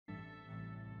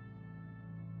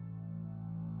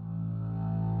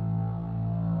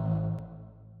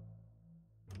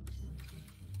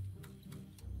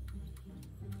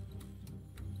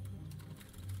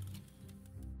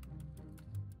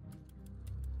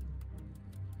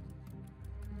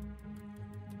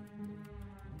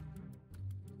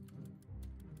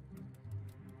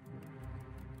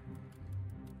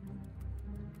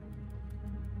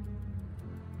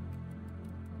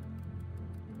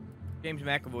James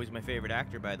McAvoy is my favorite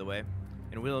actor, by the way.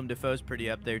 And Willem Dafoe's pretty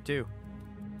up there, too.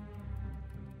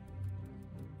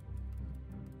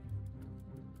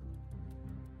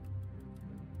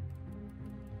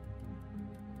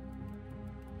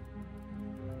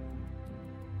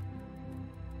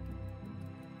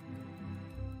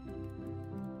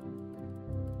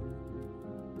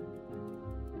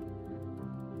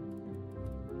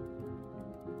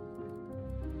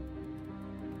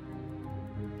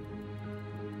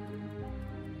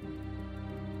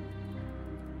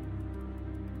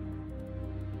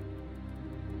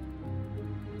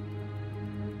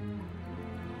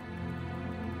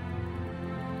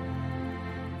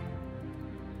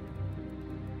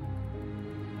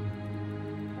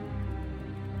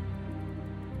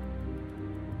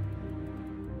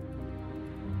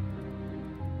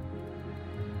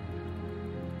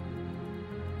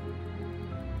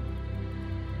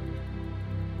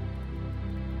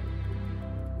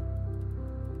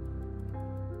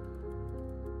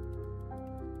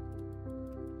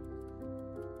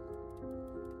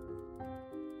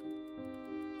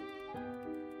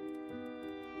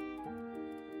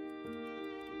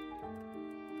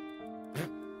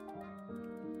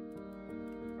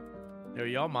 Yo,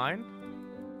 y'all mind?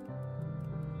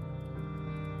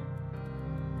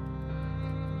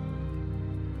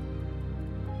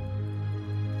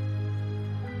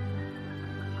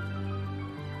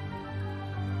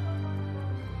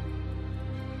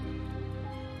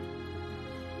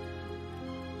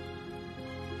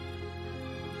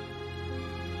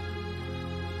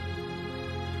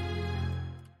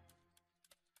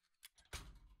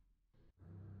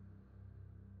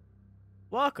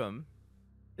 Welcome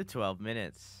to 12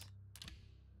 minutes.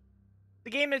 The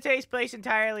game that takes place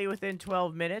entirely within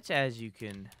 12 minutes, as you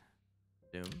can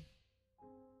assume.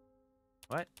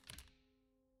 What?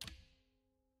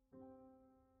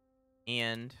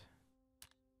 And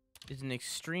is an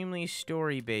extremely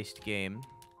story-based game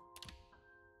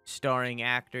starring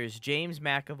actors James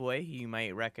McAvoy, who you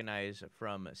might recognize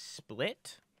from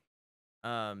Split.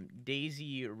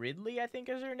 Daisy Ridley, I think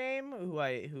is her name,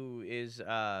 who is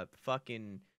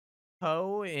fucking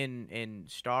Poe in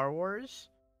Star Wars.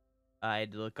 I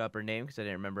had to look up her name because I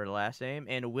didn't remember her last name.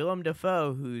 And Willem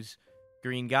Dafoe, who's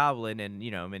Green Goblin and, you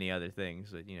know, many other things.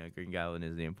 But, you know, Green Goblin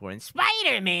is the important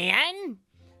Spider-Man!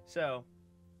 So,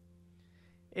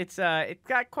 it's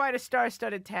got quite a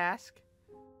star-studded cast.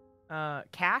 Yeah.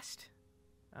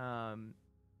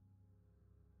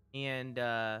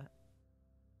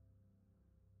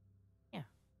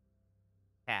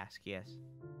 Task, yes.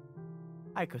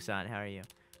 Hi, Kosan, how are you?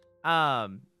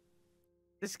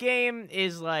 This game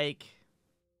is like...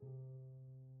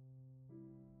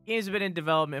 Game's been in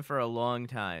development for a long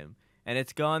time, and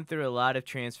it's gone through a lot of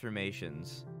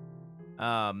transformations.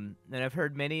 And I've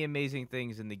heard many amazing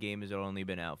things, and the game has only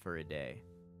been out for a day.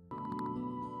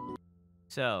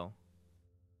 So,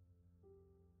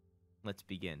 let's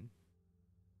begin.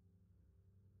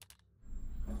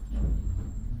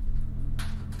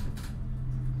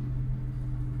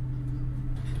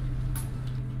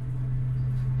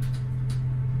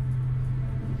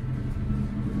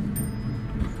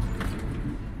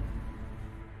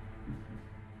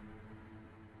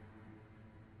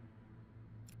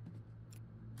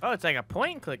 Oh, it's like a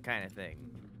point and click kind of thing.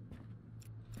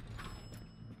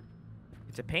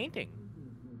 It's a painting.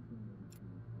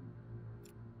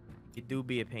 It do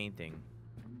be a painting.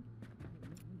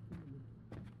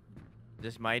 Is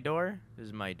this my door? This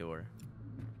is my door.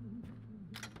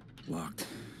 Locked.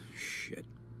 Shit.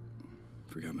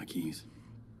 Forgot my keys.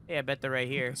 Yeah, I bet they're right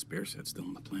here. The spare set's still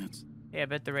in the plants. Yeah, I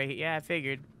bet they're right here. Yeah, I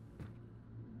figured.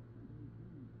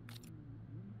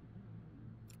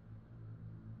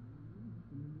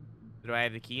 Do I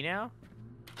have the key now?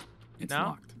 It's no?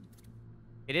 locked.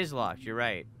 It is locked, you're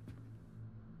right.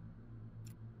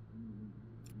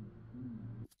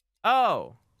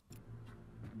 Oh!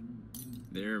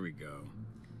 There we go.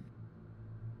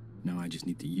 Now I just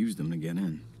need to use them to get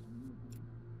in.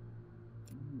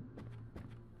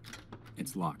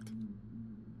 It's locked.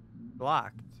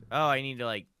 Locked. Oh, I need to,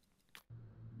 like...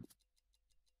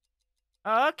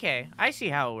 Oh, okay. I see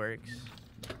how it works.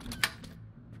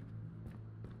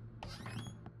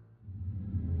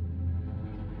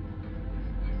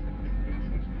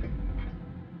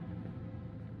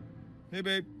 Hey,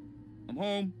 babe. I'm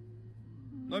home.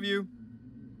 Love you.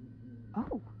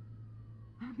 Oh,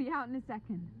 I'll be out in a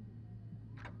second.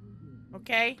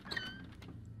 Okay.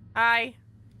 Hi.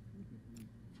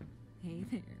 Hey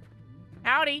there.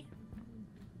 Howdy.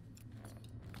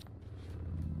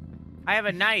 I have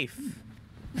a knife.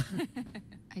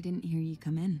 I didn't hear you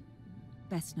come in.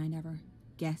 Best night ever.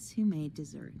 Guess who made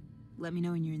dessert? let me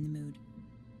know when you're in the mood.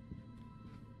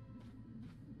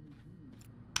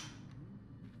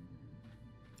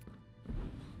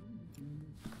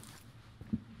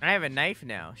 I have a knife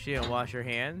now. She didn't wash her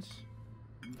hands.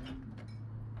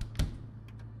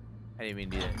 I didn't even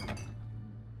do that.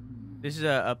 This is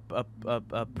a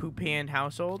poop hand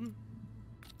household.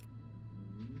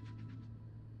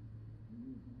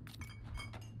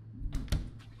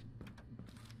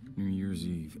 New Year's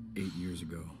Eve, 8 years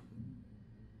ago.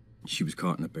 She was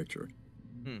caught in the picture.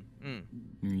 New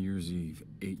Year's Eve,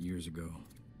 8 years ago.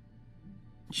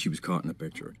 She was caught in the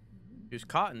picture. She was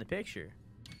caught in the picture.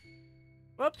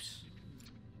 Whoops.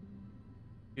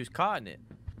 She was caught in it.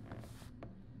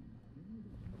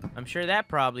 I'm sure that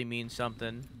probably means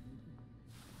something.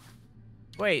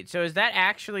 Wait, so is that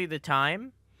actually the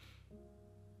time?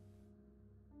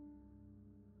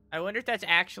 I wonder if that's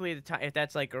actually the time, if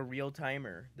that's like a real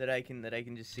timer that I can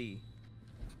just see.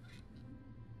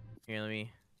 Here, let me.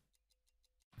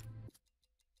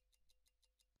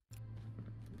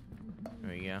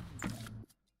 There we go.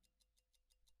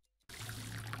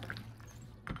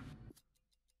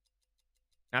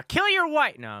 Now kill your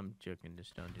wife. No, I'm joking.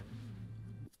 Just don't do it.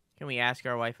 Can we ask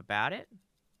our wife about it?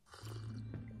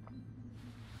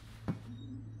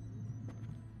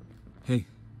 Hey,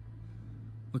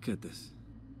 look at this.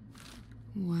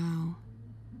 Wow.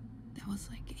 That was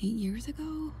like 8 years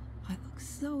ago? I look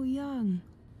so young.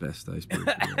 Best iceberg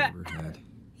we ever had.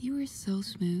 You were so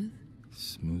smooth.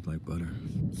 Smooth like butter.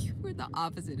 You were the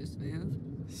opposite of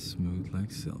smooth. Smooth like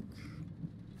silk.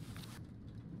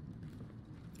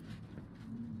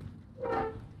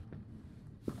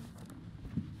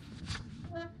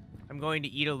 I'm going to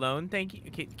eat alone. Thank you.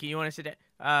 Can you want to sit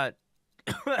down?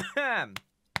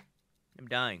 I'm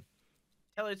dying.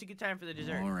 Tell her it's a good time for the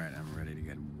dessert. All right, I'm ready to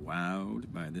get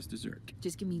wowed by this dessert.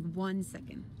 Just give me 1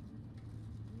 second.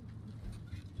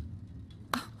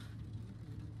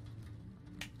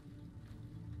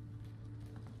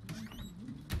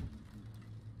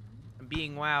 I'm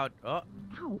being wowed. Oh.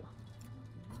 Ow.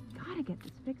 Gotta get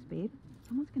this fixed, babe.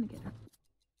 Someone's gonna get hurt.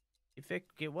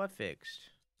 Get what fixed?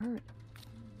 Hurt.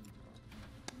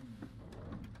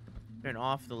 Turn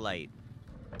off the light.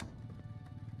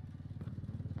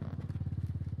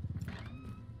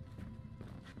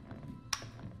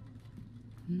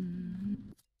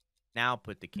 Now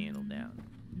put the candle down.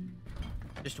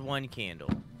 Just one candle.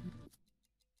 And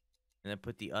then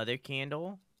put the other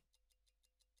candle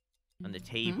on the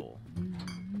table.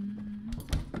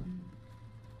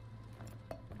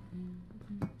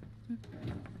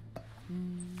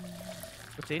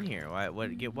 What's in here?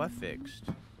 Get what fixed?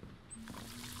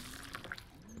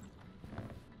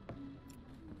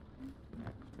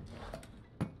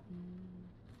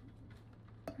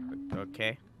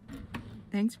 Okay.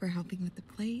 Thanks for helping with the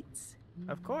plates.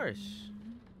 Of course.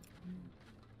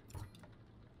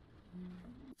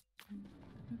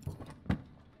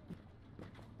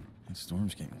 The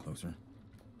storm's getting closer.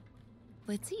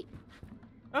 Let's eat.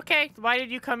 Okay, why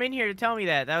did you come in here to tell me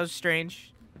that? That was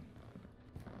strange.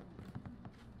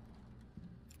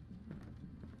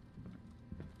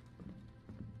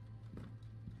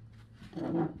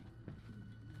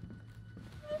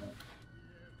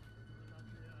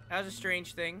 That was a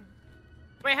strange thing.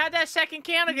 Wait, how'd that second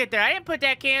candle get there? I didn't put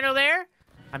that candle there.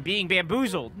 I'm being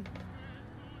bamboozled.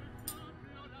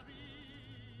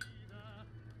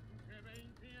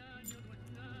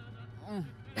 Oh.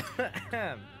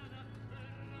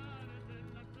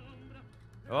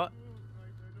 Oh,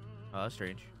 that's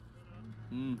strange.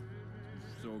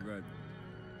 So good.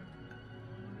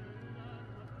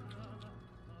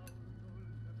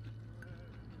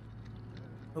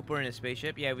 Hope we're in a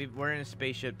spaceship. Yeah, we're in a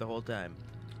spaceship the whole time.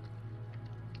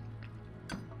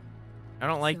 I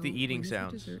don't like the eating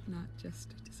sounds. Dessert, not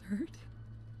just a dessert.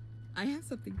 I have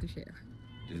something to share.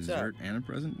 Dessert and a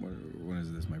present? When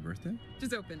is this, my birthday?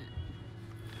 Just open it.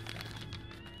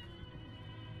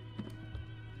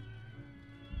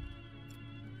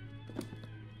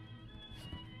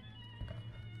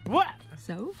 What?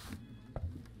 So?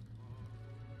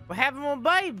 We're having one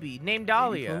baby named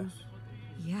Dahlia.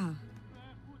 Yeah.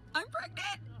 I'm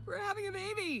pregnant! We're having a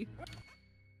baby!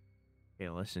 Okay,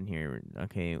 listen here.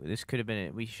 Okay, this could have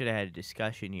been we should have had a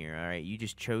discussion here, alright? You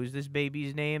just chose this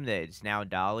baby's name, that it's now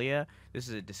Dahlia. This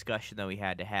is a discussion that we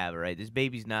had to have, alright? This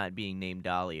baby's not being named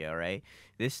Dahlia, alright?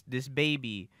 This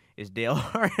baby is Dale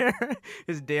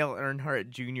Earnhardt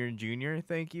Jr.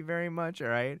 Thank you very much,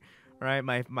 alright? Alright,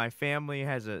 my family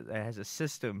has a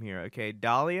system here, okay?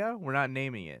 Dahlia, we're not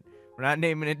naming it. We're not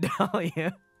naming it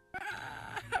Dahlia.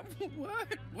 What?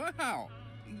 Wow.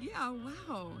 Yeah,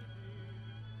 wow.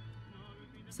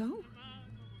 So,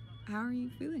 how are you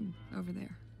feeling over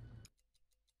there?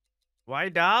 Why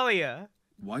Dahlia?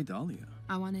 Why Dahlia?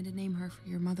 I wanted to name her for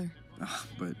your mother.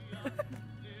 But I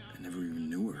never even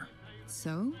knew her.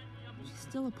 So? She's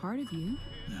still a part of you.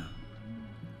 Yeah.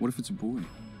 What if it's a boy?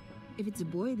 If it's a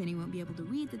boy, then he won't be able to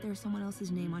read that there's someone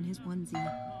else's name on his onesie.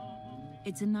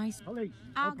 It's a nice... Police,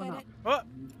 I'll open get up. it. Oh.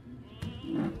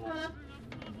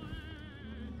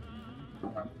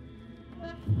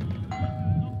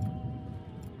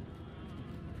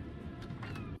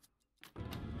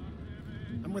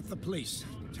 I'm with the police.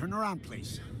 Turn around,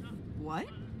 please. What?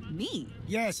 Me?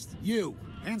 Yes, you.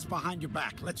 Hands behind your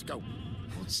back. Let's go.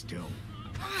 Hold still.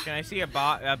 Can I see a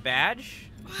badge?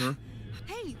 Sir?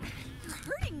 Hey, you're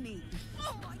hurting me.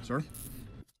 Oh my... Sir?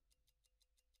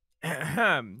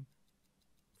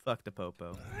 Fuck the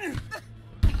popo.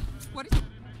 What is...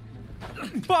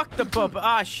 Fuck the popo.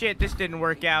 Ah, shit, this didn't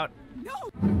work out.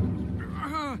 No!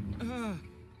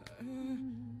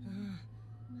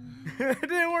 It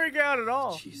didn't work out at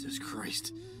all. Jesus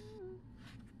Christ.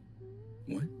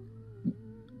 What?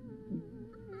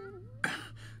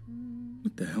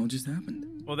 What the hell just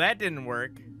happened? Well, that didn't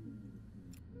work.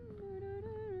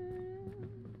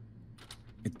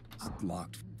 It's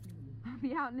locked. I'll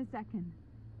be out in a second.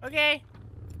 Okay.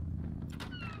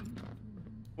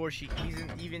 Before she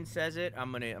even says it,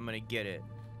 I'm gonna get it.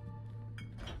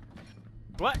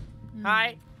 What?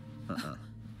 Hi.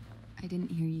 I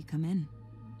didn't hear you come in.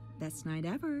 Best night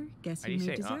ever. Guess How do who you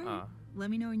made say dessert? Let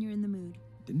me know when you're in the mood.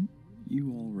 Didn't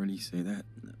you already say that?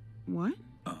 What?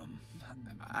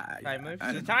 Time loop.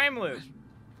 It's a time loop.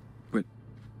 But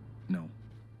no,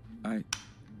 I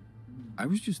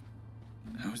was just.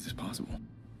 How is this possible?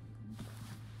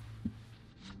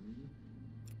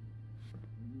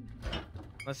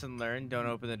 Lesson learned: don't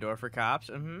open the door for cops.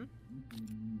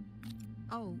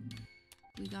 Oh,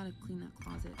 we gotta clean that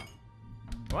closet.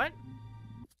 What?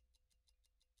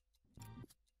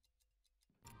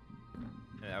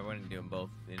 I wouldn't do them both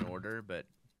in order, but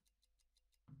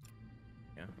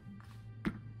yeah.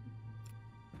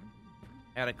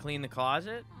 Gotta clean the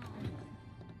closet.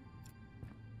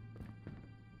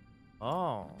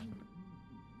 Oh.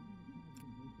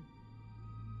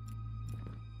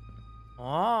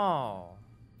 Oh.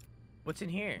 What's in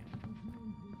here?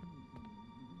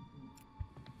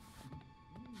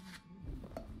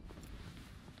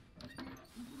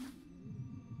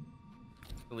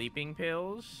 Sleeping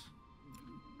pills.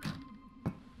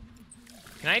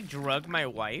 Can I drug my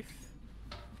wife?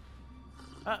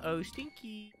 Uh-oh,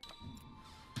 stinky.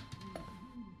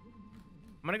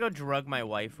 I'm gonna go drug my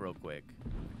wife real quick.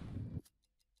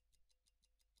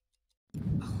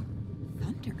 Oh,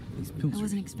 thunder. These pills I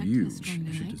wasn't are expecting huge. a storm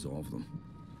You should tonight. dissolve them.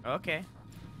 Okay.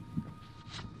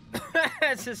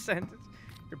 That's a sentence.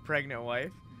 Your pregnant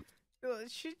wife.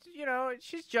 She's, you know,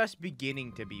 she's just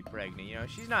beginning to be pregnant. You know,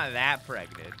 she's not that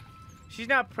pregnant. She's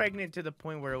not pregnant to the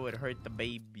point where it would hurt the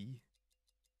baby.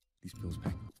 These pills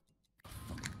pack a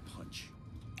fucking punch.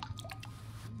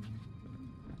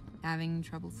 Having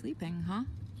trouble sleeping, huh?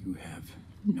 You have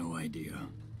no idea.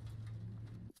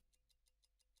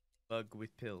 Bug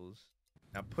with pills.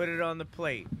 Now put it on the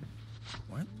plate.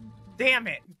 What? Damn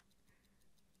it!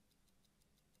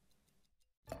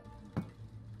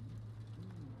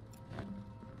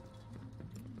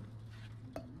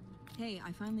 Hey,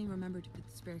 I finally remembered to put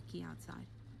the spare key outside.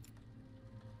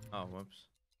 Oh, whoops.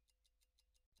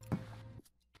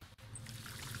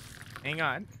 Hang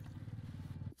on.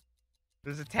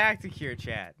 There's a tactic here,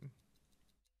 chat.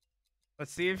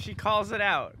 Let's see if she calls it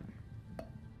out.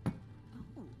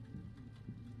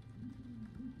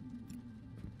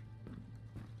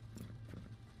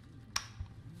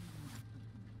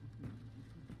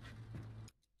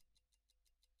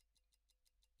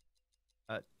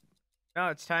 Oh. No,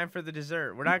 it's time for the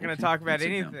dessert. We're not going to talk about Sit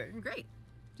down. anything. Great.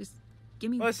 Just give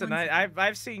me Listen, one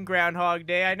I've seen Groundhog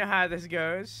Day. I know how this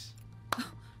goes.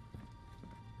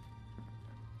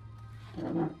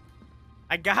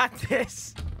 I got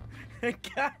this. I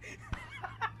got...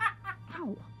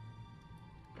 Ow.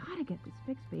 Gotta get this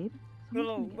fixed, babe.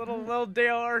 Someone's gonna get hurt. Little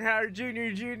Dale Earnhardt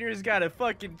Jr.'s got a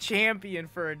fucking champion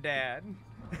for a dad.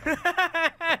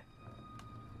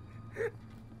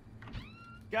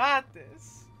 Got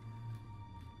this.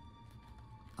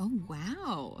 Oh,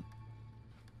 wow.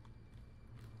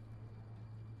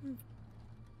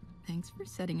 Thanks for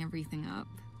setting everything up.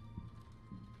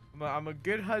 I'm a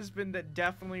good husband that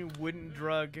definitely wouldn't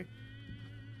drug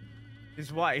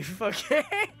his wife, okay?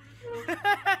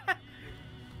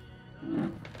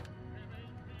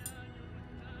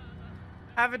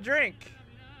 Have a drink.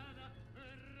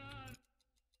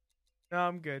 No,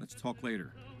 I'm good. Let's talk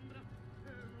later.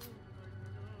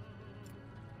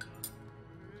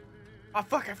 Oh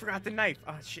fuck! I forgot the knife.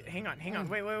 Oh shit! Hang on, hang on.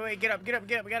 Wait, wait, wait! Get up! Get up!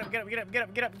 Get up! Get up! Get up! Get up! Get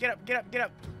up! Get up! Get up! Get up! Get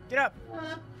up! Get up!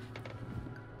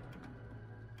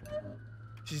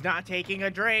 She's not taking a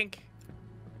drink.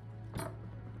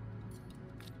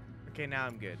 Okay, now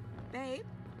I'm good. Babe?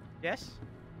 Yes?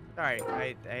 Sorry,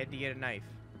 I had to get a knife.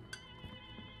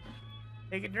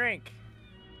 Take a drink.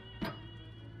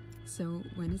 So,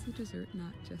 when is the dessert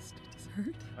not just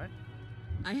dessert? What?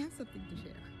 I have something to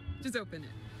share. Just open it.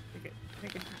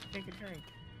 Take a drink. Take a drink.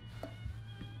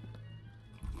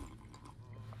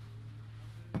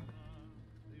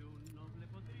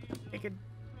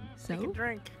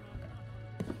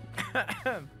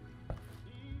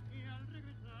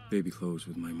 Baby clothes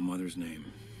with my mother's name.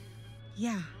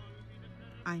 Yeah.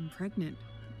 I'm pregnant.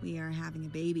 We are having a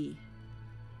baby.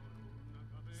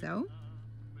 So?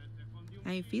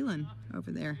 How you feeling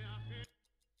over there?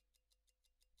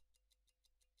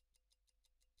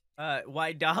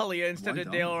 Why Dahlia instead Why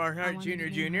of Dale Dahlia? Earnhardt Jr.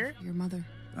 Jr.? Your mother.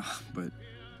 But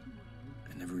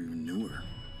I never even knew her.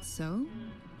 So?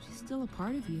 She's still a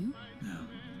part of you. Yeah.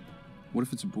 What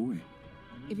if it's a boy?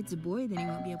 If it's a boy, then he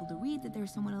won't be able to read that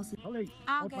there's someone else.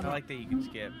 I'll get I like that you can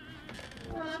skip.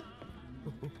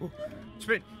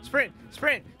 Sprint, sprint,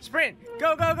 sprint, sprint!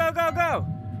 Go, go, go, go, go!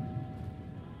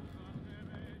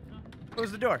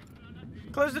 Close the door.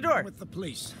 Close the door. With the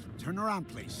police. Turn around,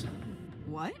 please.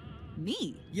 What?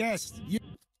 Me? Yes,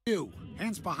 you.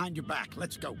 Hands behind your back.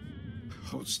 Let's go.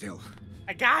 Hold still.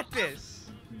 I got this.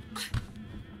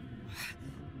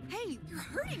 Hey, you're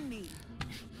hurting me.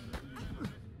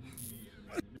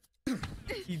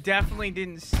 He definitely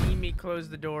didn't see me close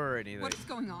the door or anything. What is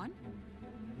going on?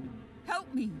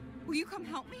 Help me. Will you come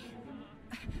help me?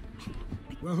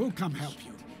 Well, who'll come help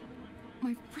you?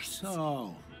 My wrists.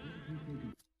 So,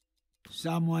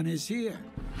 someone is here.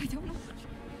 I don't know.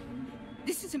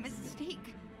 This is a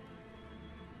mistake.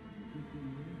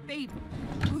 Babe,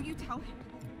 will you tell him?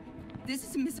 This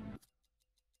is a mistake.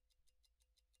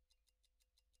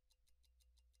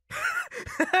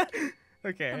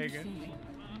 Okay, hang on.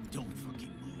 Don't fucking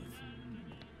move.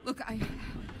 Look,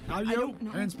 Now I you, don't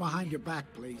know. hands behind your back,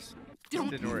 please. don't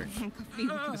didn't work. handcuff me.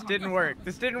 This didn't work.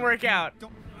 This didn't work out.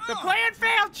 Don't. The plan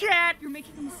failed, chat! You're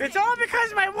making a mistake. It's all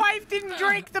because my wife didn't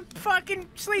drink the fucking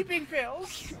sleeping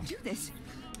pills. Do this.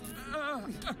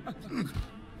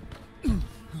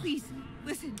 Please,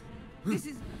 listen. This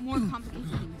is more complicated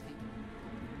than you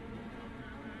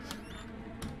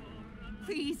think.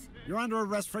 Please. You're under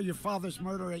arrest for your father's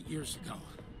murder 8 years ago.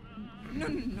 No.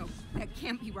 That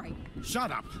can't be right.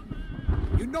 Shut up.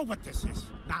 You know what this is.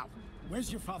 Now,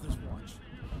 where's your father's watch?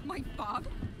 My father?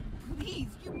 Please,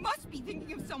 you must be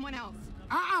thinking of someone else.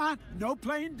 No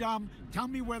playing dumb. Tell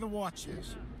me where the watch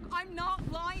is. I'm not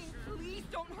lying. Please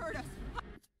don't hurt us.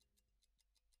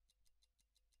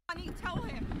 Honey, tell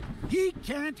him. He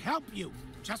can't help you.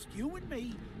 Just you and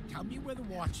me. Tell me where the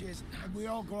watch is, and we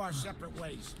all go our separate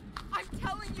ways. I'm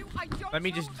telling you, I don't Let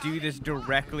me know just about do this any-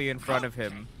 directly in front of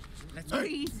him. Let's go.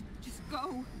 Please, just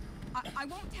go. I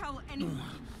won't tell anyone.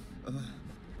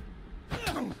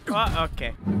 Oh,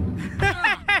 okay.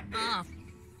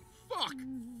 Fuck.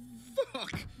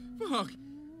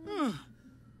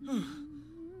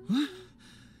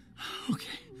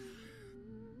 Okay.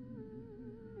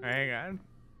 Hang on.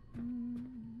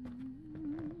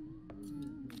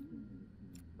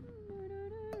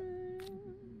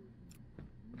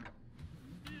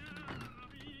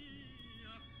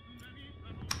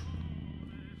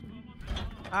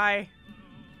 Hi.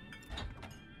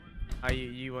 Oh,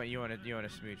 you want to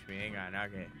smooch me? Hang on.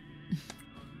 Okay.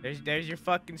 There's your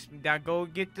fucking. Now go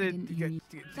get the.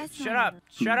 That's Shut not up!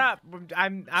 Shut up!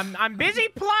 I'm busy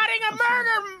plotting a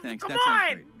murder. Thanks. Come that sounds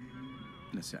on! great.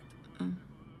 In a sec.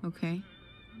 Okay.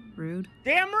 Rude.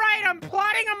 Damn right! I'm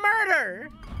plotting a murder.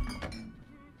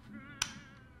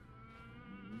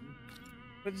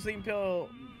 Put the sleeping pill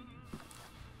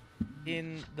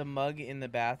in the mug in the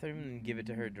bathroom and give it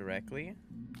to her directly.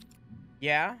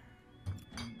 Yeah.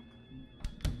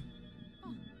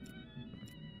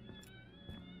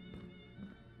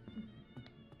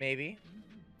 Maybe.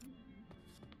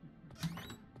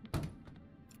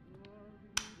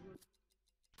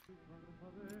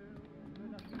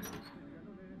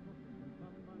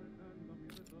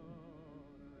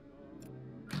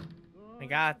 I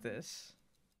got this.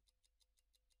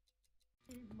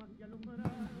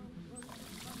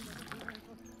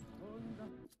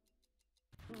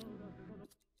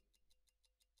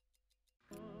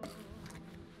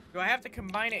 Do I have to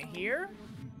combine it here?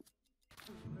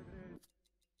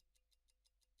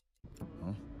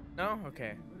 Oh. No?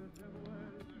 Okay.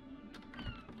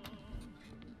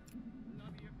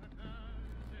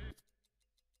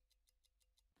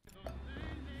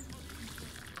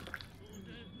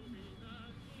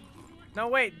 No,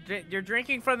 wait. You're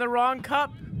drinking from the wrong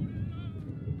cup.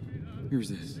 Here's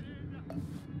this.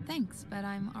 Thanks, but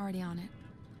I'm already on it.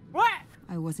 What?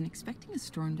 I wasn't expecting a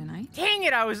storm tonight. Dang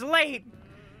it, I was late.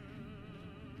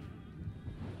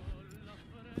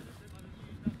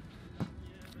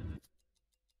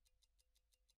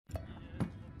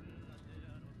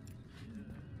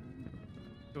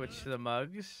 Switch to the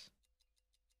mugs.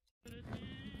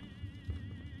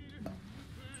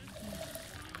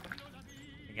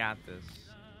 I got this.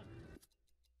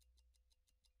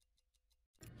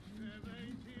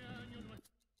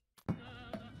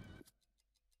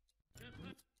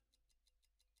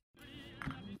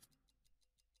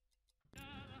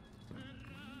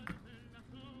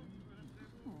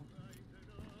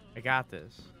 I got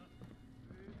this.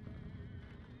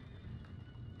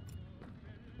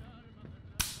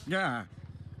 Yeah.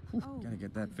 Whew, gotta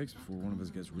get that fixed before one of us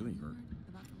gets really hurt.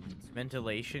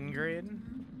 Ventilation grid?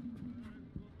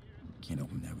 Can't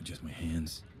open that with just my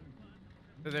hands.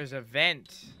 So there's a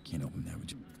vent. Can't open that with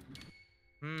just...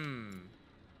 I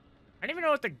don't even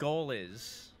know what the goal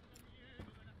is.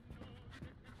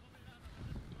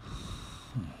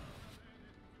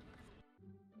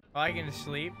 Well, I can just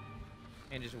sleep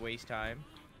and just waste time.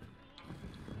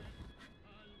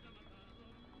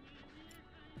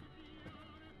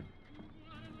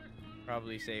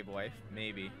 Probably save wife,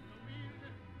 maybe.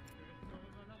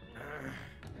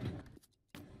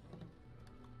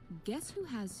 Guess who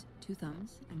has 2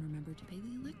 thumbs and remember to pay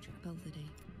the electric bill today?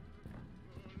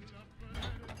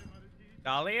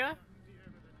 Dahlia?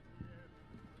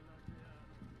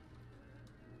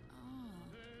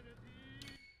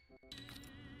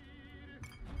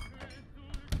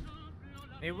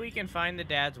 Maybe we can find the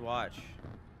dad's watch.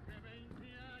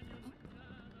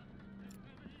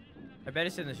 I bet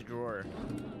it's in this drawer.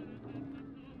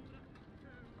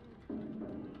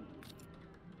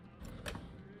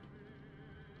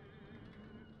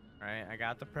 Alright, I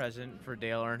got the present for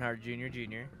Dale Earnhardt Jr.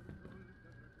 Jr.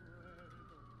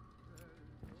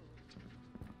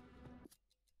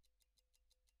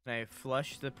 And I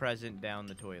flush the present down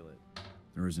the toilet.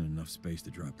 There isn't enough space to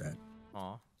drop that.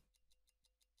 Aw.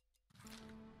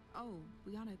 Oh,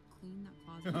 we gotta clean that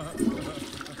closet.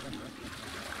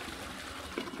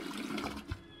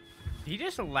 Did he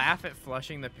just laugh at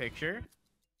flushing the picture?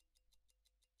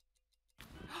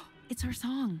 It's our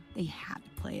song. They had to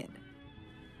play it.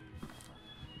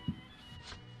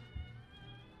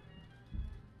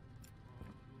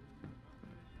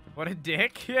 What a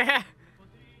dick. Yeah.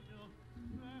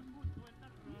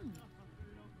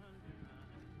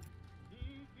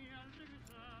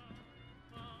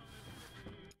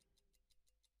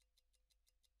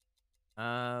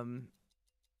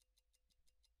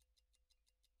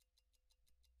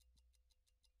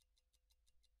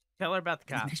 Tell her about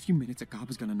the In the cop. next few minutes, a cop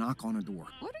is gonna knock on a door.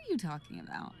 What are you talking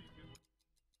about?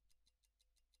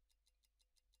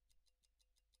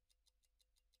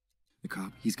 The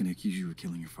cop, he's gonna accuse you of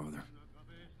killing your father.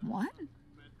 What?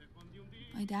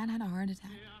 My dad had a heart attack.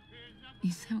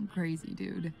 You sound crazy,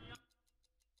 dude.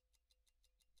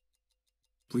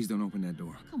 Please don't open that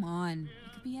door. Come on.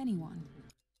 It could be anyone.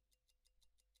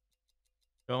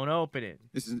 Don't open it.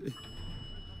 This is...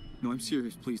 No, I'm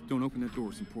serious. Please, don't open that door.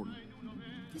 It's important.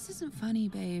 This isn't funny,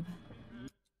 babe.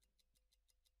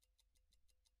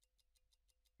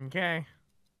 Okay.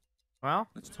 Well,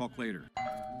 Let's talk later.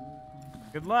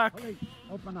 good luck. Police,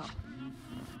 open up.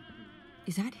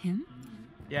 Is that him?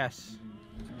 Yes.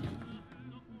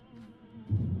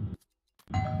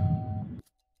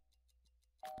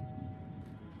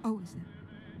 Oh, is it?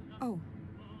 Oh.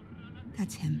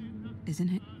 That's him, isn't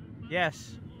it?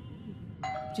 Yes.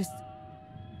 Just...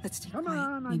 let's take Come quiet.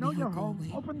 on, I Maybe know he'll you're go home.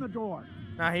 away. Open the door.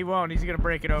 Nah, he won't. He's gonna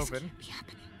break it This open. can't be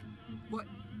happening. What?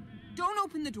 Don't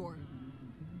open the door.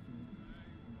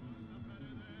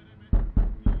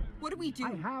 What do we do?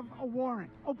 I have a warrant.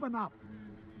 Open up.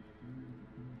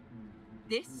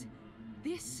 This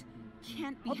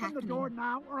can't be Open happening. the door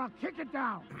now or I'll kick it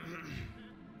down.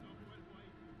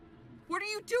 What are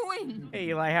you doing? Hey,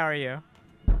 Eli, how are you?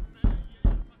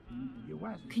 You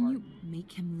asked Can for you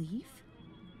make him leave?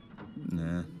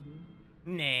 Nah.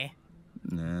 Nah.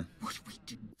 Nah. What do we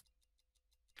do?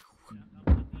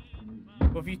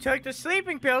 Well, if you took the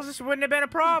sleeping pills, this wouldn't have been a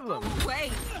problem. Go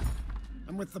away.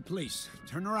 I'm with the police.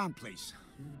 Turn around, please.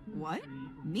 What?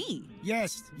 Me?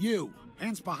 Yes, you.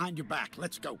 Hands behind your back.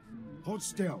 Let's go. Hold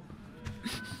still.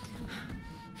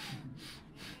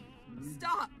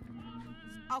 Stop.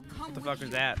 I'll come What the with fuck was you.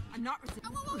 that? I'm not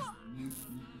resisting.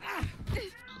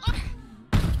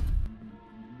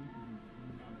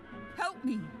 Help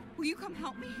me. Will you come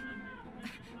help me?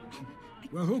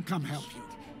 Well, who'll come help you?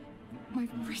 My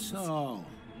wrists. So,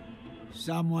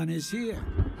 Someone is here.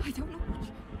 I don't know.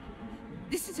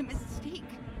 This is a mistake.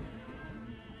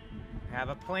 Have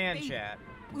a plan, Babe, chat.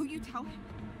 will you tell him?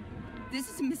 This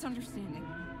is a misunderstanding.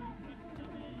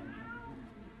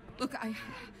 Look,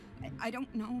 I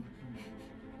don't know.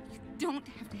 You don't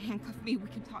have to handcuff me. We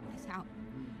can talk this out.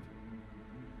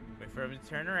 Wait for him to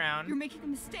turn around. You're making a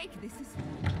mistake. This is...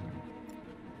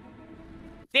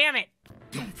 Damn it!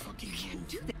 Don't fucking You can't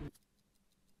do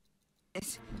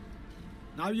this.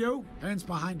 Now you, hands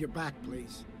behind your back,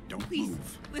 please. Don't Please,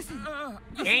 move. listen.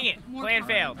 Dang it! More Plan time.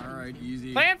 failed. All right,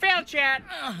 easy. Plan failed, chat.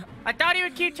 I thought he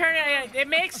would keep turning. It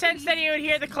makes sense that he would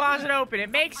hear the closet open. It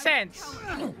makes sense.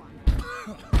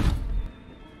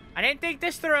 I didn't think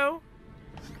this through.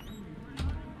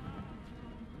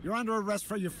 You're under arrest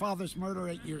for your father's murder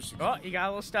 8 years ago. Oh, he got a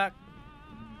little stuck.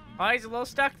 Oh, he's a little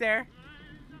stuck there.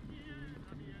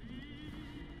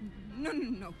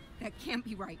 No. That can't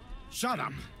be right. Shut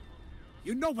up.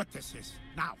 You know what this is.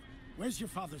 Now, where's your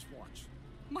father's watch?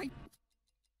 My...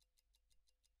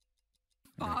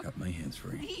 I got my hands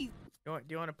free. Please, Do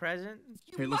you want a present?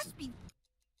 you Hey, must listen. be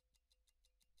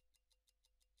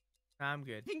I'm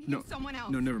good. thinking of someone else.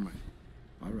 No, never mind.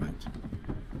 All right.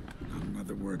 Not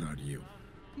another word out of you.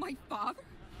 My father?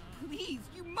 Please,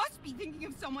 you must be thinking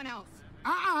of someone else.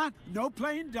 No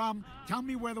playing dumb. Tell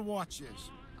me where the watch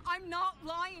is. I'm not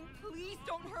lying. Please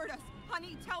don't hurt us.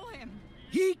 Honey, tell him.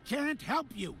 He can't help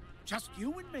you. Just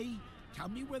you and me. Tell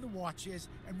me where the watch is,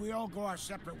 and we all go our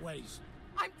separate ways.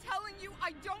 I'm telling you,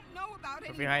 I don't know about it.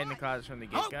 If we hide in the closet from the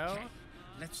get-go. Okay.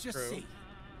 Let's just True. see.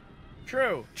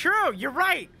 True. You're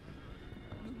right.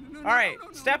 All right.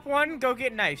 Step 1, go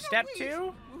get knife. Step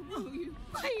 2.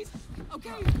 Please.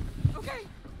 Okay.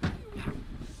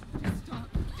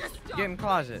 Just stop. Get in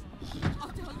closet. I'll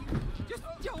tell you. Just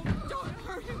don't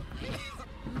hurt him.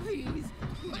 Please.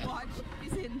 The watch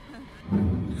is in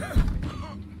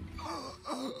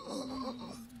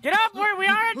Get up! We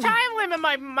are at time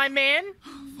limit, my man.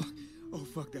 Oh,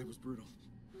 fuck, that was brutal.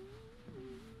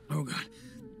 Oh, God.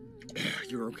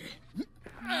 You're okay.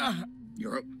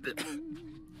 You're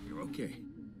okay.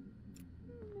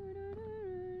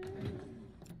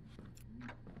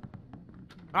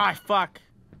 Ah, fuck.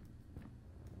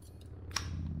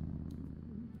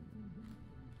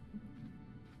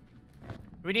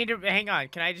 We need to hang on.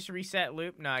 Can I just reset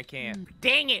loop? No, I can't.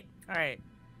 Dang it! All right,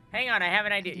 hang on. I have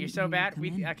an idea. You're so bad.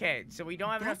 Okay, so we don't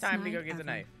have enough time to go get the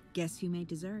knife. Guess who made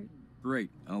dessert? Great.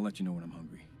 I'll let you know when I'm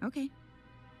hungry. Okay.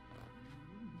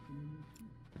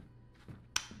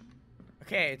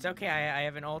 Okay, it's okay. I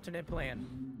have an alternate plan.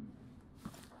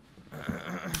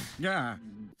 Yeah.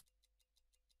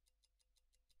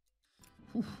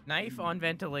 Knife on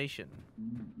ventilation.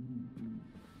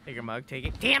 Take your mug. Take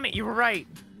it. Damn it! You were right.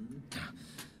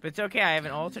 But it's okay. I have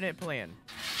an alternate plan.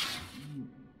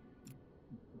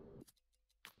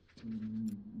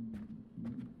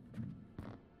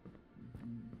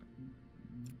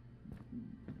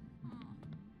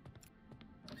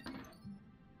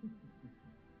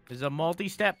 There's a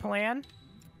multi-step plan.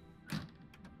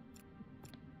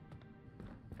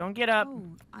 Don't get up. Oh,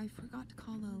 I forgot to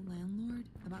call the landlord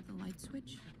about the light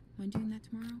switch. Am I doing that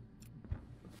tomorrow?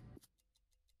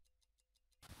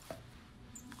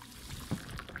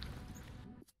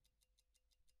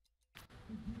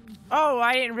 Oh,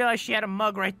 I didn't realize she had a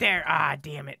mug right there. Ah,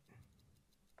 damn it.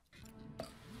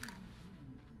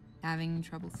 Having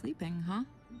trouble sleeping, huh?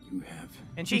 You have.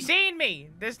 And she's seen me.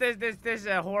 This is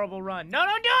a horrible run. No,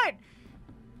 don't do it.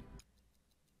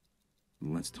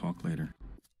 Let's talk later.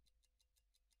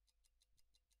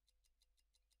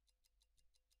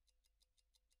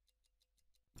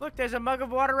 Look, there's a mug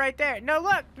of water right there. No,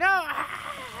 look. No.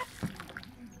 Ah.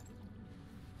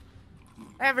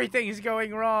 Everything is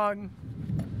going wrong.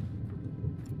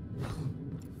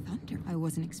 Thunder. I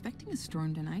wasn't expecting a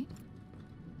storm tonight.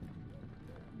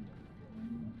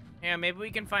 Yeah, maybe we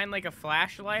can find like a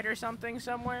flashlight or something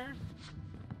somewhere.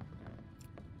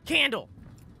 Candle.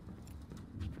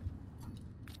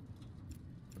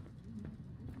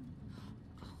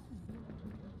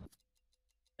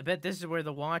 I bet this is where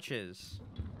the watch is.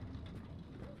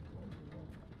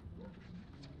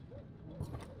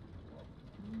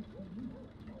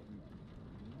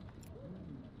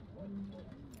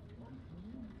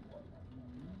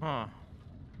 Huh.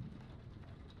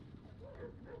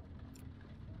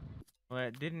 Well,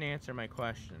 it didn't answer my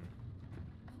question.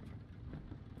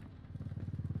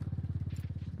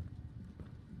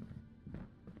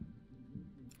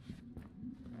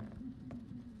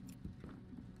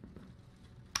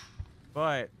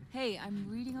 But Hey, I'm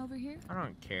reading over here. I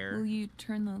don't care. Will you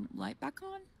turn the light back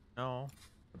on? No.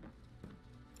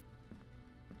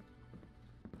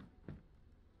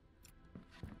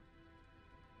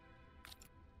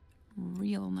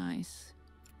 real nice.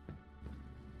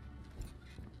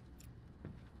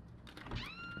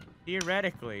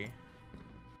 Theoretically.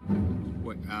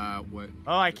 What, what?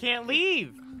 Oh, I can't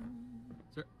leave!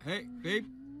 Sir, hey, babe.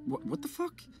 What the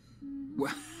fuck?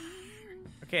 What?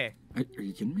 Okay. Are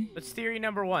you kidding me? Let's theory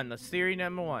number one.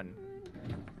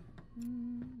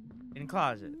 In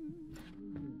closet.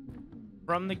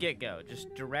 From the get-go.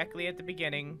 Just directly at the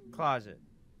beginning, closet.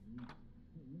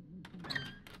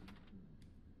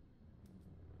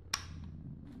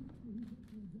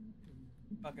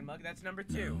 Fucking mug, that's number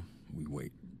 2. No, we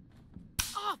wait.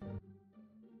 Oh!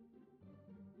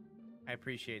 I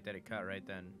appreciate that it cut right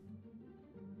then.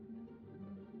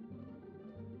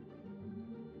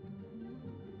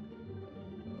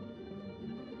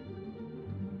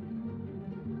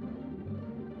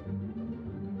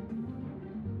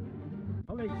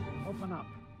 Police, open up.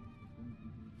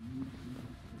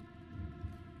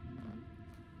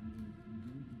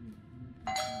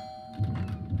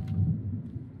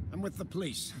 I'm with the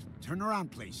police. Turn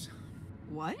around, please.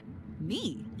 What?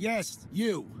 Me? Yes,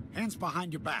 you. Hands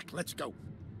behind your back. Let's go.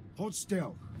 Hold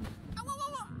still. Ow, ow,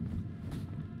 ow, ow.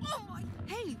 Oh my!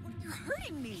 Hey, you're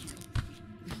hurting me.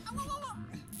 Ow, ow, ow, ow.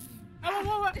 Ow,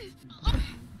 ow, ow,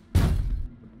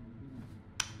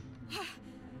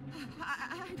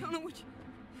 I don't know what you...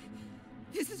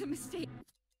 This is a mistake.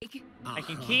 I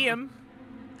can key him.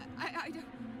 I don't...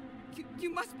 You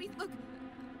must be... Look...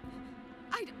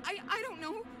 I don't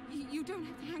know. You don't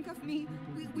have to handcuff me.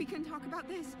 We can talk about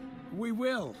this. We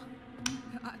will.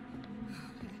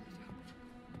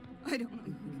 I don't know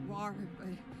who you are,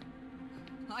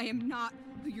 but I am not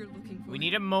who you're looking for. We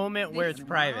need a moment where it's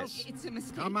private. It's a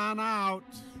mistake. Come on out.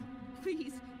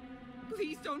 Please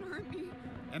don't hurt me.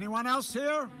 Anyone else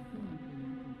here?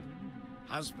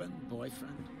 Husband,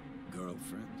 boyfriend,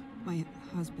 girlfriend? My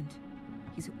husband.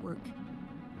 He's at work.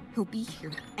 He'll be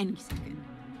here any second.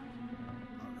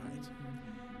 All right.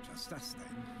 Just us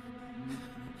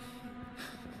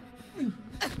then.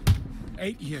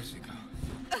 8 years ago.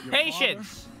 Your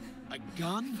Patience! father, a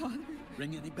gun? Father.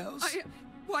 Ring any bells?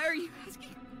 Why are you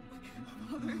asking?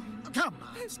 Father. Come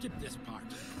on, skip this part.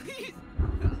 Please.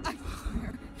 I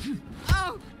swear.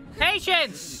 Oh!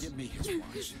 Patience! Give me his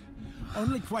watch.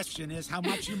 Only question is how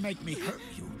much you make me hurt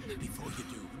you before you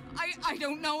do. I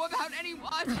don't know about any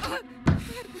watch.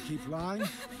 Keep lying.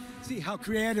 See how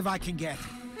creative I can get.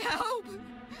 Help!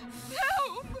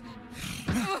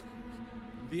 Help!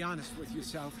 Be honest with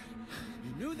yourself.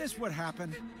 You knew this would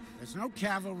happen. There's no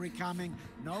cavalry coming.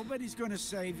 Nobody's gonna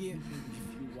save you.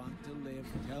 If you want to live,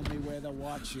 tell me where the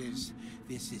watch is.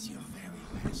 This is your very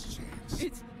last chance.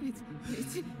 It's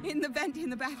in the vent in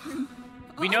the bathroom.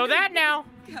 We know that now.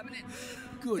 Cabinet.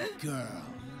 Good girl.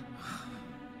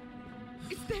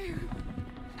 It's there.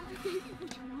 I gave you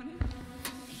what you wanted.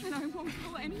 And I won't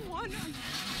tell anyone.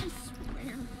 I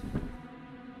swear.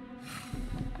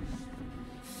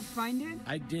 You find it?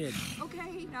 I did.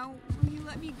 Okay, now will you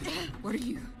let me go? What are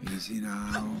you? Easy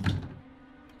now.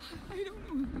 I don't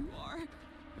know who you are.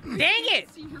 Dang I it!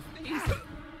 can't see your face.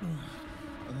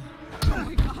 Oh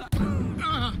my god.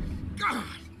 God.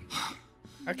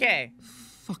 Okay.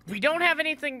 Fuck. We don't have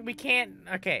anything. We can't.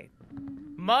 Okay.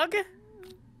 Mug?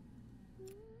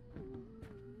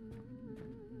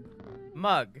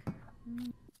 Mug.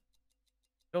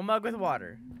 Fill mug with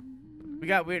water.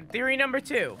 We're theory number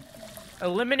 2.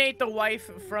 Eliminate the wife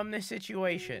from the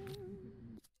situation.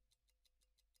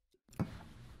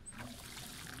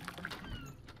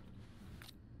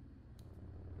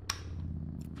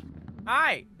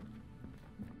 Hi.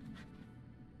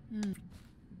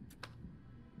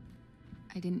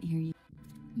 I didn't hear you.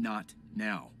 Not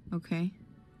now. Okay.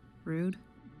 Rude.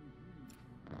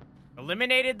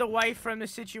 Eliminated the wife from the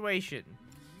situation.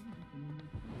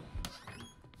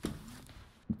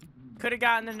 Could have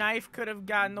gotten the knife, could have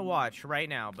gotten the watch right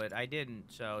now, but I didn't,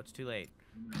 so it's too late.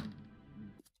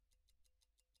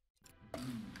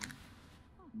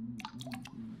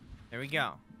 There we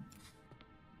go.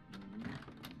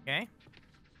 Okay.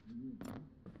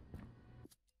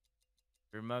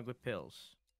 Your mug with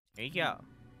pills. There you go.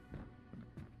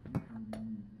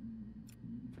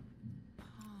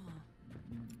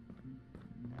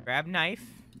 Grab knife.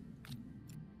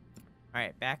 All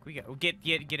right, back we go. Get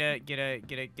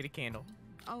a candle.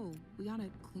 Oh, we gotta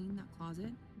clean that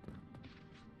closet.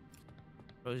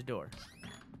 Close door.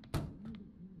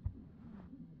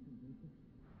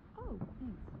 Oh,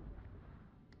 thanks.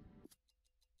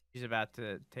 She's about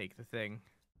to take the thing.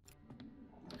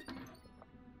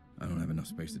 I don't have enough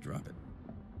space to drop it.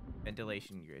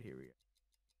 Ventilation grid. Here we go.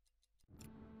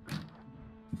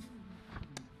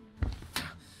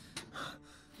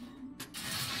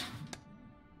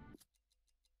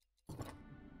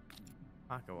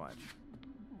 Pocket watch.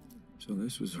 So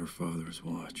this was her father's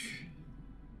watch.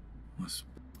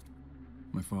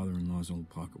 My father-in-law's old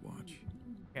pocket watch.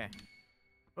 Okay.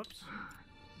 Whoops.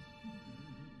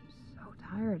 So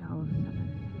tired all of a sudden.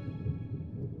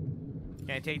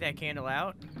 Can I take that candle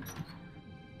out?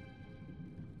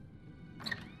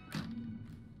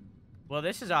 Well,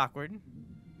 this is awkward.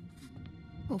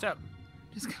 What's up?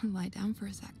 Just gonna lie down for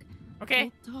a sec.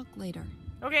 Okay. We'll talk later.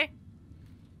 Okay.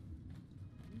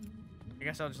 I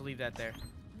guess I'll just leave that there.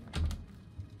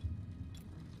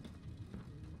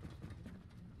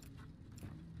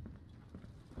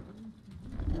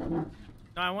 No,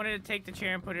 I wanted to take the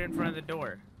chair and put it in front of the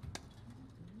door.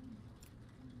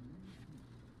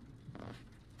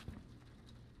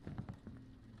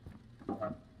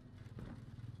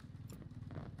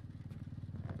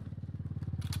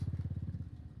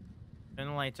 Turn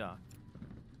the lights off.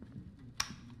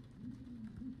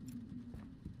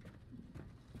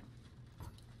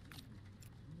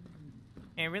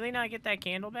 And really not get that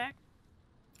candle back?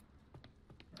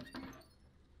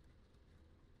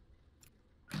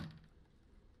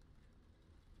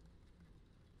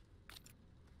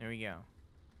 There we go.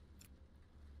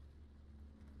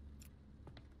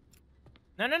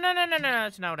 No, no, no, no, no, no,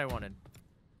 that's not what I wanted.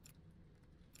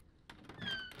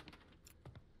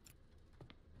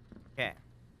 Okay.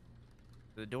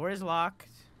 The door is locked.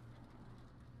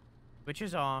 Switch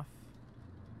is off.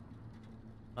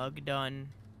 Mug done.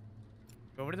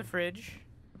 Go over to the fridge.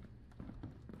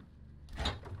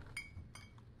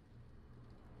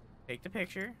 Take the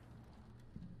picture.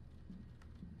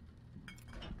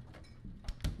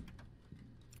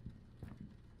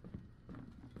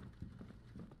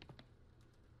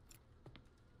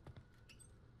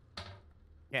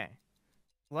 Okay.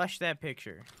 Flush that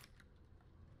picture.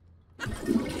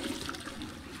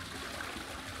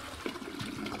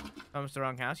 Comes to the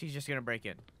wrong house, he's just gonna break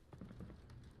in.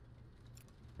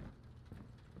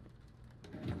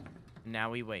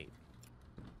 Now we wait.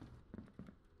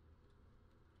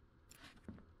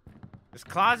 This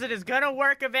closet is gonna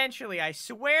work eventually, I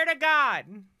swear to God.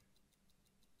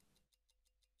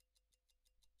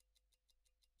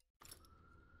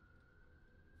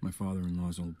 My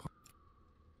father-in-law's old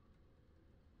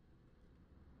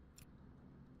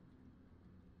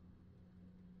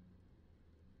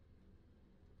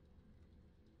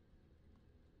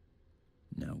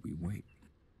Now we wait.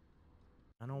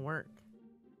 That'll work.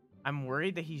 I'm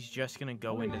worried that he's just gonna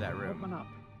go into that room. Open up.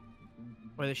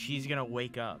 Or that she's gonna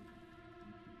wake up.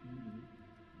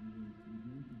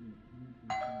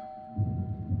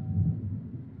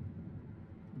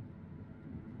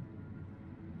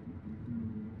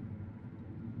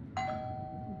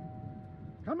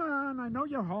 Come on, I know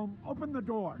you're home. Open the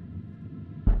door.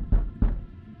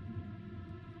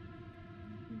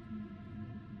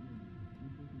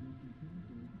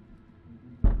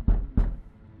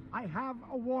 I have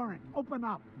a warrant. Open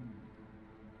up.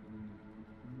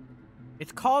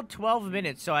 It's called 12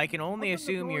 minutes, so I can only Open the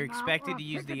assume door you're now, expected or to I'll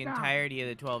use kick the it down. entirety of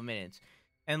the 12 minutes.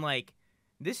 And, like,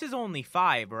 this is only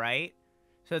 5, right?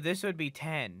 So this would be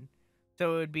 10.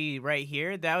 So it would be right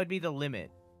here. That would be the limit.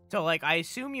 So, like, I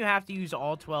assume you have to use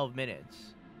all 12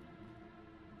 minutes.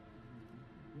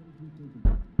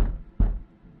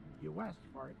 You asked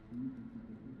for it.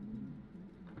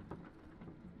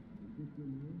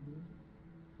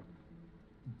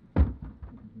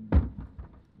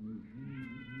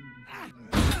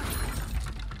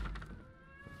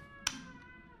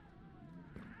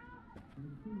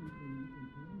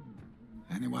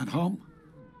 Anyone home?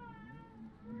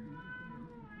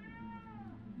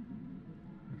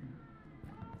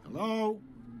 Hello?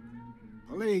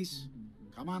 Police,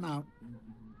 come on out.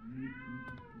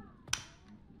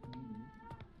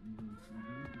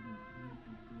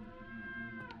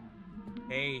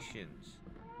 Patience.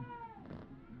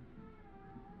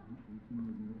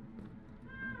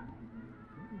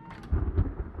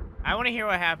 I want to hear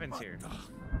what happens here.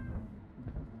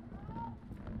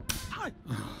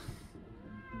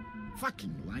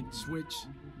 Fucking light switch.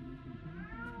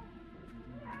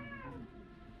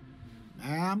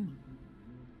 Ma'am?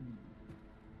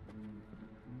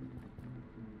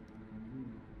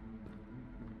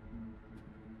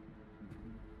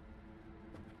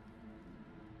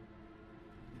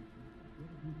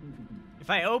 If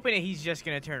I open it, he's just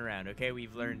going to turn around, okay?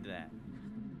 We've learned that.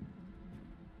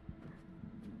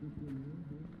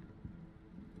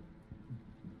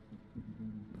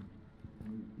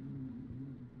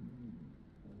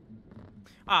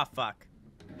 Ah, fuck.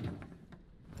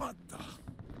 What the?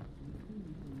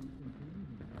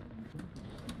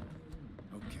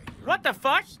 Okay. What the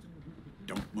fuck?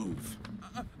 Don't move.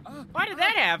 Why did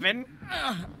that happen?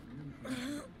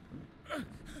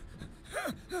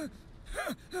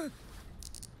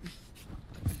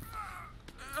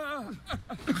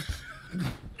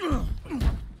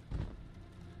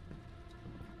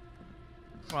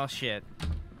 Well, shit.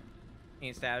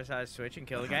 Can't sabotage switch and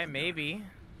kill the guy? Maybe.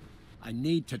 I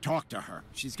need to talk to her.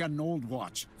 She's got an old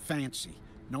watch. Fancy.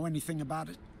 Know anything about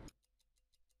it?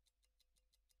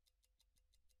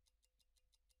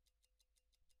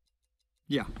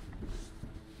 Yeah.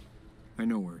 I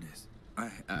know where it is. I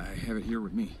have it here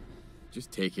with me.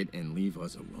 Just take it and leave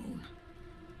us alone.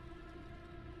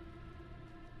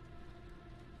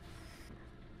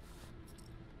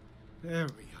 There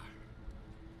we are.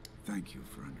 Thank you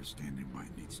for understanding why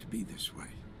it needs to be this way.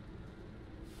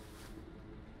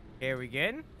 Here we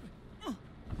good?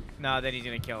 No, then he's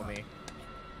gonna kill me.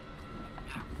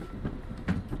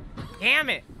 Damn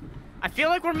it! I feel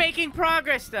like we're making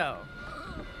progress, though.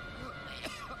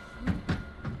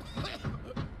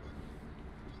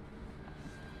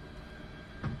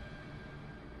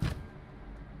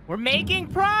 We're making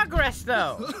progress,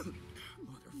 though.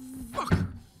 Motherfucker.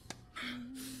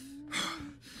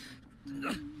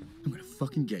 I'm gonna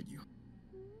fucking get you.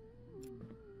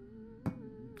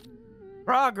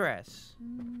 Progress.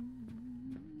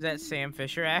 Is that Sam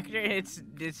Fisher actor? It's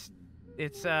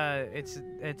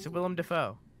Willem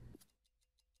Dafoe.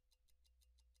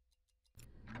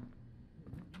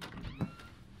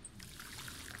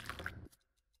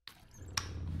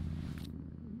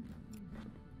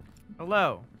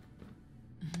 Hello.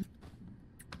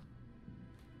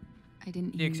 I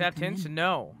didn't Do hear you accept come hints? in.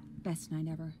 No. Best night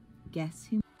ever. Guess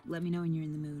who? Let me know when you're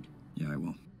in the mood. Yeah, I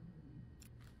will.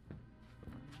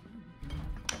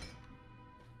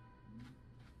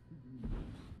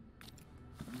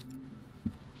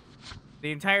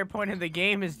 The entire point of the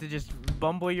game is to just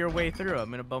bumble your way through. I'm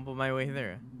gonna bumble my way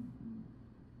through.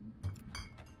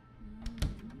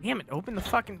 Damn it, open the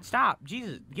fucking... Stop.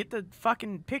 Jesus, get the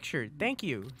fucking picture. Thank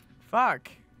you.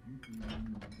 Fuck.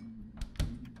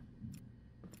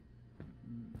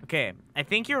 Okay, I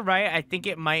think you're right. I think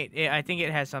it might... I think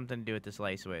it has something to do with this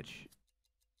light switch.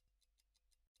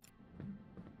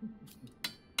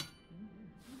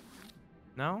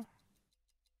 No?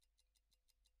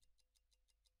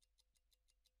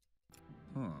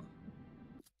 Huh.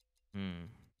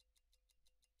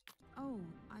 Oh,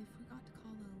 I forgot to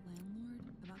call the landlord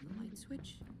about the light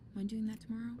switch. Mind doing that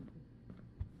tomorrow?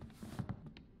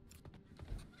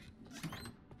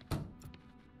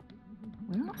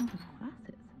 Where are all those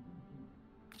glasses?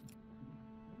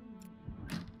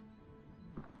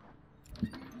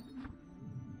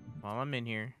 While I'm in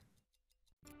here.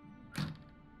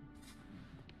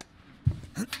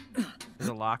 There's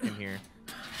a lock in here.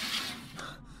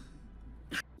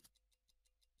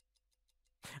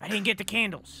 I didn't get the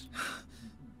candles.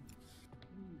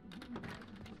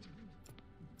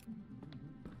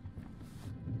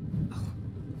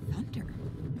 Thunder.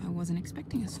 I wasn't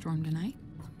expecting a storm tonight.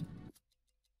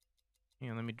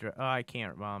 Yeah, let me oh, I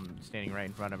can't while I'm standing right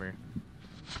in front of her.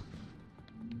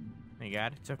 Thank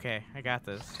God. It's okay. I got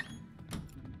this.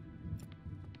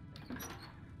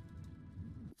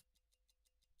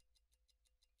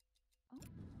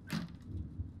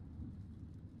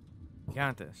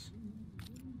 Got this.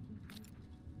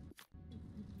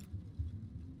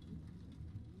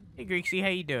 Hey, Greeksy, how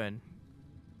you doing?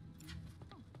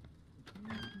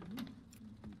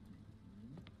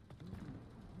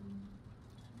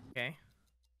 Okay.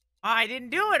 Oh, I didn't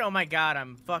do it. Oh my God,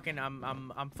 I'm fucking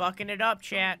it up,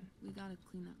 chat. We gotta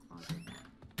clean that closet.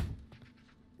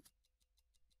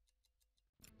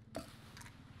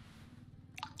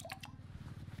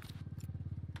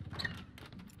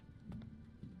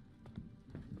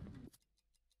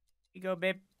 Here you go,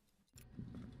 babe.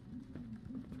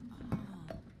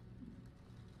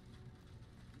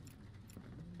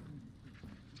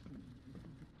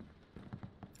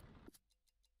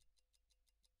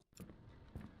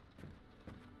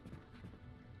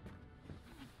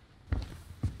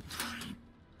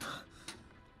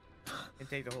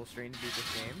 Take the whole stream to beat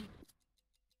this game.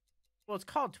 Well, it's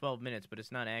called 12 minutes, but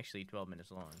it's not actually 12 minutes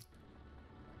long.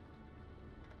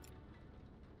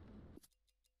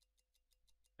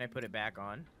 Can I put it back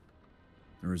on?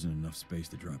 There isn't enough space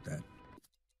to drop that.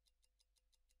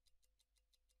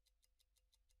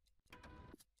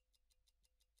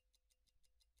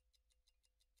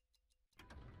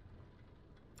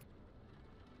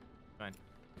 Fine.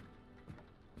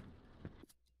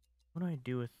 What do I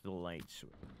do with the light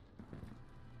switch?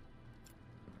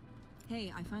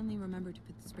 Hey, I finally remembered to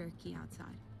put the spare key outside.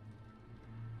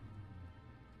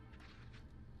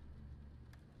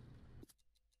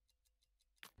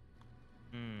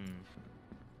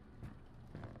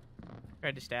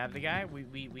 Tried to stab the guy?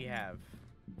 We have.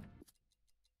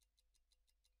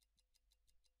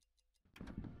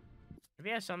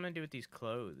 Maybe it has something to do with these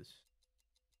clothes.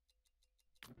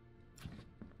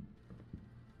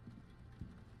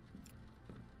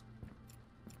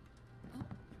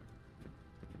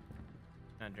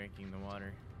 Not drinking the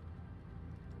water.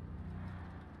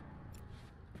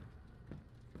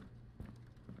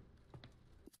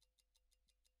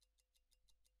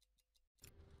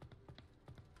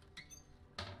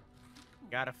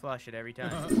 Gotta flush it every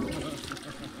time.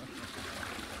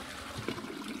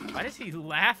 Why does he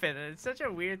laugh at it? It's such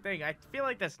a weird thing. I feel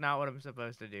like that's not what I'm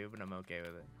supposed to do, but I'm okay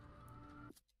with it.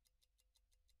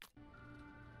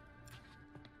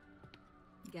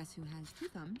 Guess who has 2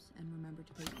 thumbs and remember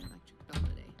to pay the electric bill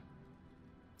today?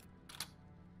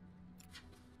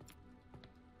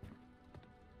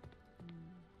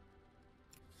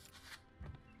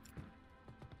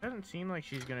 Doesn't seem like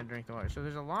she's gonna drink the water. So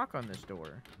there's a lock on this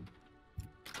door.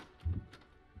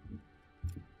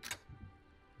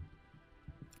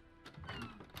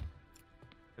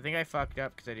 I think I fucked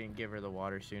up because I didn't give her the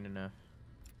water soon enough.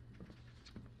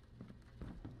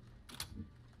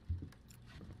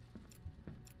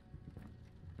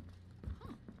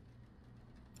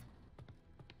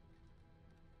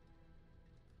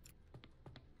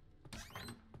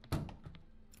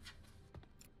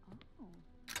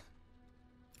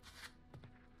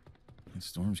 The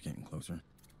storm's getting closer.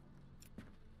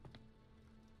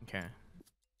 Okay.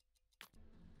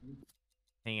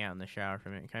 Hang out in the shower for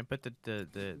a minute. Can I put the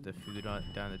food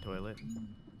down the toilet?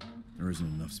 There isn't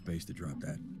enough space to drop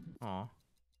that. Aw. Can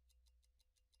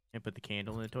I put the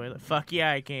candle in the toilet? Fuck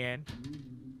yeah, I can.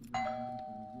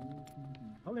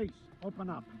 Police,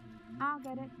 open up. I'll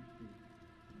get it.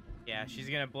 Yeah, she's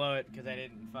gonna blow it because I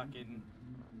didn't fucking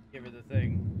give her the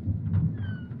thing.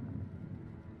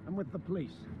 I'm with the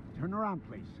police. Turn around,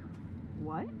 please.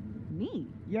 What? Me?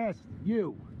 Yes,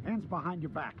 you. Hands behind your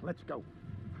back. Let's go.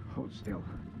 Hold still.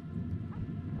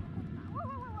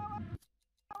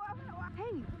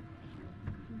 Hey!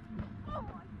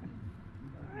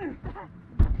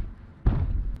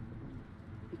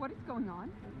 What is going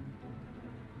on?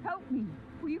 Help me!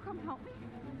 Will you come help me?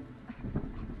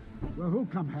 Well, who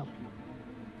come help you?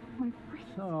 My friend.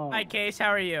 So, Hi, Case. How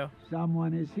are you?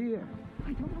 someone is here.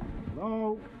 I don't know.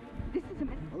 Hello? This is a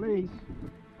mistake. Police,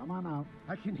 come on out.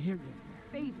 I can hear you.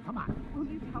 Babe, Come on. will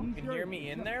you help You me? can hear me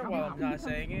in there Come while on. I'm not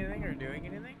saying anything or doing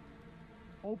anything?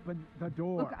 Open the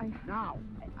door. Look, Now.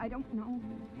 I don't know.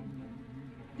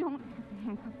 Don't have to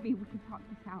handcuff me. We can talk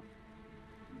this out.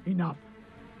 Enough.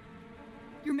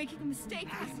 You're making a mistake.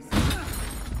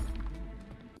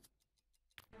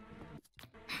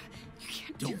 You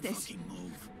can't do Don't this. fucking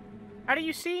move. How do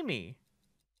you see me?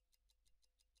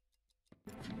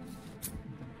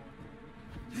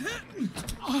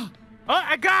 Oh,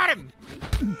 I got him!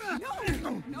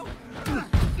 No.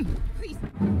 Please.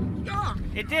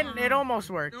 It didn't. It almost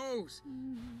worked. Nose.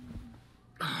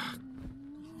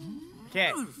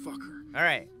 Okay. Motherfucker. All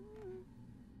right.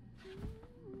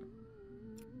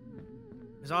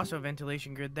 There's also a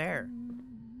ventilation grid there.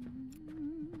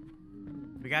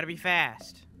 We gotta be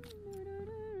fast.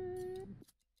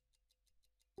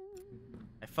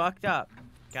 I fucked up.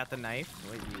 Got the knife.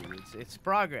 Wait, it's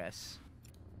progress.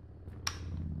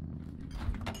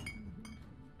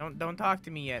 Don't talk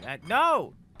to me yet.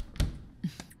 No!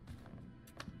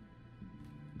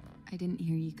 I didn't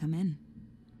hear you come in.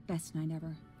 Best night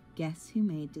ever. Guess who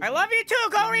made I love you too.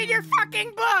 Go read your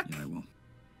fucking book. Yeah, I will.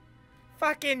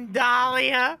 Fucking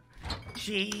Dahlia.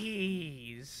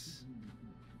 Jeez.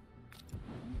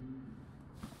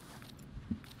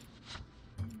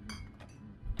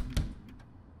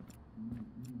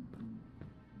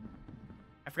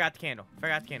 I forgot the candle.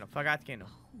 Forgot the candle. Forgot the candle.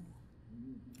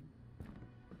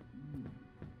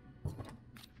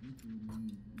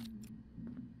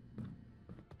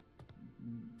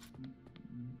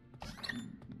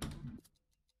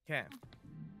 Okay.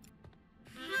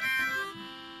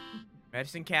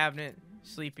 Medicine cabinet,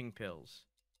 sleeping pills.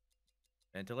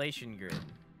 Ventilation grid.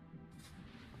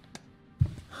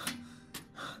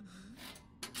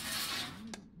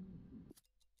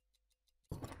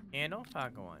 Candle,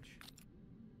 pocket watch.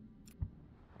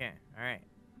 Okay, alright.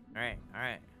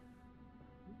 Alright.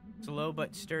 Slow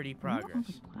but sturdy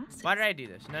progress. Why did I do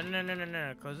this?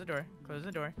 No. Close the door. Close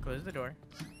the door. Close the door.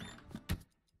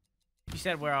 You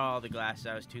said where are all the glasses?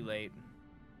 I was too late.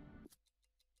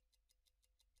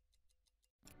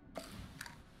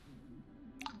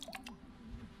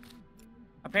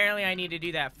 Apparently I need to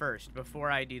do that first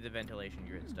before I do the ventilation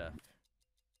grid stuff.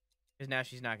 Because now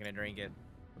she's not going to drink it.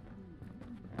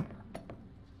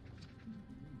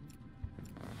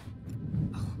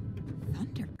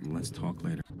 Let's talk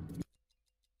later.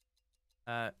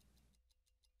 I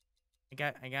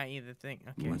got you the thing.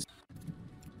 Okay. Let's...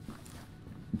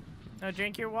 No,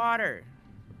 drink your water.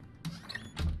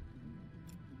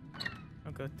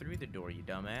 Don't go through the door, you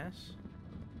dumbass.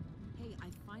 Hey,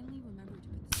 I finally remembered to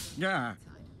put the Yeah.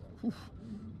 inside.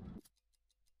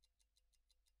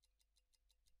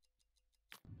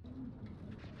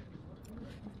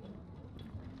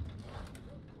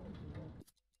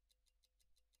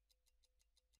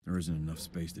 There isn't enough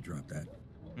space to drop that.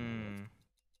 Hmm.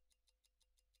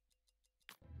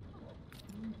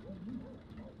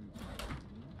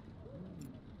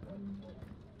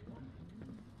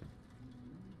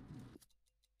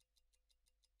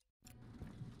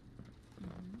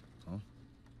 Huh?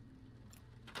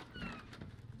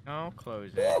 I'll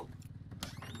close it.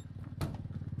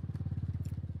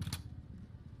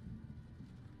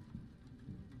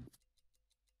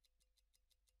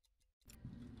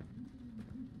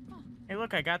 Hey,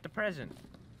 look, I got the present.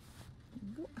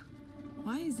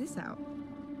 Why is this out?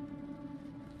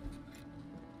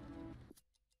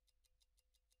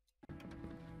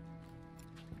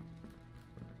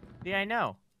 Yeah, I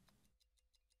know.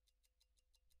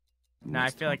 No, I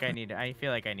feel like I need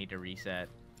to reset.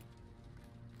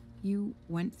 You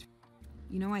went through...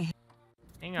 You know I...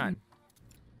 Hang on.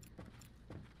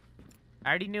 I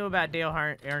already knew about Dale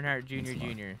Earnhardt Jr.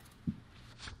 Jr.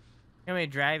 Can we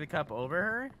drag the cup over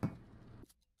her?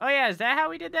 Oh yeah, is that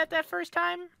how we did that first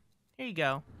time? Here you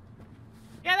go.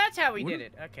 Yeah, that's how we did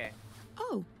it. Okay.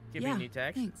 Oh, Give me a new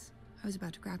text. Thanks. I was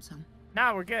about to grab some.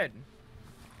 Nah, we're good.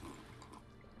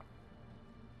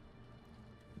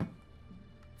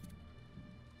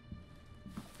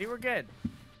 See, we're good.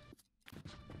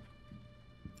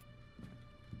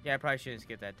 Yeah, I probably shouldn't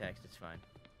skip that text. It's fine.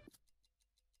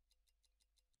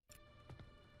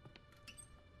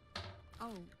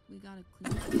 Oh, we gotta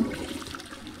clean.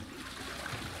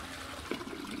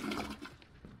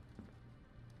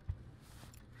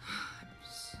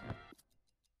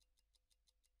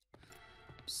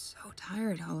 I'm so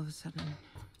tired all of a sudden.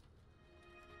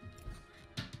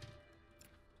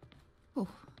 Oh,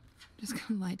 I'm just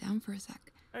gonna lie down for a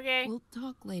sec. Okay. We'll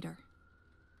talk later.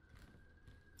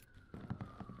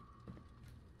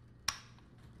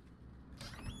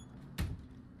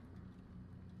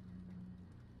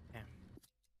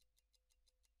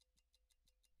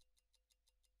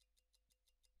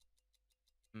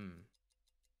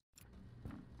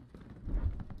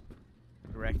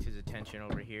 Direct his attention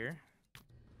over here.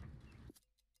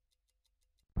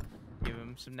 Give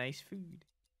him some nice food.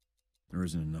 There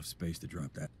isn't enough space to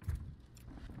drop that.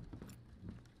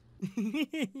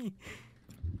 Okay.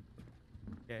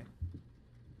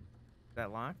 Is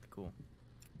that locked? Cool.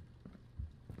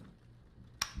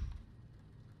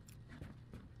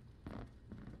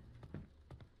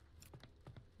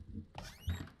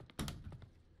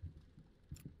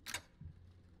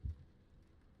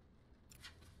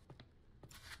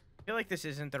 I feel like this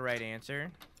isn't the right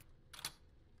answer.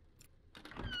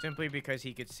 Simply because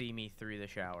he could see me through the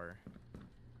shower.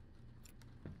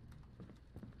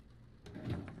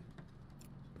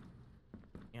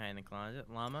 Behind the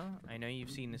closet. Llama, I know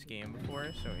you've seen this game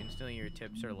before, so instantly your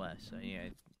tips are less. Yeah,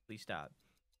 please stop.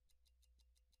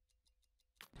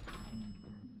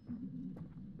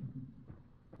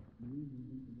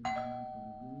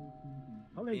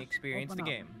 Experience the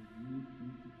game.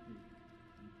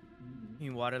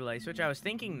 You water the light switch? I was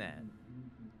thinking that.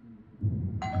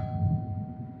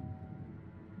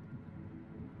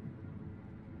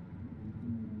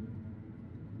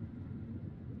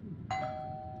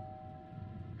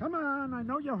 Come on, I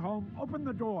know you're home. Open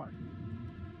the door.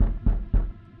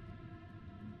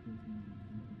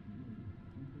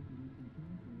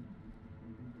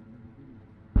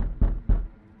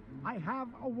 I have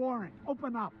a warrant.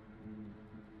 Open up.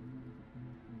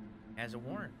 Has a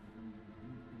warrant.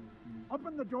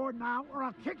 Open the door now or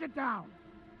I'll kick it down.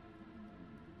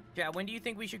 Yeah, when do you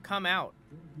think we should come out?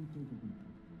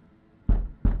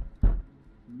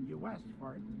 You asked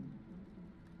for it.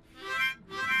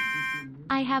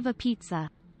 I have a pizza.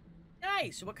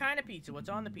 Nice. What kind of pizza? What's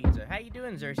on the pizza? How you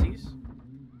doing, Xerxes?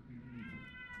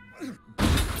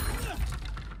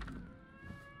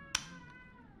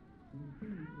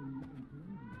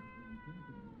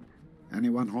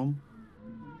 Anyone home?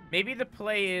 Maybe the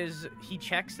play is he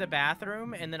checks the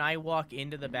bathroom and then I walk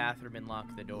into the bathroom and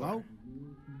lock the door. Hello?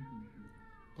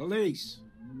 Police.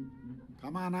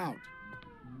 Come on out.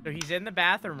 So he's in the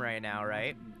bathroom right now,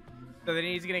 right? So then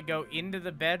he's gonna go into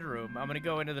the bedroom. I'm gonna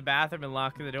go into the bathroom and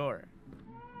lock the door.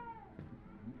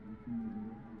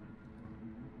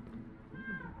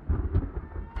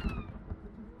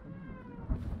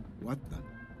 What the?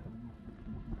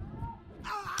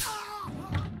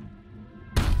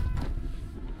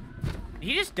 Did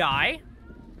he just die?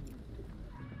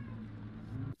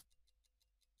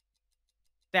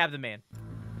 Stab the man.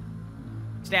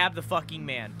 Stab the fucking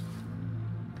man.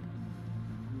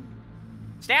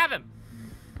 Stab him!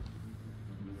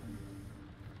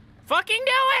 Fucking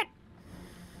do it!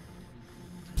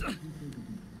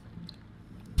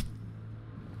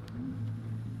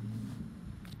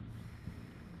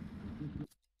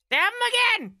 Stab him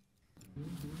again!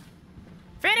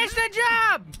 Finish the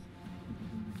job!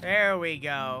 There we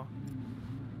go.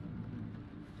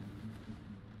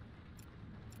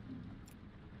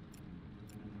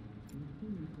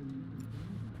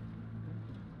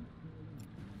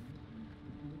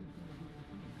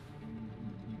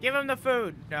 Give him the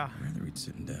food. No. I'd rather eat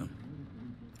sitting down.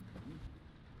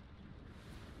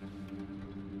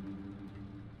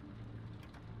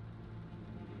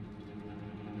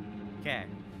 Okay.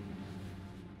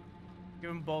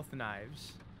 Give him both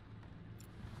knives.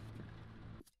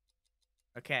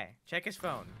 Okay, check his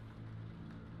phone.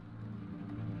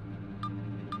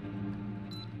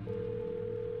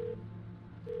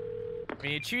 I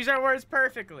mean, you choose our words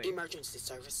perfectly. Emergency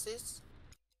services.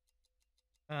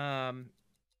 Tell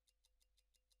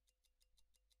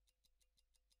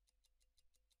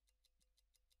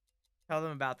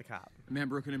them about the cop. A man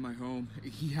broke into my home.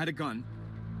 He had a gun.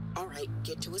 All right,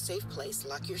 get to a safe place.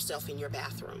 Lock yourself in your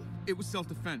bathroom. It was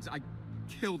self-defense. I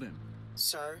killed him.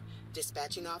 Sir,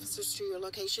 dispatching officers to your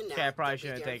location now. Okay, I probably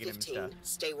They'll be shouldn't have there in taken him and 15. stuff.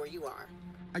 Stay where you are.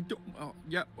 I don't... Oh,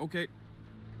 yeah, okay.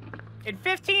 In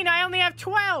 15, I only have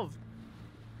 12!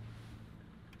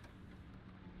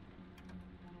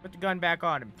 Put the gun back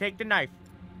on him. Take the knife.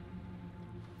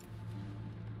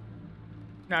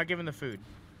 Now give him the food.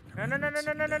 No, no, no, no,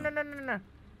 no, no, no, no, no, no, no.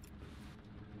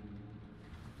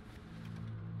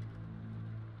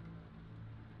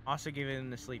 Also give him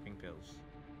the sleeping pills.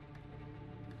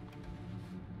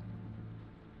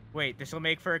 Wait, this will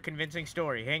make for a convincing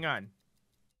story. Hang on.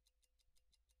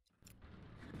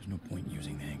 There's no point in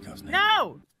using the handcuffs now.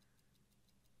 No!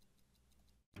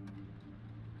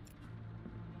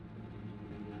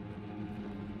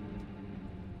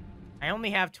 I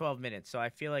only have 12 minutes, so I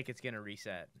feel like it's gonna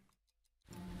reset.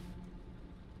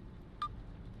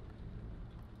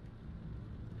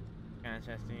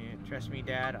 Trust me,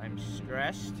 Dad, I'm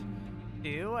stressed.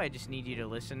 Too. I just need you to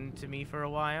listen to me for a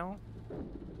while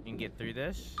and get through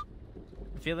this.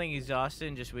 I'm feeling exhausted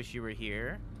and just wish you were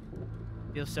here.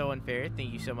 Feels so unfair.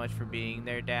 Thank you so much for being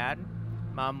there, Dad.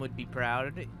 Mom would be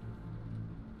proud.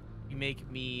 You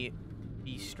make me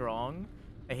be strong.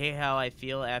 I hate how I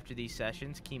feel after these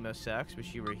sessions. Chemo sucks.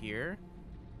 Wish you were here.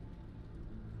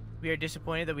 We are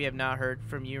disappointed that we have not heard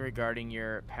from you regarding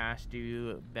your past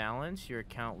due balance. Your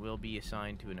account will be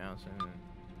assigned to announcement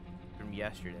from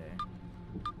yesterday.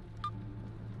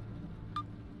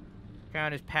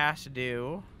 Account is past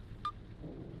due.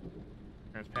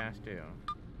 It's past due.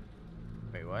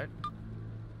 Wait, what?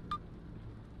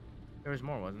 There was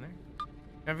more, wasn't there?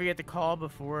 Don't forget to call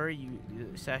before you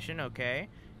session, okay?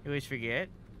 You always forget.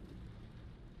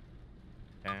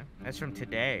 Okay, that's from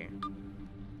today.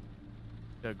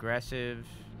 The aggressive.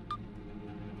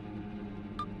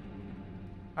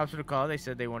 Hospital call, they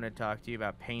said they wanted to talk to you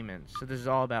about payments. So this is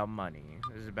all about money.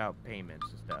 This is about payments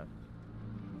and stuff.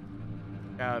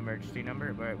 Dial emergency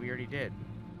number, but we already did.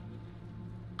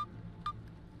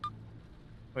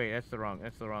 Wait, that's the wrong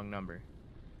number.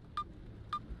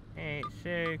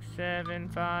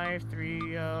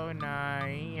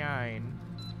 8675309.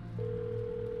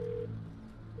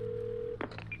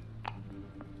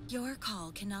 Your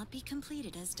call cannot be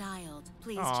completed as dialed.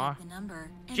 Please Aw. check the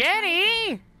number. And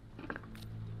Jenny!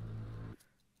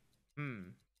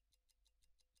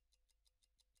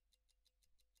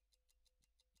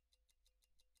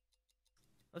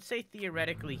 Let's say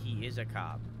theoretically he is a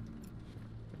cop.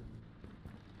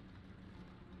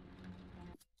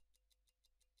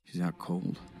 She's out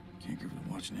cold. Can't give her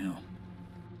the watch now.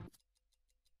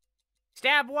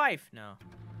 Stab wife! No.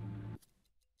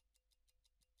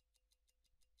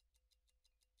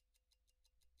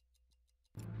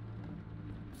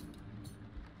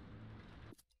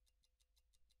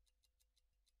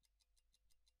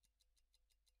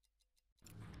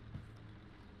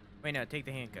 Wait, no, take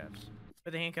the handcuffs.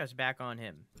 Put the handcuffs back on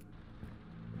him.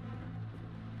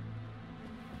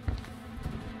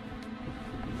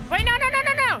 Wait, no, no, no,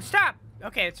 no, no! Stop!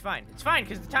 Okay, it's fine. It's fine,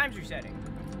 because the time's resetting.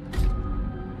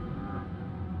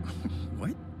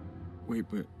 What? Wait,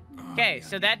 but... Okay, God.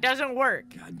 so that doesn't work.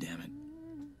 God damn it.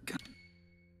 God.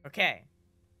 Okay.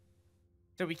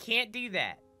 So we can't do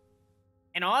that.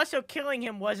 And also, killing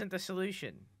him wasn't the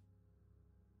solution.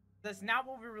 That's not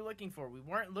what we were looking for. We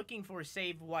weren't looking for a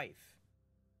saved wife.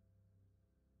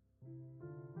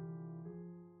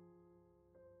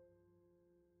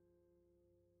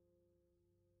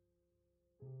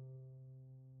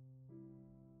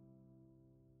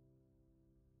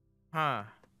 Huh.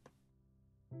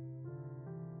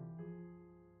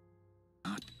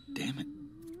 God damn it.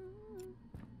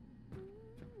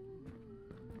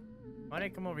 Why did I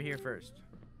come over here first?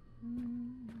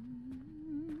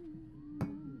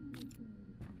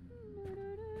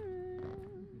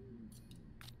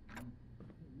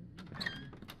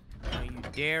 Don't you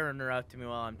dare interrupt me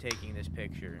while I'm taking this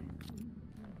picture.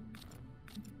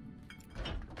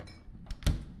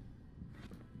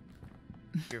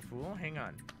 You're a fool? Hang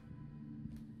on.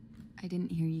 I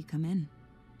didn't hear you come in.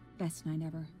 Best night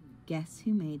ever. Guess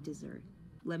who made dessert?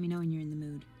 Let me know when you're in the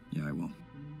mood. Yeah, I will.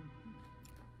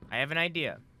 I have an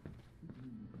idea.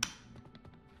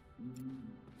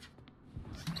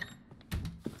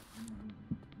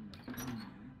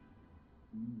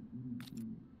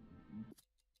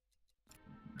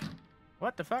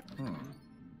 What the fuck? Oh.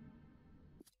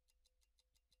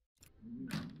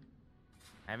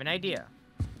 I have an idea.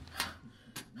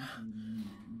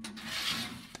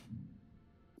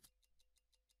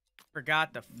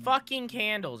 Forgot the fucking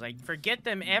candles. I forget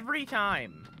them every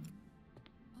time.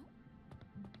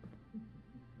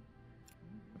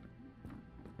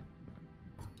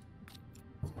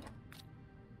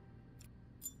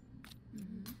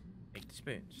 Take the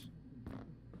spoons.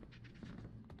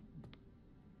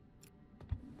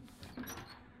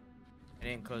 I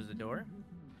didn't close the door.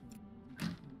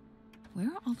 Where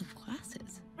are all the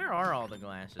glasses? Where are all the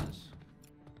glasses?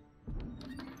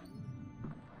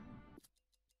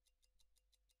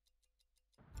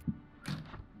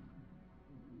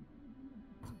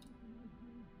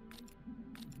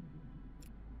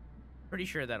 Pretty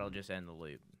sure that'll just end the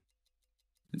loop.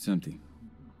 It's empty.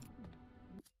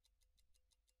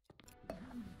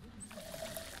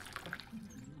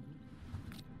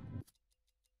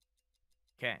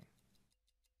 Okay.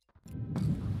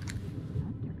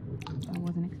 I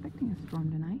wasn't expecting a storm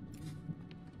tonight.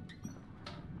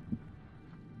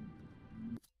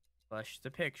 Flush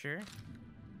the picture.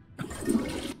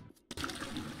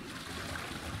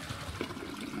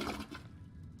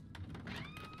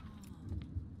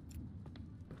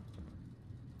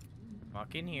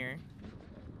 Walk in here.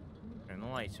 Turn the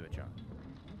light switch on.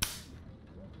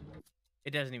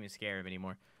 It doesn't even scare him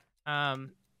anymore. The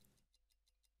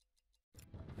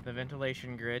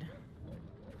ventilation grid.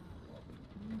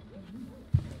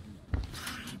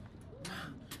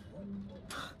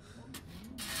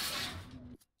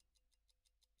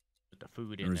 Put the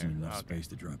food in There there. isn't enough Okay. space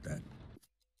to drop that.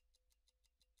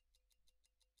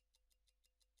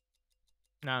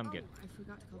 No, I'm good. I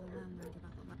forgot to call the landlord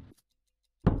about the light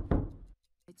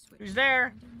switch. Who's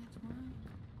there?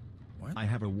 What? I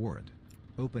have a warrant.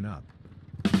 Open up.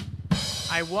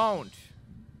 I won't.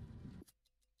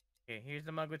 Okay, here's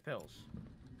the mug with pills.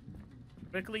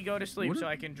 Quickly go to sleep What so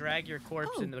I can drag your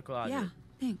corpse into the closet. Yeah,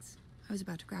 thanks. I was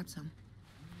about to grab some.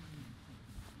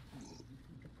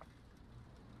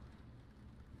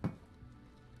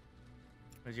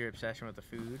 Was your obsession with the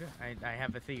food? I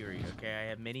have a theory, okay? I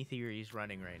have many theories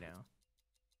running right now.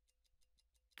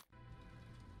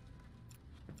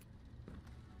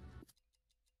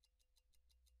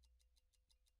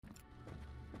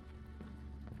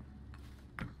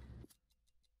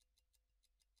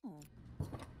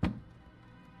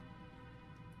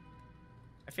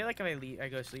 I feel like if I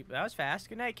go to sleep, that was fast.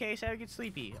 Good night, Case. I would get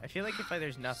sleepy. I feel like if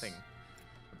there's nothing,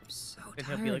 I'm so then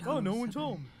tired. he'll be like, "Oh, all no of a one's sudden.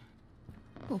 home."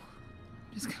 Oh,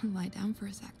 just gonna lie down for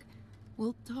a sec.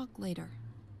 We'll talk later.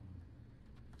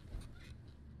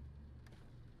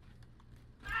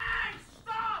 Hey,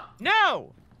 stop!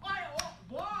 No.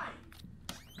 Why?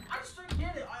 I just don't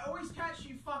get it. I always catch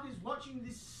you fuckers watching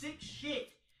this sick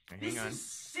shit. Hang on. This is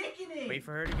sickening. Wait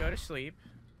for her to go to sleep.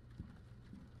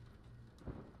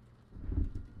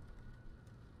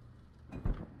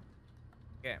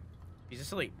 Okay, she's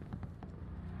asleep.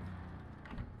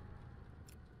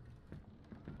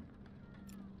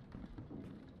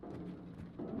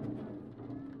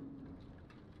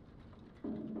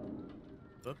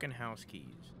 Book and house keys.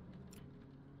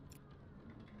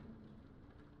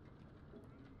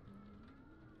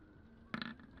 I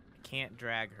can't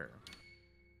drag her.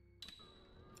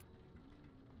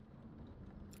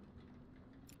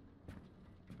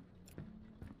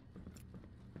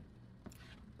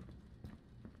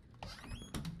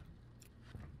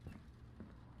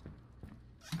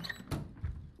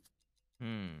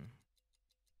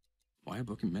 Why a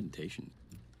book in meditation?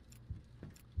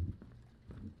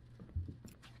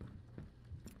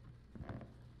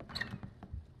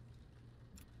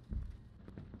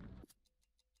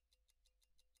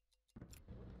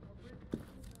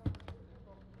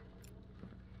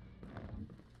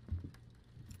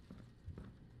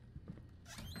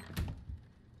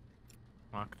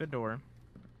 Lock the door.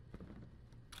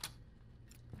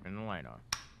 Turn the light on.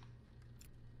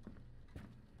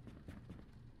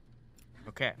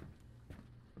 Okay.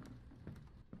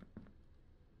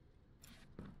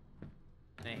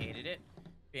 I hated it.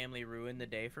 Family ruined the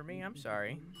day for me. I'm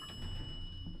sorry.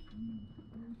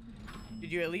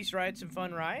 Did you at least ride some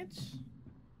fun rides?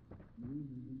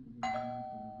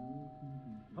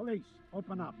 Police,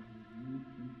 open up.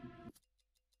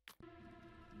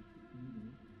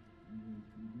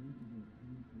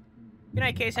 Good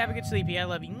night, Case. Have a good sleepy. I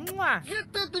love you. Mwah!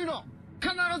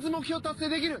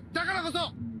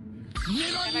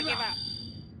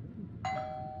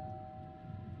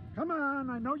 Come on,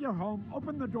 I know you're home.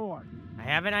 Open the door. I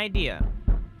have an idea.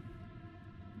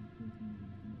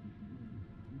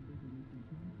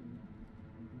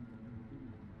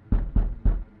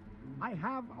 I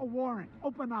have a warrant.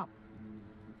 Open up.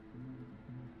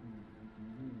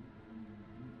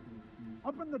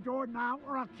 Open the door now,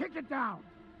 or I'll kick it down.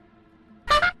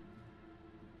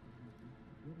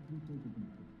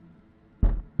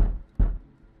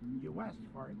 You asked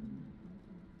for it.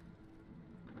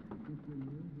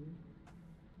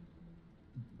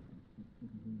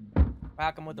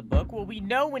 Whack him with a book? Well, we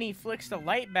know when he flicks the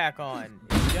light back on,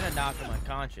 it's gonna knock him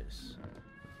unconscious.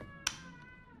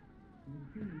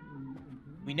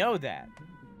 We know that.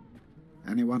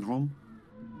 Anyone home?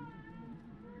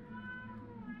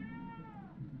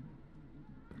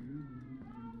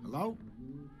 Hello?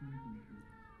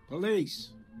 Police.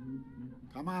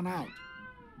 Come on out.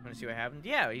 Want to see what happens?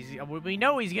 Yeah, we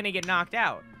know he's gonna get knocked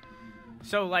out.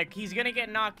 So like he's gonna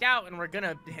get knocked out, and we're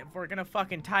gonna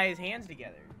fucking tie his hands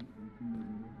together.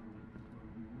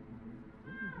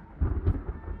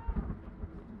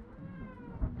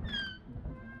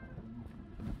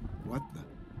 What the?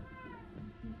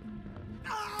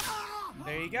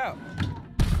 There you go.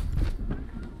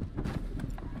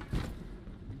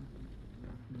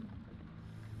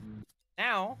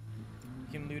 Now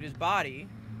we can loot his body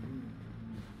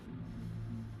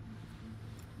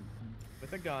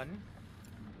with a gun.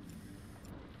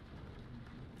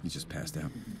 He just passed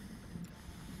out.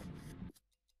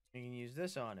 You can use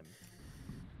this on him.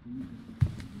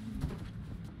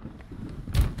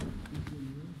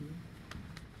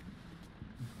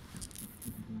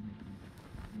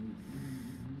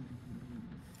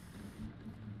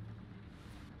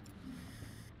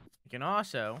 You can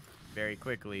also, very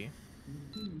quickly,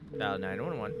 dial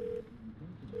 911.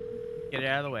 Get it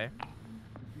out of the way.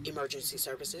 Emergency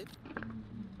services.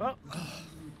 Oh.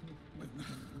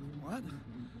 What?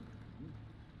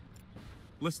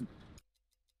 Listen.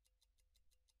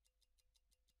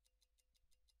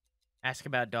 Ask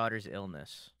about daughter's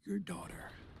illness. Your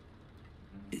daughter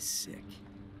is sick.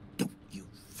 Don't you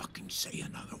fucking say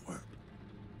another word.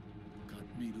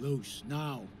 Cut me loose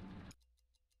now.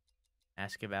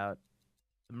 Ask about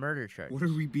the murder charge. What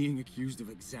are we being accused of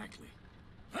exactly?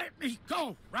 Let me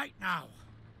go right now.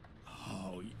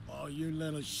 Oh, you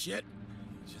little shit.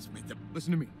 You just made the...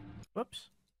 Listen to me. Whoops.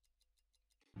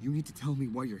 You need to tell me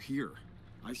why you're here.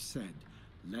 I said,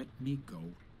 let me go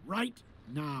right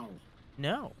now.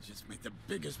 No. You just made the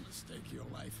biggest mistake of your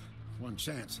life. One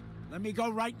chance. Let me go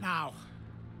right now.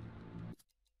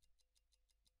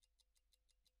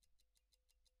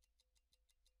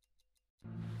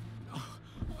 Oh,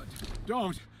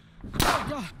 don't. Oh,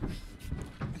 God.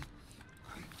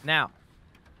 Now,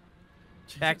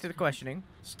 back to the questioning.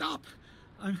 Stop.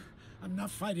 I'm not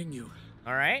fighting you.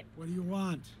 All right. What do you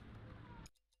want?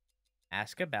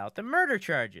 Ask about the murder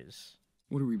charges.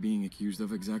 What are we being accused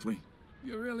of exactly?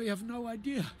 You really have no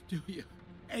idea, do you?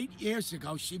 8 years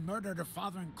ago, she murdered her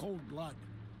father in cold blood.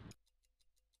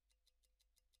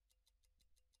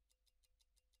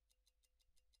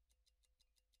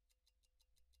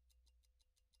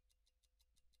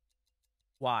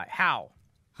 Why? How?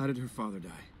 How did her father die?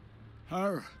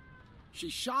 Her. She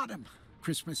shot him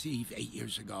Christmas Eve 8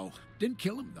 years ago. Didn't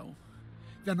kill him, though.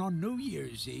 Then on New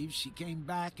Year's Eve, she came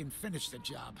back and finished the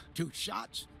job. 2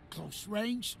 shots, close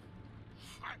range,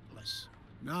 heartless.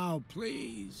 Now,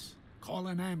 please, call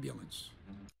an ambulance.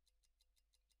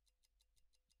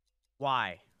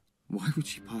 Why? Why would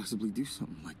she possibly do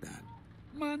something like that?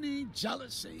 Money,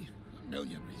 jealousy, a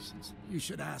million reasons. You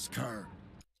should ask her.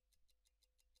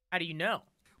 How do you know?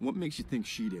 What makes you think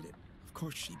she did it? Of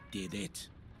course she did it.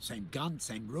 Same gun,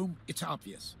 same room. It's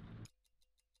obvious.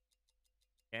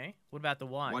 Okay. What about the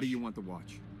watch? Why do you want the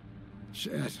watch?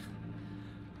 Shit.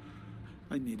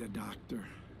 I need a doctor.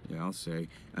 Yeah, I'll say.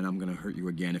 And I'm gonna hurt you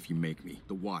again if you make me.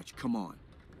 The watch, come on.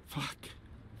 Fuck.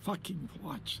 Fucking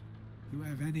watch. You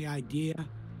have any idea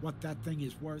what that thing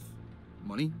is worth?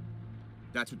 Money?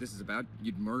 That's what this is about?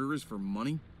 You'd murderers for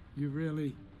money? You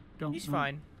really don't He's know?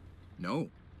 fine. No.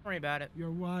 Don't worry about it.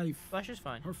 Your wife. Flesh is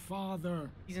fine. Her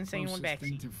father. He's insane one Closest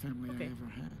thing backseat. to family I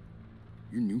ever had.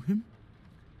 You knew him?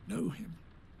 Knew him.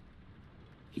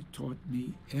 He taught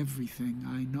me everything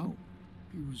I know.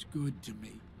 He was good to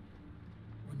me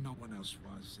when no one else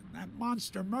was, and that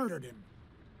monster murdered him.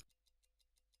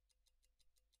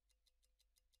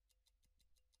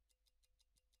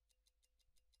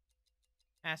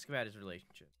 Ask about his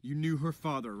relationship. You knew her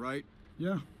father, right?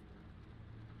 Yeah.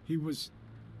 He was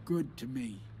good to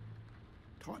me.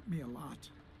 Taught me a lot.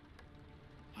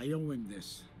 I owe him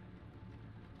this.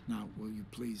 Now, will you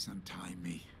please untie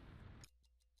me?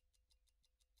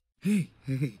 Hey,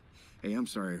 I'm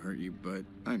sorry I hurt you, but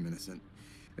I'm innocent.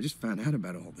 I just found out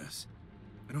about all this.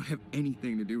 I don't have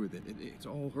anything to do with it. It's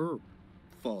all her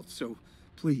fault, so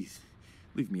please,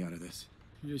 leave me out of this.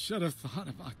 You should have thought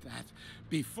about that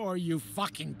before you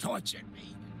fucking tortured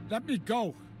me. Let me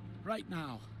go, right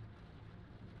now.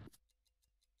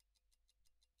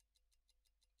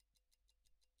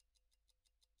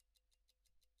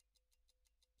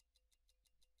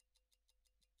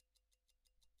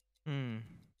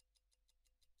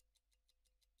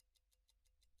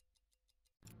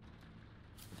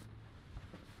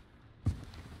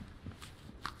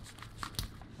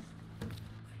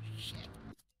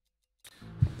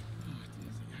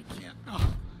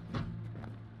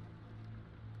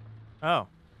 Oh.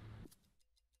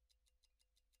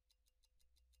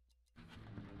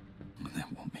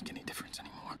 That won't make any difference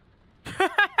anymore.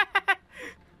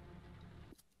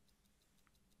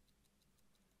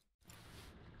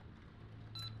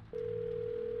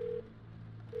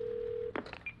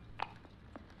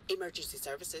 Emergency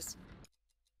services.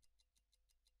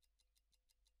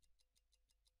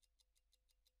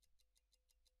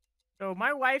 So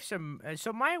my wife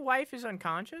is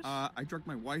unconscious? I drugged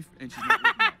my wife and she's not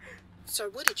waking up. Sir,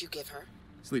 what did you give her?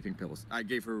 Sleeping pills. I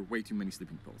gave her way too many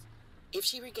sleeping pills. If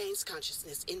she regains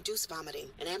consciousness, induce vomiting.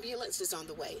 An ambulance is on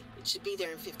the way. It should be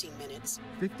there in 15 minutes.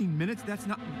 15 minutes? That's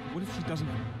not... What if she doesn't...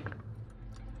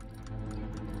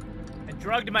 I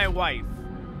drugged my wife.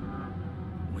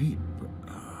 Wait,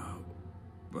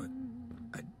 but...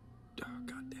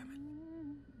 God damn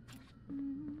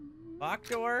it. Lock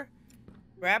door.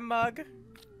 Grab mug.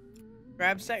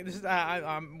 Grab sec. This is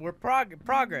we're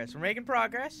progress. We're making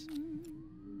progress.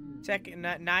 Second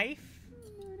knife.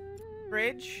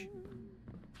 Fridge.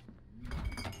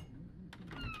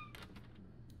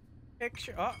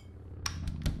 Picture. Oh.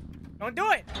 Don't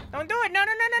do it. Don't do it. No.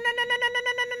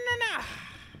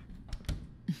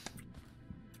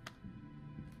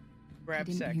 Grab I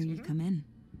didn't sex. hear you come in.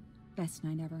 Best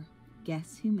night ever.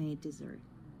 Guess who made dessert?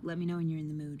 Let me know when you're in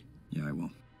the mood. Yeah, I will.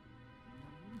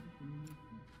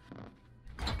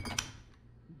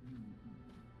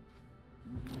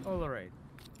 Polaroid.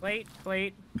 Plate.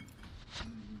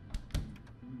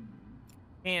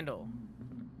 Candle.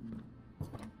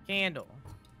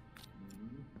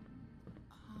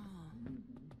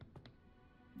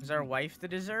 Is our wife the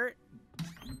dessert?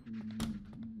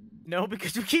 No,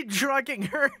 because we keep drugging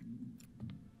her.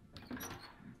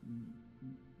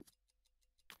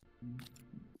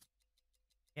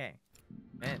 Okay.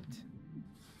 Vent.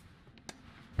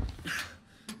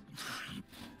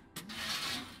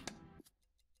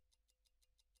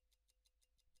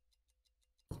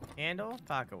 Candle,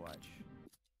 pocket watch.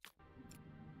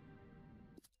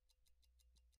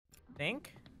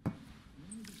 Think?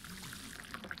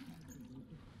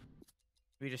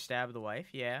 We just stab the wife?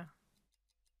 Yeah.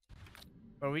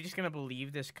 Or are we just gonna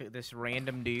believe this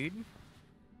random dude?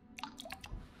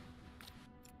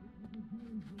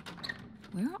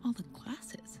 Where are all the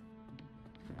glasses?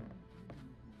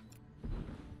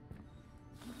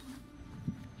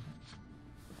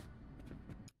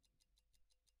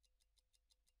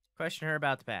 Question her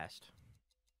about the past.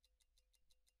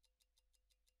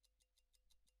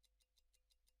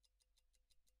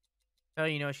 Oh,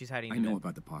 you know she's hiding. I know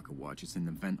about the pocket watch. It's in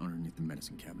the vent underneath the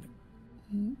medicine cabinet.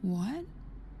 What?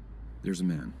 There's a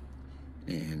man,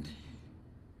 and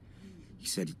he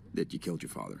said that you killed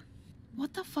your father.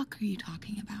 What the fuck are you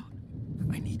talking about?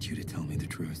 I need you to tell me the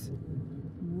truth.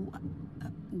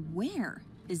 Where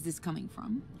is this coming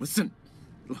from? Listen,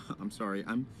 I'm sorry.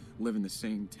 I'm living the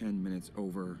same 10 minutes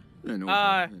over and over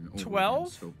and over 12?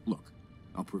 again. So look,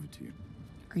 I'll prove it to you.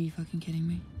 Are you fucking kidding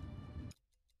me?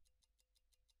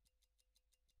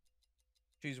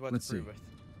 Choose what Let's to prove see. with.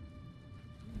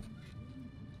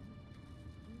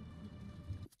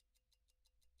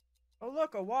 Oh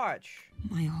look, a watch.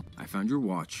 I found your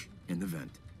watch in the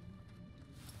vent.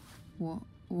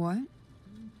 What?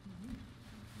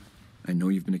 I know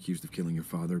you've been accused of killing your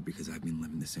father because I've been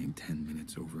living the same 10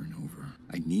 minutes over and over.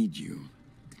 I need you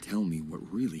to tell me what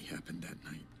really happened that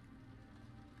night.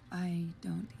 I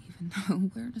don't even know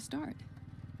where to start.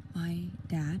 My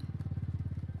dad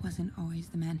wasn't always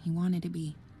the man he wanted to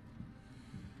be.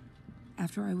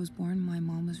 After I was born, my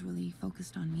mom was really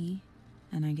focused on me,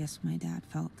 and I guess my dad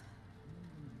felt...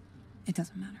 It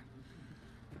doesn't matter.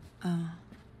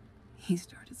 He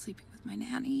started sleeping with my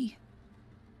nanny.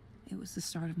 It was the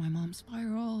start of my mom's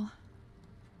spiral.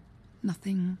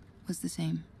 Nothing was the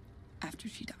same after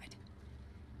she died.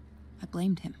 I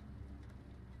blamed him.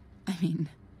 I mean,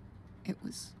 it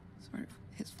was sort of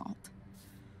his fault.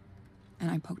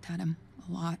 And I poked at him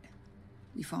a lot.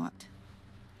 We fought.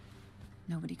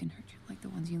 Nobody can hurt you like the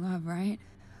ones you love, right?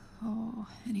 Oh,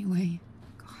 anyway,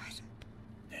 God.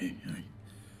 Hey,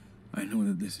 I know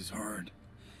that this is hard,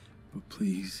 but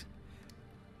please,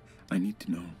 I need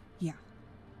to know.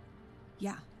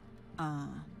 Yeah.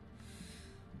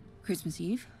 Christmas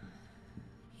Eve,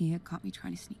 he had caught me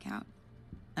trying to sneak out,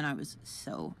 and I was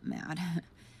so mad.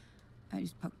 I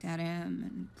just poked at him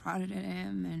and prodded at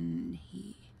him, and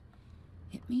he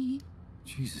hit me.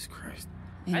 Jesus Christ.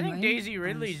 I think Anyway, Daisy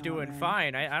Ridley's doing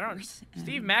fine. I don't...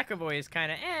 Steve McAvoy is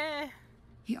kind of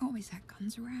He always had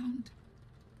guns around.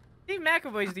 Steve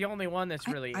McAvoy's the only one that's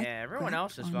really Everyone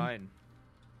else is fine.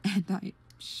 And I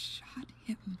shot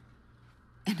him.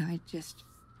 And I just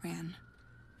ran.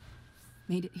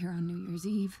 Made it here on New Year's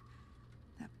Eve.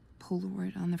 That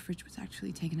Polaroid on the fridge was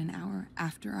actually taken an hour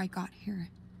after I got here.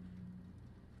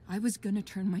 I was gonna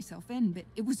turn myself in, but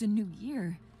it was a new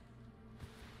year.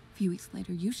 A few weeks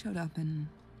later, you showed up and...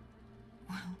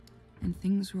 well, and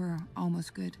things were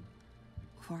almost good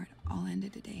before it all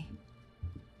ended today.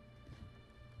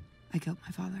 I killed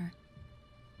my father.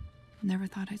 Never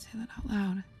thought I'd say that out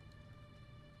loud.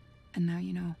 And now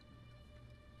you know.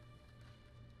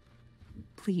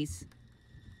 Please,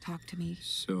 talk to me.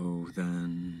 So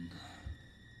then...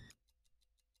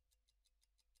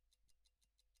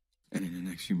 And in the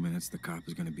next few minutes, the cop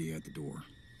is going to be at the door.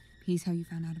 He's how you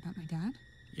found out about my dad?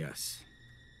 Yes.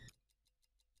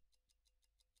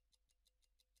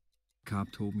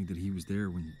 Cop told me that he was there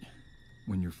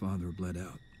when your father bled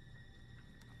out.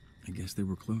 I guess they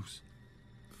were close.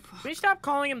 Can we stop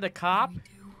calling him the cop?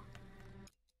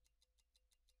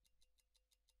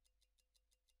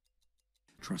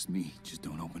 Trust me, just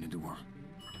don't open the door.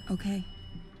 Okay.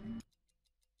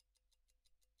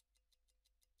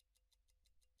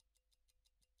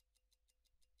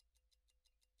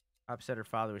 Cop said her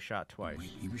father was shot twice.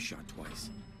 Wait, he was shot twice.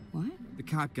 What? The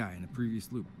cop guy in the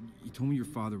previous loop. He told me your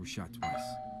father was shot twice.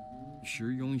 You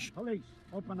sure you only Police,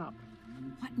 open up.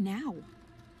 What now?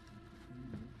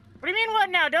 What do you mean, what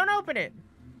now? Don't open it.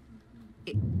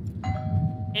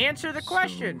 Answer the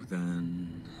question. So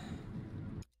then...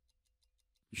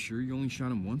 You sure you only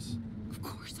shot him once? Of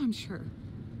course I'm sure.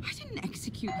 I didn't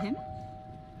execute him.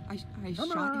 I Come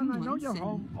shot on, him I know once you're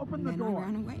home. Open the then door. I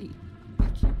ran away. I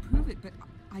can't prove it, but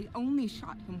I only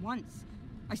shot him once.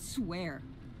 I swear.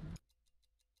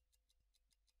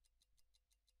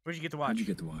 Where'd you get the watch? How'd you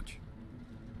get the watch?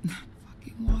 That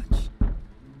fucking watch.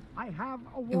 I have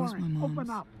a It was my warrant. mom's. Open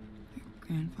up. My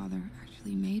grandfather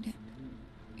actually made it.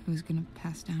 It was gonna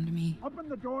pass down to me. Open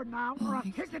the door now, Well, or I'll I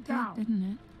guess kick it it did, down. didn't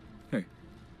it? Hey.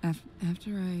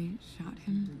 After I shot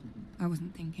him, I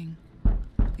wasn't thinking.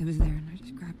 It was there and I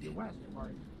just grabbed it. West for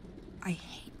it. I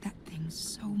hate that thing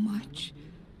so much,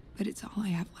 but it's all I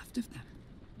have left of them.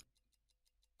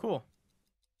 Cool.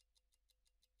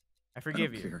 I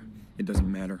forgive you. I don't care. It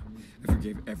doesn't matter. I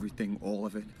forgave everything, all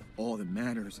of it. All that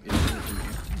matters is...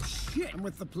 Oh, shit! I'm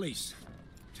with the police.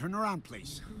 Turn around,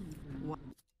 please. What?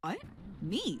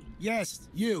 Me? Yes,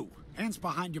 you. Hands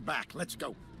behind your back. Let's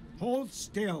go. Hold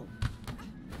still.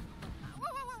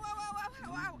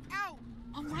 Ow!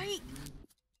 All right.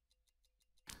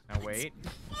 Now wait.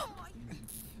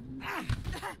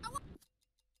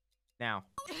 Now.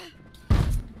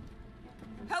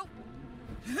 Help!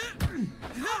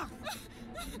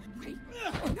 Wait.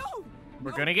 No!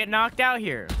 We're gonna get knocked out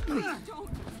here. Don't.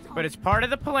 But it's part of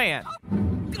the plan.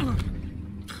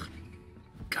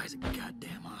 Guy's a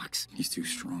goddamn ox. He's too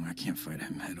strong. I can't fight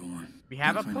him head on. We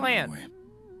have a Gotta find plan. another way.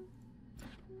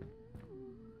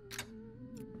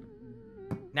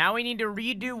 Now we need to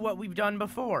redo what we've done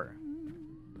before.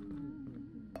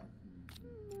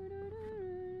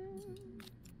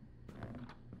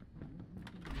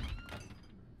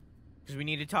 Because we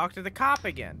need to talk to the cop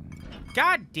again.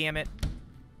 God damn it.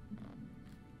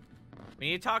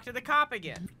 We need to talk to the cop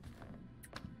again.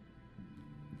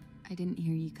 I didn't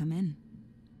hear you come in.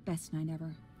 Best night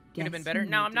ever. Could have been better.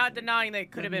 No, I'm not denying that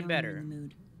it could have been better.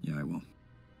 Yeah, I will.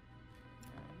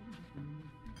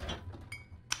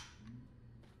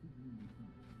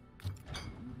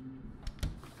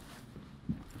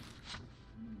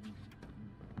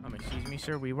 Excuse me,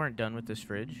 sir. We weren't done with this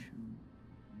fridge.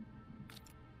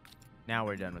 Now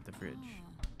we're done with the fridge.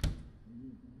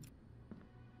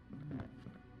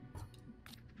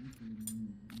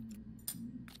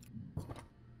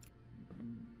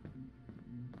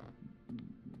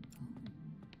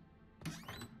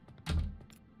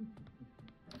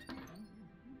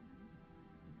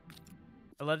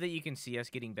 I love that you can see us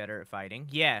getting better at fighting.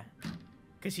 Yeah,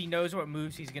 because he knows what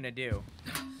moves he's gonna do.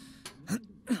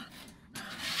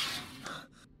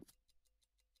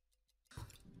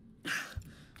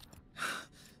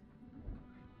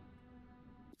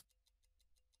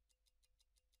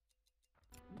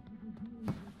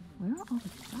 Where are all the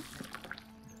stuff?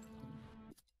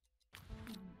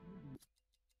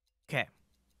 Okay.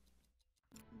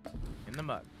 In the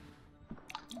mug.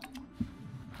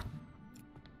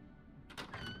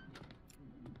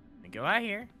 Go out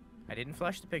here. I didn't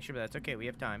flush the picture, but that's okay. We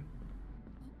have time.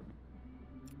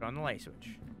 Put on the light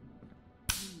switch.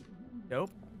 Nope.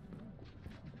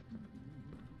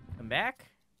 Come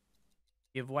back.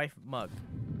 Give wife mug.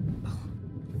 Oh,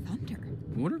 thunder.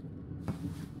 Water?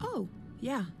 Oh,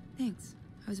 yeah, thanks.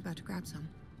 I was about to grab some.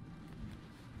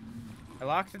 I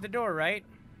locked the door, right?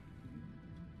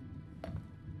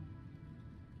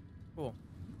 Cool.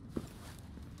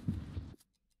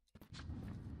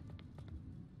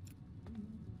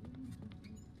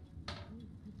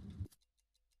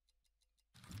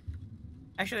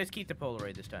 Actually, let's keep the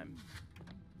Polaroid this time.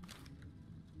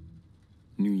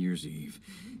 New Year's Eve.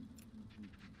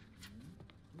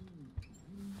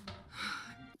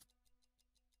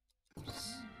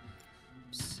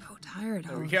 So tired.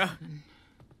 There we go.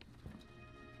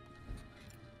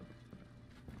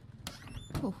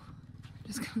 Oh,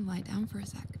 just gonna lie down for a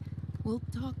sec. We'll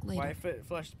talk later. Wife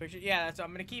flushed the picture. Yeah, that's.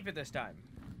 I'm gonna keep it this time.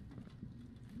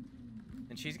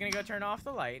 And she's gonna go turn off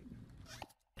the light.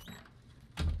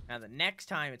 Now the next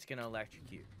time it's gonna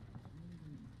electrocute.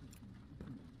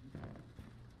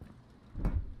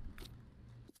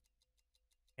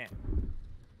 Okay.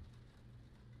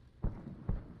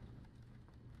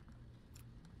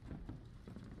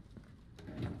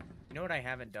 You know what I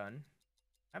haven't done?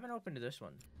 I haven't opened this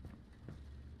one.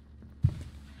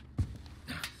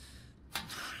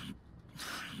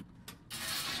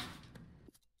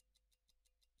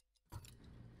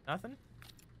 Nothing?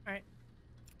 Alright.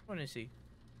 I want to see.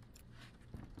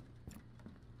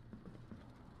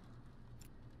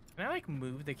 Can I, like,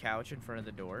 move the couch in front of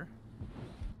the door?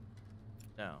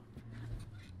 No.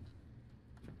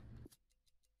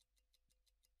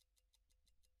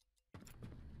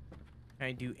 Can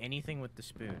I do anything with the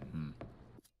spoon?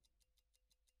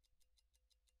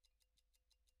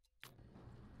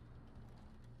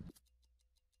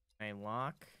 Can I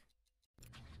lock?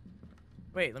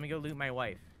 Wait, let me go loot my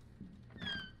wife.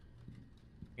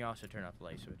 You can also turn off the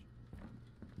light switch.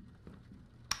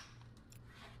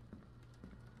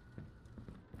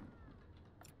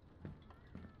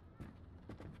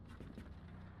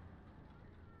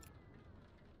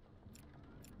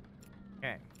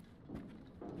 Okay.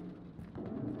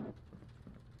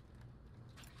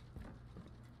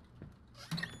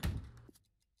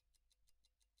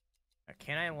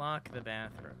 Can I lock the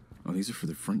bathroom? Oh, these are for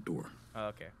the front door. Oh,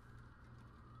 okay.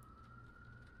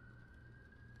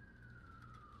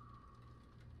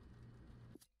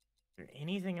 Is there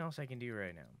anything else I can do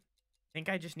right now? I think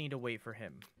I just need to wait for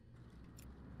him.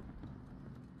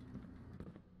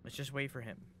 Let's just wait for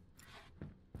him.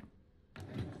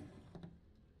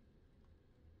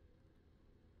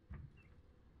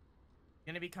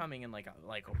 Gonna be coming in like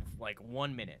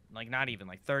 1 minute, like not even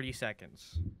like 30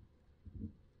 seconds.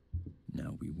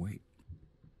 Now we wait.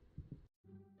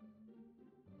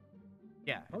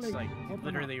 Yeah, it's like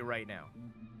literally right now.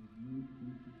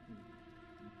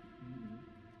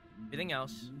 Everything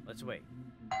else, let's wait.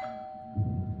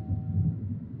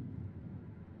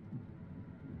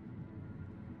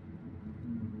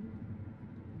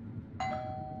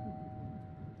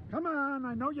 Come on,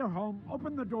 I know you're home.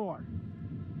 Open the door.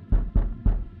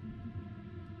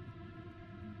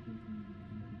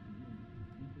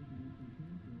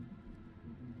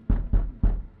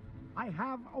 I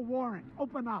have a warrant.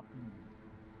 Open up.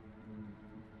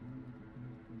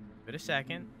 Wait a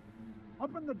second.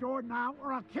 Open the door now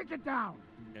or I'll kick it down.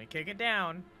 Gonna kick it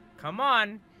down. Come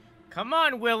on. Come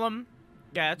on, Willem.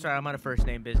 Yeah, that's right. I'm on a first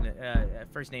name basis.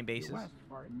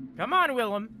 Come on,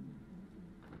 Willem.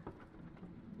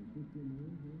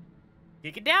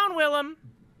 Kick it down, Willem.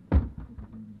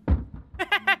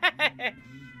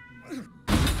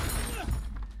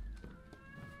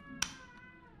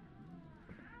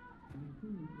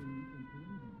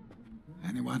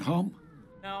 Anyone home?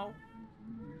 No.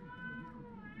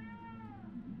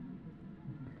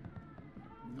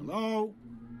 Hello?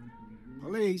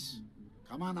 Police,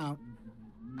 come on out.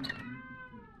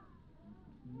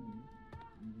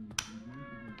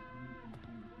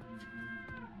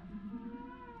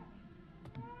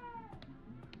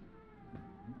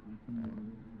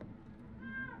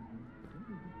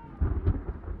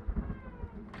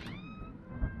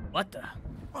 What the?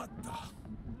 What the?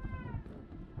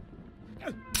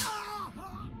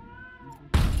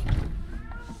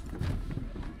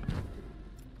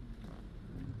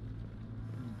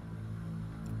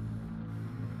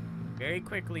 Very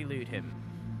quickly loot him.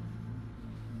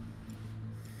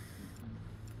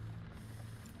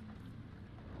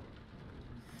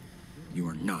 You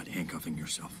are not handcuffing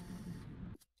yourself.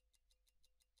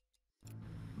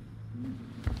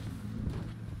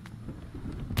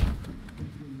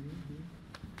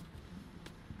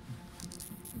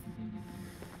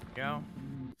 Go.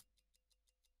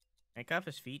 Handcuff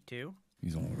his feet too.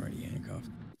 He's already handcuffed.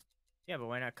 Yeah, but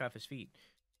why not cuff his feet?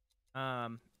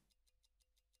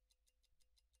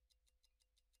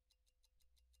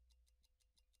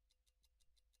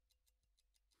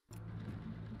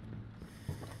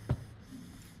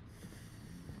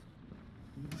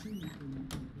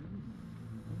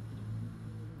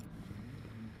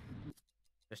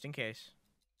 Just in case.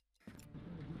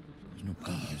 There's no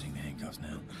point in using the handcuffs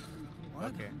now. What?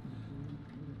 Okay.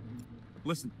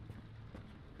 Listen.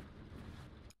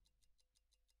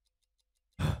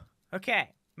 Okay.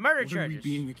 Murder What are we charges.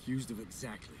 being accused of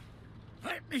exactly?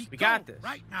 Let me We go got this.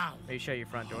 right now. Maybe shut your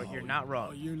front door. You're not Oh,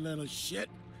 wrong. you little shit.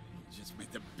 You just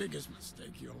made the biggest mistake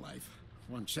of your life.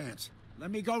 One chance.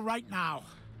 Let me go right now.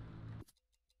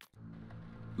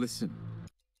 Listen.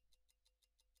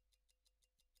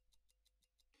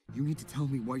 You need to tell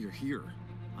me why you're here.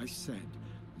 I said,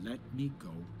 let me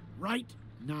go right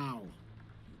now.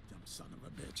 You dumb son of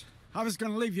a bitch. I was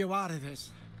gonna leave you out of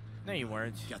this. No, you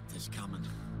weren't. Got this coming.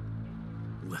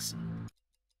 Listen.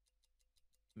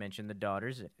 Mention the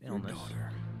daughter's Your illness.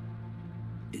 daughter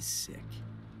is sick.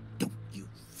 Don't you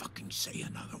fucking say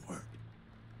another word.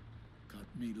 Cut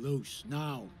me loose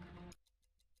now.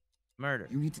 Murder.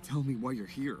 You need to tell me why you're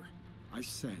here. I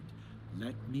said,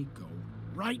 let me go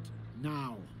right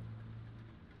now.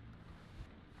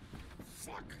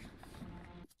 Fuck.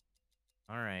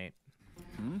 All right.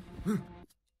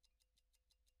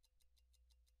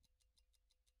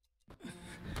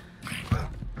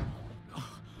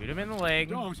 Shoot him in the leg.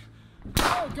 Don't.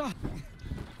 Oh, God.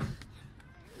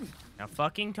 Now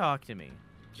fucking talk to me.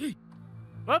 Gee.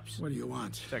 Whoops. What do you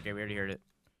want? It's okay. We already heard it.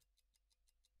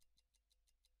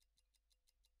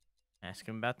 Ask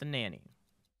him about the nanny.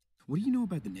 What do you know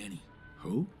about the nanny?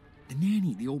 Who? The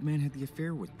nanny the old man had the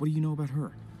affair with. What do you know about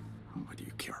her? What do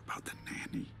you care about the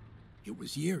nanny? It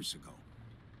was years ago.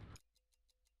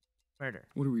 Murder.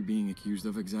 What are we being accused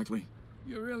of exactly?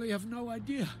 You really have no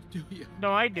idea, do you?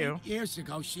 No, I do. 8 years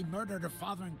ago, she murdered her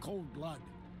father in cold blood.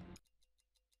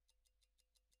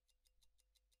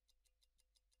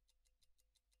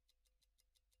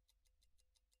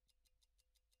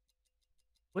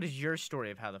 What is your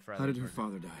story of how the father? How did her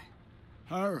father die?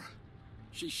 Her.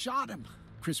 She shot him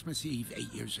Christmas Eve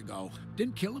 8 years ago.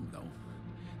 Didn't kill him, though.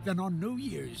 Then on New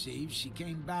Year's Eve, she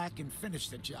came back and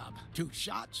finished the job. 2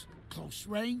 shots, close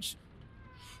range,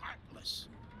 heartless.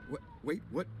 What? Wait,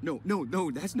 what? No,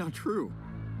 that's not true.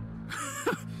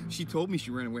 She told me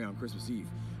she ran away on Christmas Eve.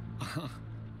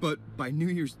 But by New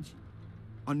Year's...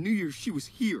 On New Year's, she was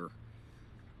here.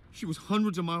 She was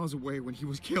hundreds of miles away when he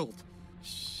was killed.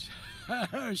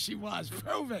 She was.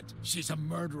 Prove it. She's a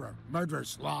murderer.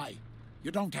 Murderers lie. You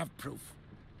don't have proof.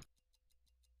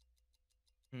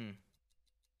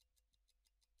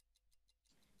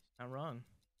 Not wrong.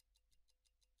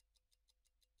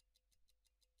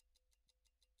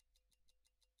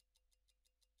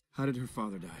 How did her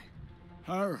father die?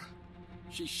 Her.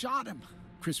 She shot him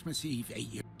Christmas Eve 8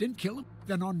 years. Didn't kill him.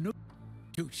 Then on New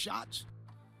 2 shots.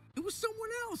 It was someone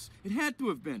else. It had to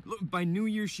have been. Look, by New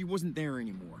Year's, she wasn't there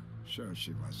anymore. Sure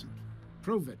she wasn't.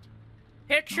 Prove it.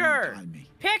 Picture. Don't lie me.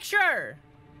 Picture.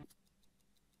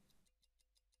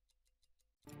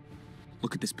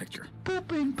 Look at this picture.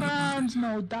 Pooping pants,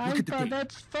 no diaper.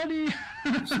 That's funny.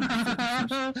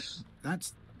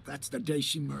 That's the day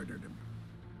she murdered him.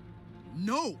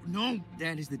 No.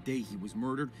 That is the day he was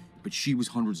murdered, but she was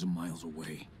hundreds of miles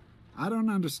away. I don't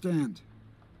understand.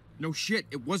 No shit,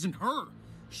 it wasn't her.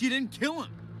 She didn't kill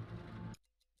him.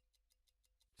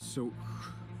 So,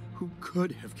 who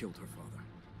could have killed her father?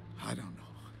 I don't know.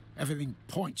 Everything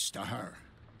points to her.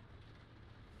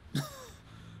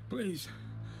 Please.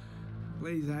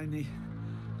 Please, I'm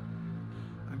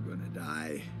gonna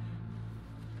die.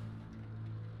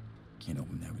 Can't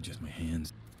open that with just my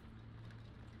hands.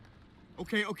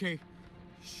 Okay, okay.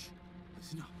 Shh.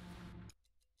 Listen up.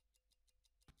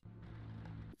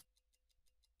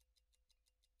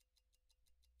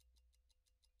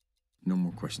 No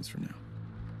more questions for now.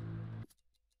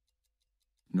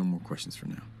 No more questions for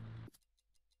now.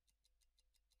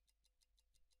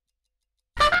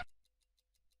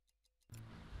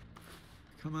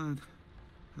 Come on.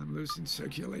 I'm losing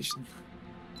circulation.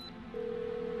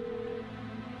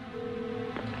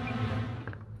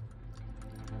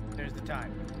 There's the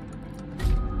time.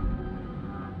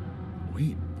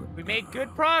 Wait, but... We made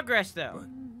good progress, though.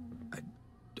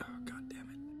 God damn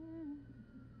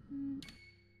it.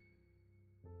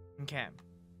 Okay.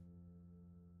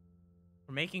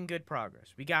 We're making good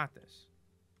progress. We got this.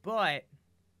 But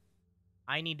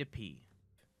I need to pee.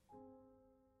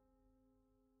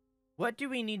 What do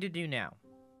we need to do now?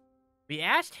 We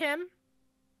asked him.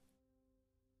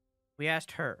 We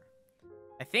asked her.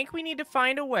 I think we need to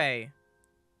find a way.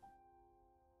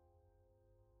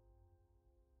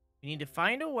 We need to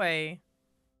find a way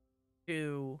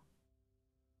to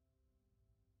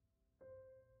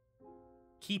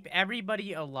keep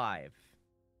everybody alive.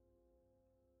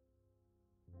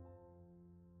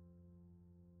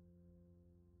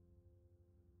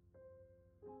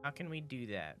 How can we do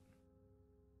that?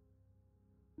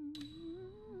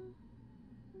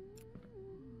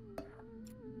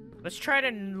 Let's try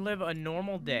to live a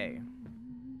normal day.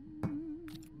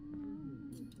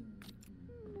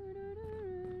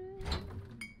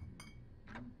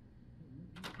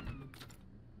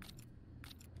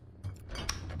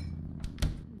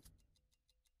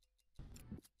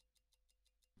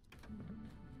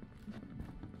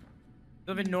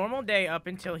 Live a normal day up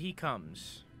until he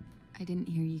comes. I didn't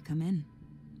hear you come in.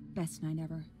 Best night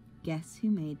ever. Guess who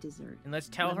made dessert? And let's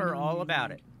tell her all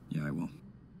about it. Yeah, I will.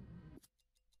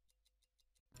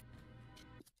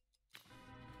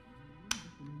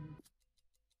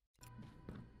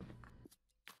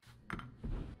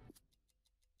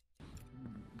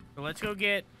 So let's go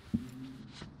get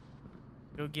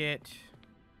the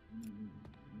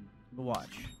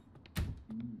watch.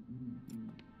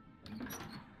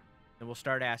 Then we'll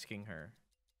start asking her.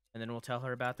 And then we'll tell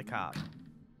her about the cop.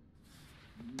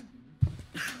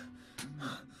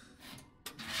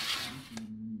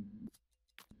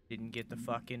 Didn't get the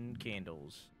fucking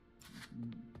candles.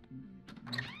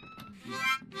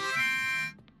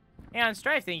 Hey, on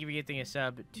Strife, thank you for getting a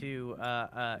sub to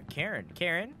Karen.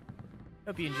 Karen,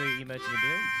 hope you enjoy your emotes and your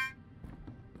balloons.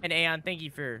 And Aeon, thank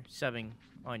you for subbing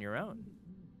on your own.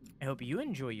 I hope you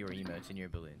enjoy your emotes and your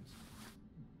balloons.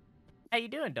 How you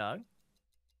doing, dog?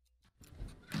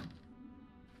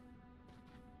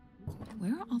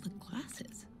 Where are all the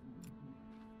glasses?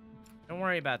 Don't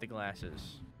worry about the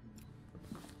glasses.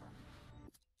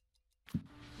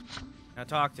 Now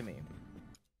talk to me.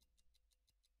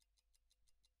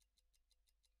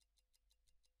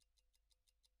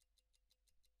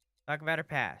 Talk about her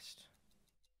past.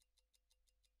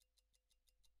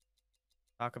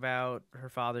 Talk about her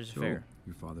father's affair.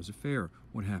 Your father's affair.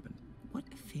 What happened? What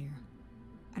affair?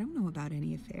 I don't know about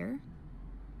any affair.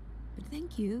 But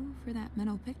thank you for that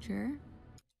mental picture.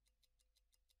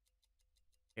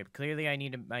 Okay, but clearly I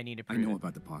need to prove I know it.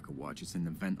 about the pocket watch. It's in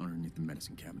the vent underneath the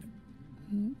medicine cabinet.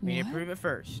 We need to prove it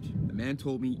first. The man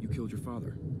told me you killed your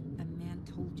father. A man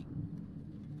told you.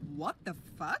 What the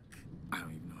fuck? I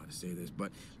don't even know how to say this,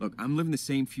 but look, I'm living the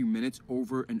same few minutes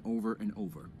over and over and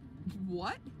over.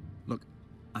 What? Look,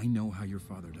 I know how your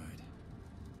father died.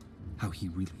 How he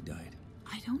really died.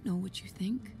 I don't know what you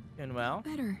think. Doing well.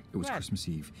 Better. It was Christmas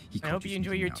Eve. I hope you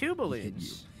enjoy your two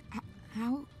balloons.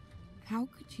 How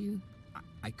could you?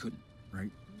 I couldn't,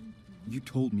 right? You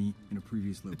told me in a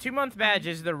previous loop. The 2-month badge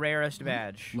is the rarest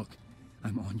badge. Look,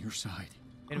 I'm on your side.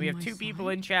 And we have 2 people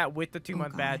in chat with the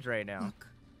 2-month badge right now. Look,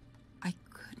 I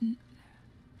couldn't.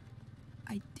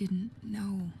 I didn't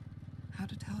know how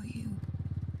to tell you.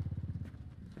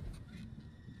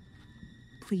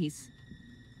 Please,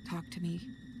 talk to me.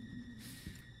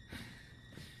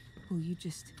 Will you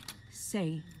just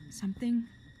say something?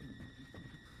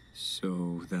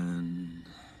 So then...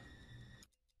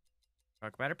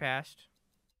 Talk about her past.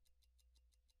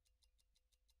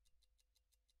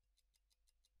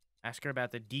 Ask her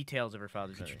about the details of her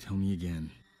father's Could murder. you tell me again?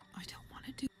 I don't want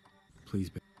to do. Please,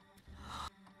 babe.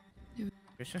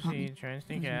 Christmas Eve, trying to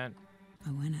sneak out.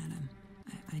 I went at him.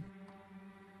 I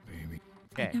Baby.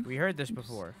 Okay, we heard this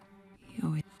before.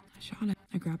 I shot him.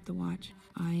 I grabbed the watch.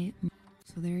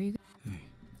 So there you go. Hey.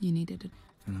 You needed it.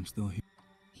 And I'm still here.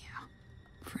 Yeah.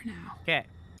 For now. Okay.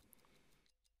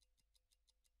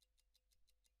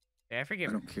 I forgive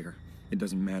I her. don't care. It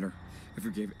doesn't matter. I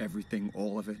forgave everything,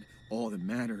 all of it. All that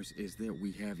matters is that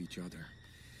we have each other.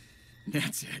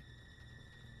 That's it.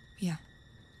 Yeah.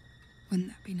 Wouldn't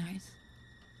that be nice?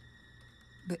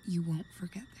 But you won't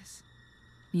forget this.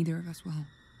 Neither of us will.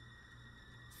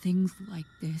 Things like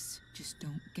this just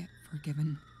don't get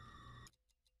forgiven.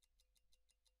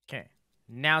 Okay.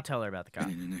 Now tell her about the cop.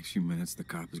 And in the next few minutes, the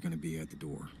cop is going to be at the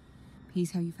door.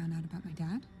 He's how you found out about my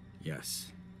dad?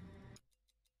 Yes.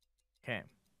 Okay.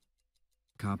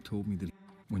 Cop told me that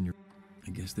when you're...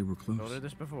 I guess they were close. Told her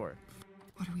this before.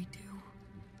 What do we do?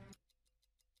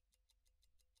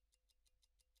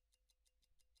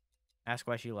 Ask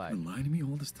why she lied. You lied to me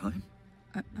all this time?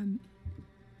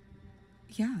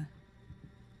 Yeah.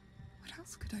 What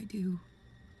else could I do?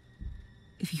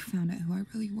 If you found out who I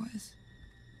really was.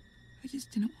 I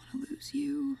just didn't want to lose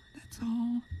you, that's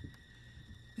all.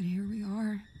 But here we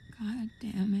are. God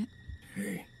damn it.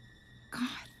 Hey. God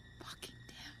fucking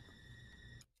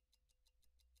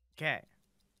damn. Okay.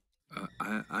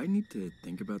 I need to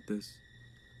think about this.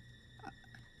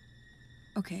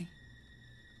 Okay.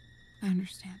 I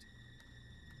understand.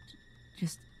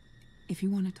 Just, if you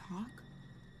want to talk,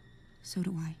 so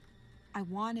do I. I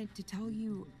wanted to tell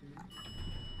you...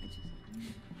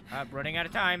 Running out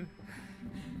of time.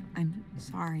 I'm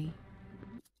sorry.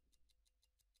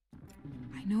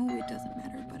 I know it doesn't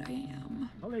matter, but I am.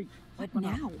 Police, What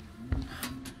now?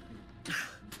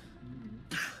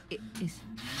 Is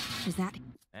that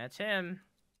That's him.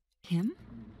 him?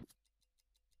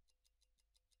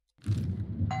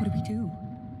 What do we do?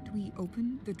 Do we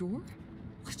open the door?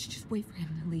 Let's just wait for him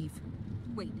to leave.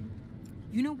 Wait.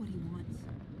 You know what he wants.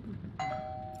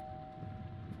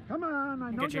 Come on,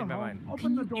 I know Get you're you in my home. mind.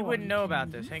 Open the door. You wouldn't know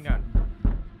about this. Hang on.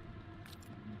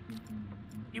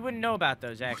 You wouldn't know about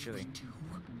those, actually.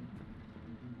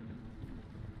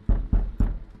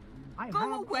 I Go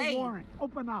have away. a warrant.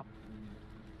 Open up.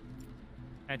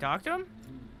 Can I talk to him?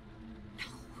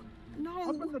 No.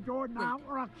 Open the door now,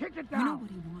 or I'll kick it down. You know what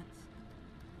he wants.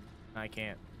 I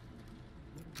can't.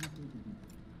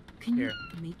 Can Here.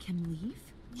 you make him leave?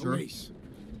 Sure. Police,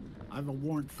 I have a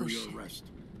warrant for your shit. arrest.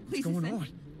 Please, What's going on?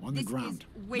 On the this ground.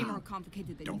 is way Now. more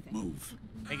complicated than you Don't think. move.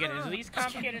 Make it as least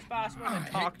complicated as possible and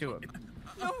then talk to him.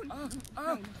 No.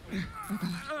 Oh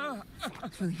God.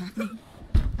 What's really happening?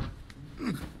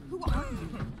 Who are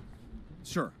you?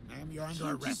 Sir. Ma'am, you're under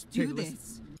Can't arrest. just do Hey, listen.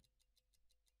 this.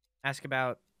 Ask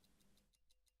about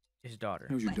his daughter.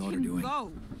 How's your Let daughter him doing?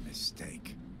 go.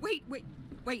 Mistake. Wait,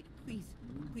 please.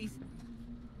 Wait.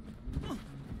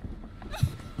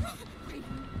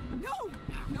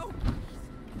 No.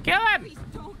 Kill him! Please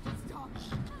don't stop.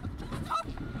 Stop.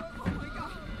 Oh my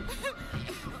God.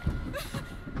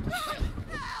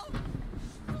 Help.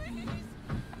 Please.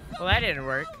 Well, that didn't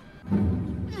work.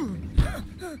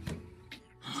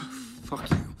 Fuck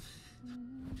you.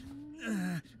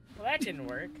 Well, that didn't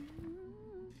work.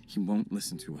 He won't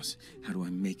listen to us. How do I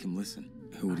make him listen?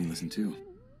 Who would he listen to?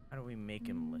 How do we make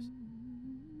him listen?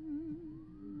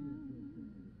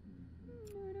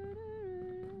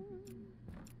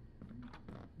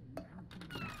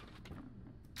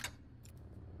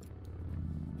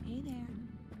 Hey there.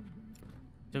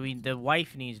 So the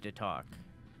wife needs to talk.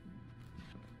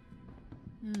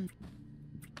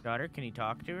 Daughter, can you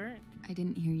talk to her? I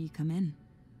didn't hear you come in.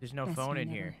 There's no Best phone in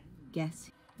friend here. ever.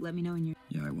 Guess. Let me know when you're...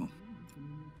 Yeah, I will.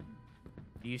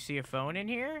 Do you see a phone in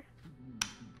here?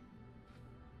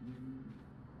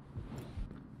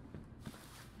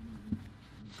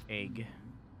 Egg.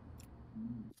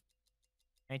 Can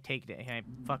I take that? Can I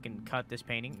fucking cut this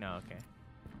painting? No, okay.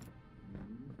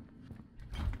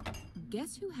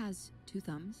 Guess who has 2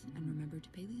 thumbs and remember to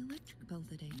pay the electric bill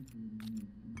today?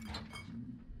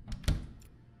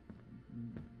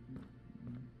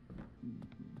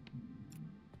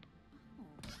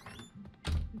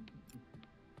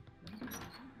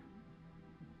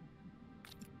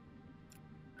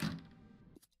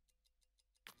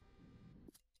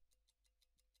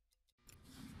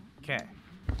 Okay.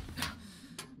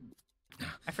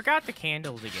 I forgot the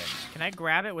candles again. Can I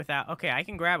grab it without... Okay, I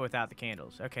can grab it without the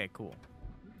candles. Okay, cool.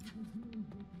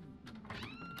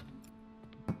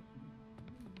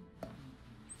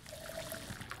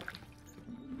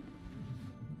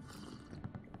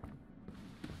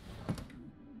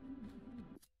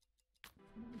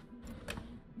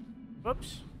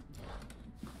 Whoops.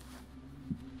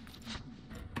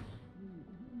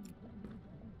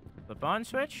 Flip on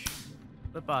switch.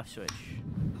 Flip off switch.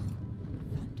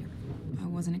 I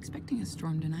wasn't expecting a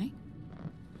storm tonight.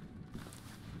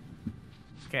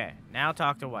 Okay, now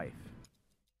talk to wife.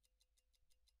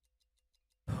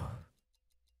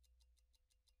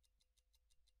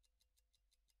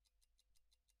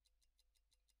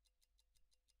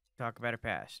 Talk about her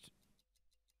past.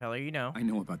 Tell her you know. I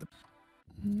know about the...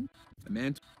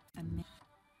 MEMENTO.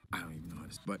 I don't even know how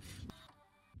to. But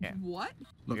yeah. What?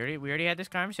 Look, we already had this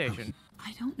conversation.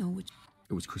 I don't know which.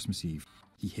 It was Christmas Eve.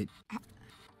 He hit.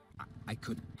 I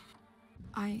couldn't.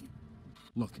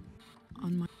 Look.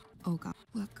 On my. Oh God.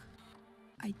 Look.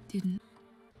 I didn't.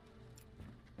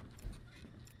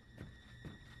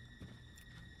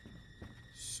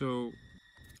 So.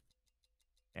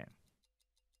 Yeah.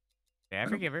 Yeah, I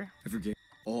forgive her. I forgive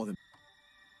all of them.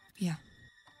 Yeah.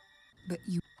 But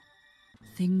you.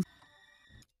 Things.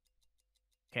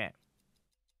 Okay.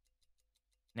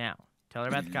 Now, tell her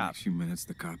about the In cop. the next few minutes,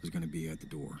 the cop is going to be at the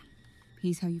door.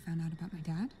 He's how you found out about my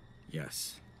dad?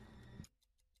 Yes.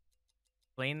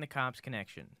 Explain the cop's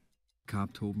connection.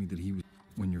 Cop told me that he was.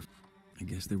 When you're. I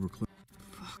guess they were close.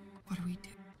 Fuck. What do we do?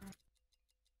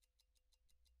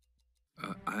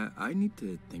 I need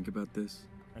to think about this.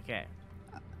 Okay.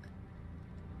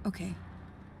 Okay.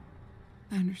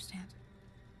 I understand.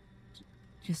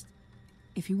 Just,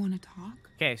 if you want to talk.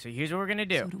 Okay, so here's what we're gonna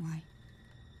do. So do I.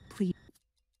 Please.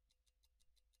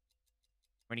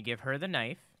 We're gonna give her the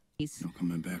knife. No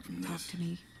coming back from this. Talk to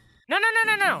me. No.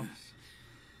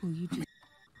 Will you just...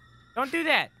 Don't do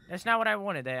that. That's not what I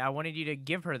wanted. I wanted you to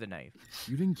give her the knife.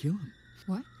 You didn't kill him.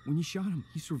 What? When you shot him,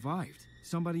 he survived.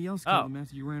 Somebody else killed him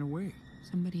after you ran away.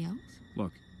 Somebody else?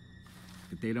 Look,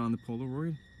 the data on the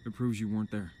Polaroid, it proves you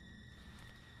weren't there.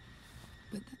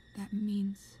 But that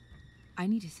means I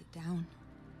need to sit down.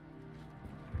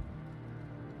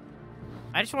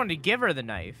 I just wanted to give her the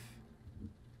knife.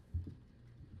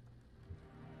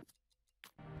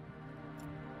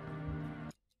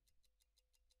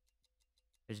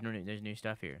 There's new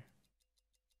stuff here.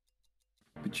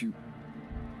 But you...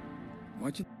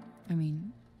 Why'd you... I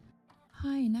mean,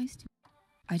 hi, nice to...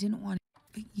 I didn't want to...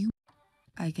 But you...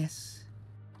 I guess...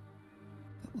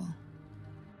 But well...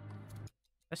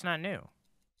 That's not new.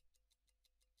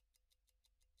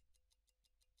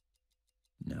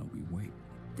 Now we wait.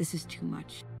 This is too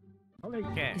much.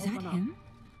 Okay. Is that him?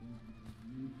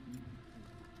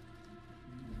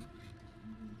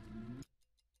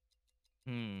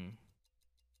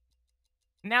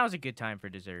 Now's a good time for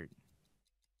dessert.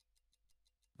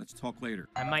 Let's talk later.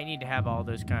 I might need to have all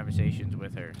those conversations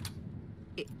with her.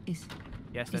 Is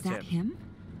that's that him?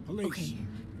 Police. Okay.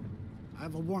 I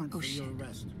have a warrant for your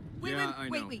arrest. Wait, Yeah, I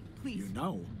know. wait, please. You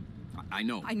know. I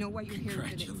know. I know why you're here,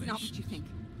 but it's not what Congratulations. you think.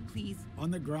 Please.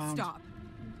 On the ground. Stop.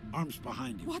 Arms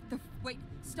behind you. What the... Wait,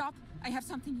 stop. I have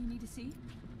something you need to see.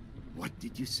 What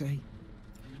did you say?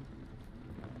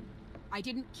 I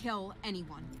didn't kill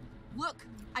anyone. Look,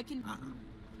 I can...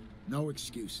 No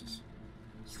excuses.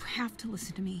 You have to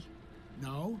listen to me.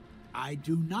 No, I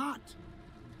do not.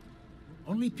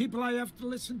 Only people I have to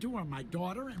listen to are my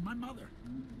daughter and my mother.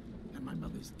 And my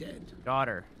mother's dead.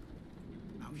 Daughter.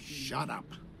 Now shut up.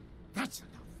 That's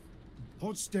enough.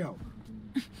 Hold still.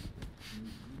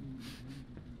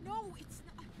 No, it's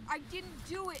not. I didn't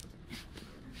do it.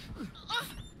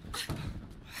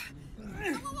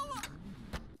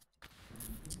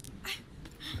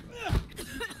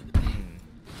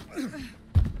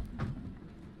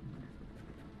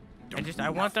 I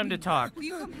want them to talk. Will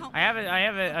you come help? I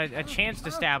have a chance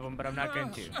to stab him, but I'm not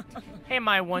going to. Hey,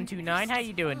 my 129, how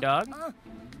you doing, dog?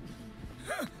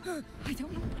 I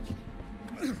don't know.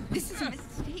 This is a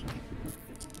mistake.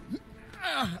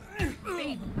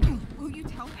 Babe, will you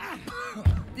tell me?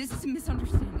 This is a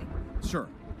misunderstanding. Sir.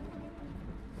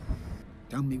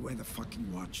 Tell me where the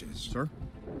fucking watch is. Sir?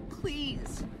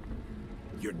 Please.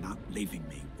 You're not leaving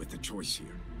me with a choice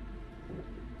here.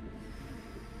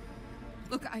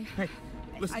 Look, Hey,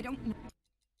 listen. I don't know.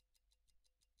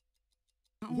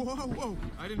 Whoa.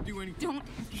 I didn't do anything. Don't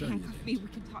handcuff me. We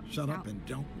can talk this Shut up out. and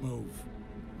don't move.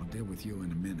 I'll deal with you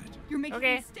in a minute. You're making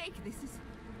Okay. a mistake. This is...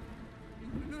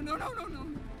 No,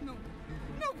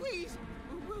 please.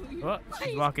 Will you? Oh, she's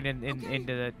Please. walking Okay.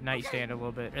 into the nightstand a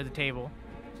little bit, or the table.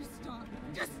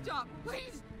 Just stop,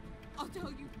 please. I'll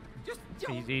tell you. Just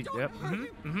don't. Yep. Don't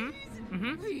hurt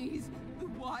him, please. The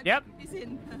watch Yep. is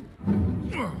in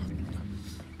the...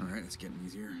 All right, it's getting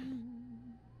easier.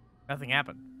 Nothing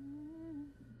happened.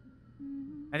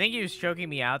 I think he was choking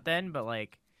me out then, but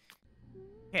like...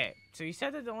 Okay, so he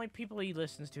said that the only people he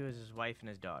listens to is his wife and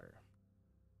his daughter.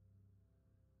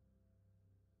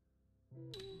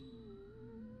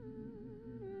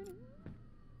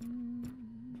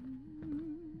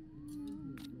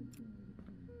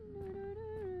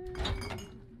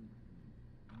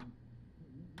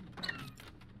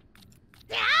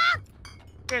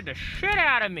 Scared the shit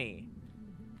out of me.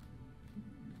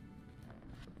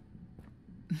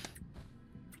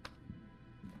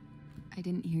 I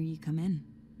didn't hear you come in.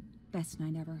 Best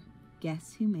night ever.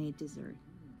 Guess who made dessert?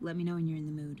 Let me know when you're in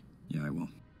the mood. Yeah, I will.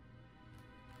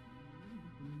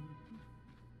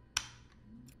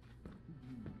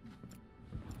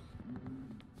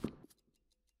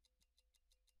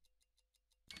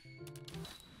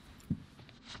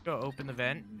 Go open the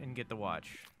vent and get the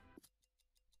watch.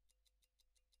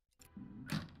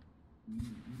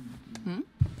 Hmm?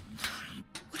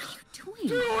 What are you doing?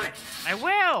 Do it! I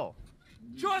will!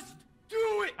 Just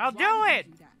do it! I'll do it!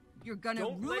 You're gonna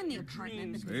Don't ruin let the your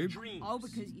apartment. dreams be dreams. Oh,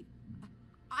 because you...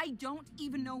 I don't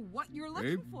even know what you're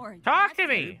looking for. Talk to That's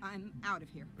me. it. I'm out of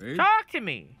here. Babe? Talk to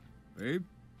me! Babe?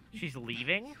 She's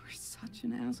leaving? You're such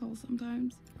an asshole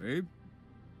sometimes. Babe?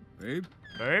 Babe?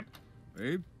 Babe?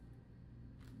 Babe?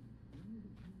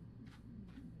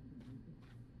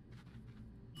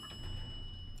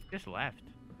 Just left.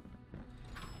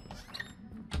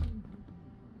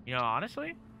 You know,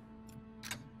 honestly,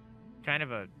 kind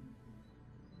of a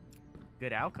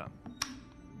good outcome.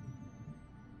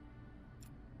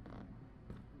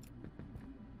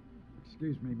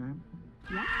 Excuse me, ma'am.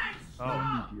 What?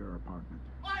 Oh. Go to your apartment.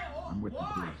 I'm with the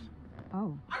police.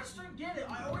 Oh. I just don't get it.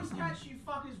 I always catch you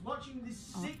fuckers watching this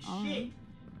sick oh. shit.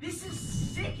 This is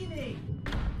sickening.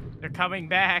 They're coming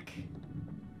back.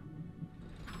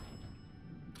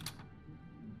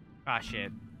 Ah,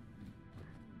 shit.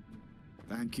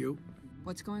 Thank you.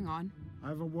 What's going on? I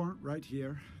have a warrant right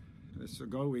here. This will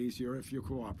go easier if you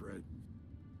cooperate.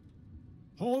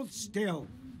 Hold still.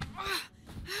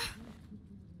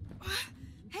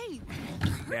 Hey!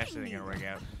 Yeah, this isn't gonna work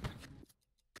out.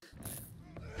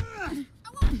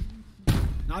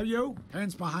 Now you,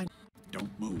 hands behind.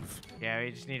 Don't move. Yeah,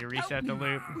 we just need to reset the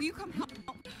loop. Will you come help?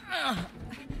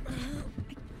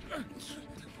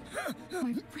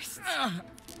 My wrists.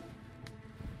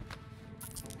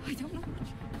 I don't know.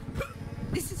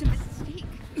 This is a mistake.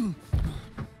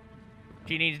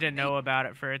 She needs to know about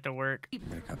it for it to work. I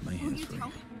got my Will hands you free. tell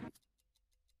me?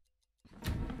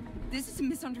 This is a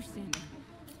misunderstanding.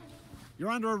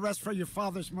 You're under arrest for your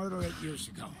father's murder 8 years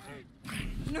ago.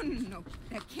 No.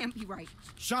 That can't be right.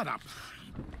 Shut up.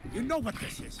 You know what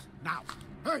this is. Now,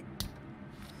 hey!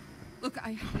 Look,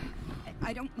 I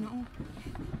don't know.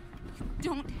 You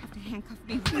don't have to handcuff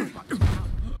me when you're about to come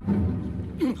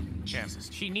out. Yeah,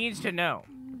 she needs to know.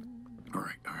 All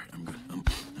right, I'm good.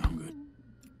 I'm good.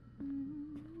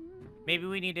 Maybe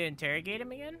we need to interrogate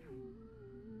him again?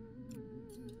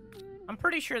 I'm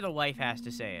pretty sure the wife has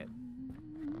to say it.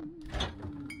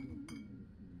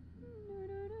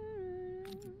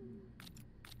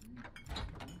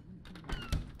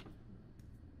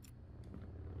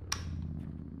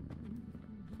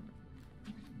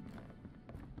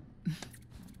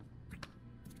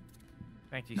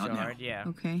 Thank you Not so now. hard, yeah.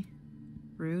 Okay.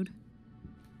 Rude.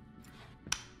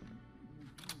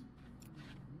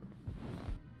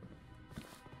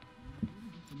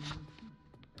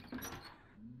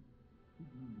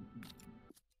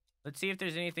 Let's see if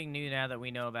there's anything new now that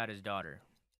we know about his daughter.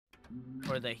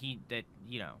 Or that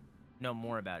you know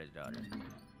more about his daughter.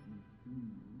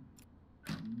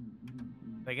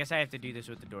 I guess I have to do this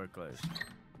with the door closed.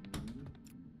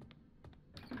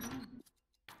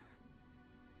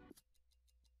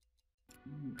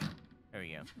 There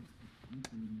we go.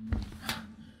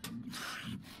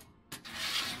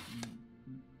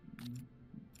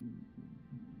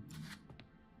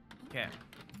 Okay.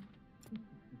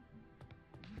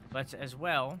 Let's as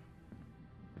well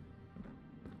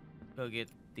go get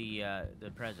the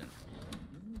present.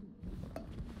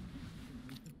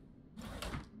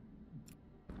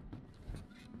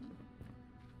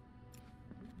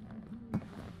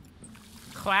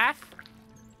 Claff?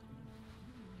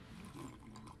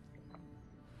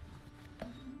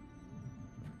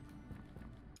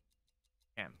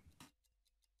 Okay.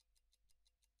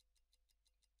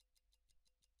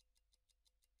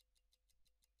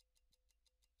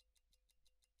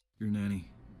 Your nanny.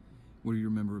 What do you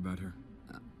remember about her?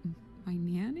 My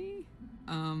nanny?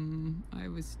 I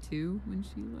was 2 when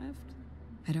she left.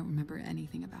 I don't remember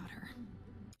anything about her.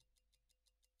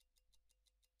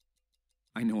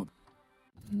 I know.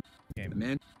 Okay. The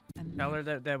man. Tell her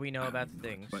that we know about the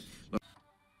things. But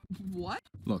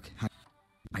look, What?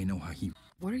 I know how he.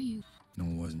 What are you? No,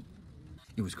 it wasn't.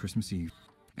 It was Christmas Eve,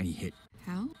 and he hit.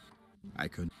 How? I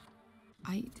could,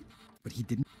 I... but he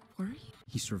didn't. Where are you?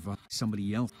 He survived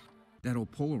somebody else. That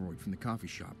old Polaroid from the coffee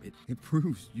shop. It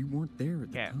proves you weren't there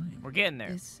at the time. We're getting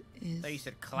there. This is... So you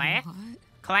said Claff? What?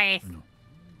 Claff. I know.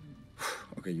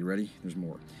 Okay, you ready? There's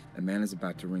more. A man is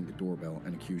about to ring the doorbell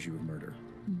and accuse you of murder.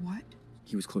 What?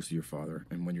 He was close to your father,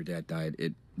 and when your dad died,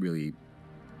 it really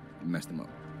messed him up.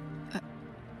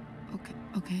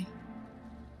 Okay.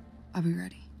 I'll be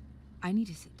ready. I need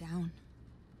to sit down.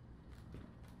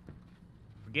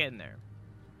 We're getting there.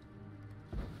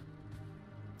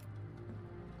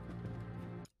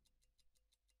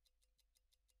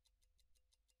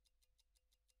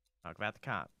 Talk about the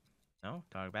cop. No,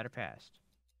 talk about her past.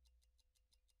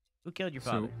 Who killed your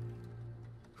father? So,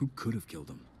 who could have killed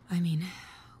him? I mean,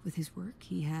 with his work,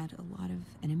 he had a lot of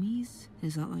enemies.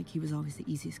 It's not like he was always the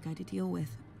easiest guy to deal with.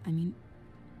 I mean,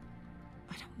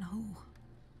 I don't know.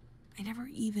 I never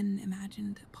even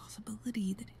imagined a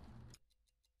possibility that...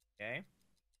 Okay.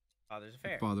 Father's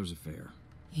affair. Father's affair.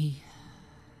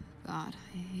 God,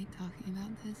 I hate talking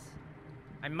about this.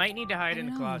 I might need to hide in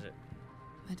the closet.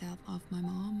 My dad loved my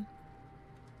mom.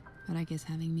 But I guess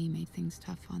having me made things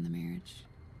tough on the marriage.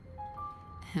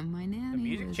 And my nanny The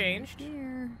music was changed. Right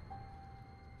here.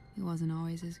 He wasn't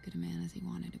always as good a man as he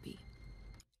wanted to be.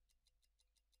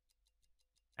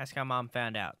 Ask how Mom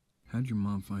found out. How'd your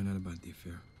mom find out about the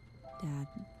affair? Dad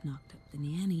knocked up the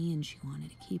nanny and she wanted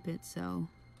to keep it, so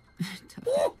took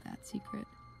that secret.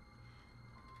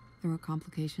 There were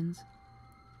complications.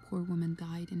 Poor woman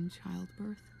died in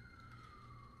childbirth.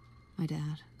 My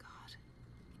dad, God,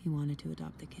 he wanted to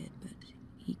adopt the kid, but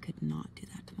he could not do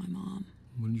that to my mom.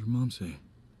 What did your mom say?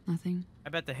 Nothing. I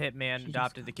bet the hitman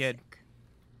adopted the kid. Sick.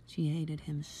 She hated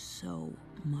him so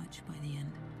much by the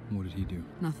end. What did he do?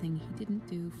 Nothing. He didn't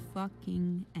do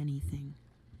fucking anything.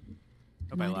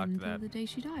 Hope I Not locked even that. till the day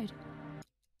she died.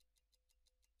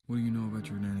 What do you know about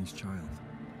your nanny's child?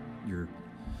 Your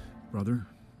brother,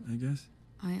 I guess?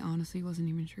 I honestly wasn't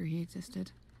even sure he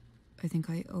existed. I think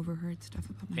I overheard stuff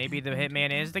about my Maybe dad the going to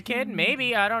hitman is adopt the kid? him.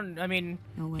 Maybe. I mean,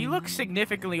 No way he in looks hell.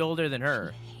 significantly older than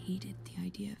her. She hated the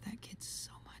idea of that kid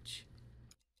so much.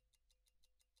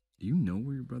 Do you know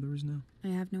where your brother is now? I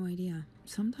have no idea.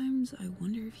 Sometimes I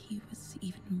wonder if he was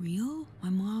even real. My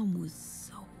mom was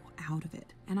so out of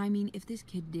it. And I mean, if this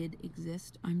kid did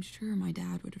exist, I'm sure my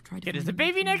dad would have tried to Kid, is find the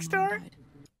him baby before my next mom door? died.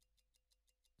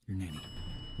 Your nanny.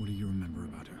 What do you remember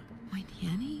about her? My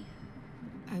nanny?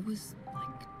 I was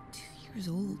like 2 years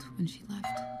old when she left.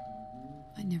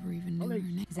 I never even knew her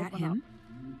name. Is that him?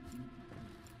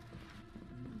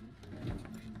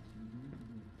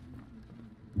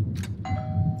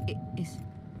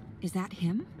 Is that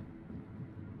him?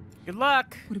 Good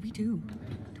luck. What do we do?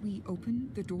 Do we open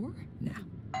the door? Nah.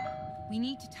 We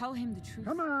need to tell him the truth.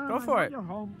 Come on. Go for I know it. You're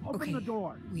home. Open Okay. the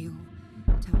door. We'll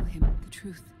tell him the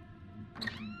truth.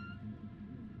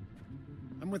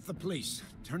 I'm with the police.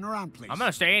 Turn around, please. I'm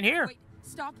gonna stay in here. Wait,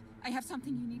 stop. I have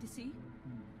something you need to see.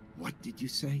 What did you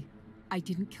say? I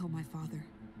didn't kill my father.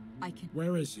 I can...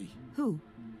 Where is he? Who?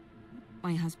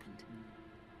 My husband.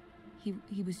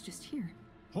 He was just here.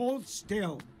 Hold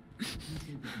still.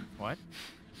 What?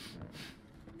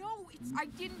 No, I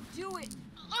didn't do it.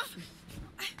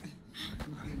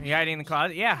 Are you hiding in the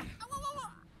closet? Yeah.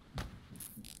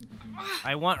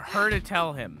 I want her to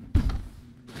tell him.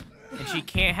 And she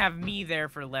can't have me there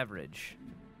for leverage.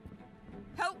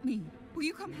 Help me. Will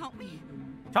you come help me?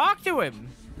 Talk to him.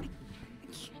 I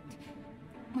can't.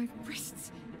 My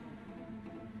wrists.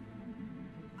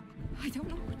 I don't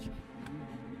know what you...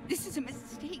 This is a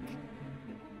mistake.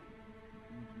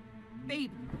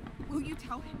 Babe, will you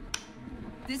tell him?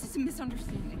 This is a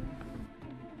misunderstanding.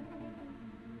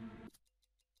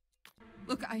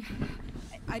 Look,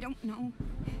 I don't know.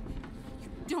 You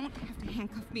don't have to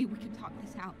handcuff me. We can talk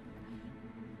this out.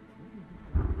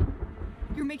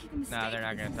 You're making a mistake. No, they're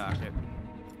not gonna talk it.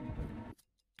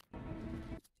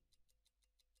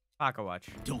 Pocket watch.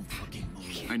 Don't fucking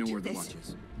move. I know do where the this. watch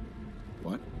is.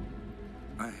 What?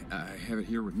 I have it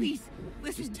here with me. Please,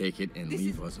 listen. Just take it and this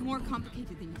leave is us more alone.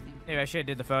 complicated than you think. Maybe I should have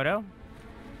did the photo.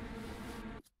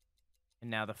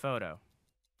 And now the photo.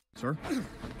 Sir?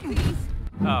 Please.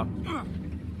 Oh.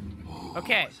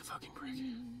 Okay. He's a fucking prick.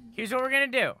 Here's what we're gonna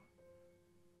do.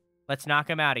 Let's knock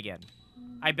him out again.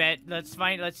 I bet. Let's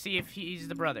see if he's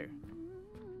the brother.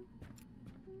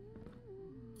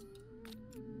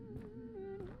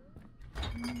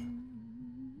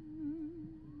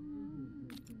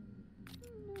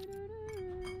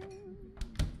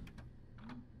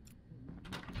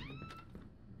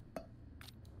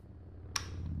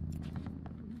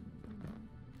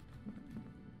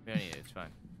 We don't need it. It's fine.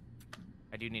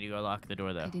 I do need to go lock the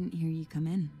door, though. I didn't hear you come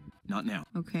in. Not now.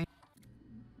 Okay.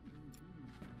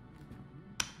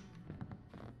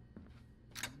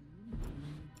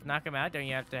 Knock him out? Don't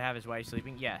you have to have his wife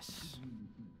sleeping? Yes.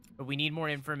 But we need more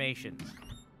information.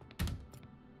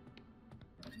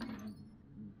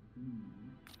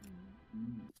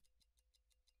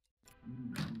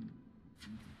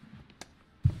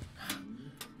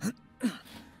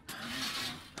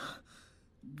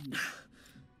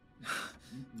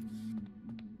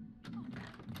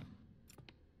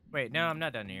 Wait, no, I'm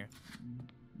not done here.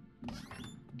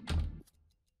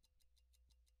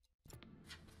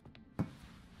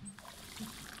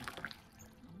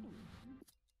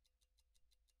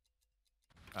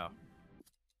 Oh.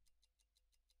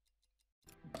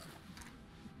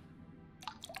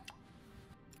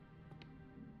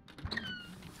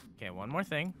 one more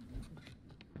thing.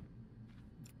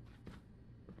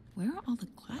 Where are all the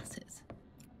glasses?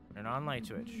 Turn on light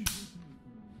switch.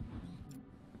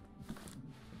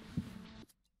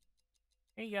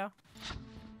 There you go.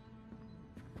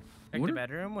 Check the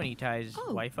bedroom when he ties his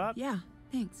wife up. Yeah,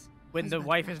 thanks. When the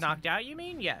wife is knocked out, you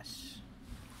mean? Yes.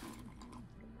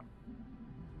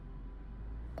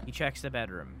 He checks the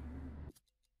bedroom.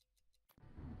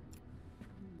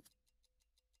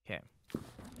 Okay.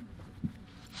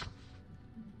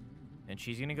 And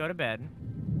she's gonna go to bed.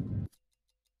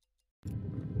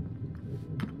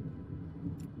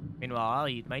 Meanwhile, I'll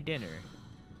eat my dinner.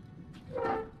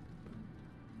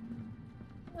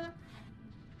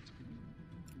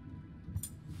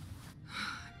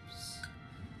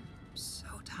 So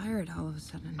tired all of a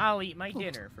sudden. I'll eat my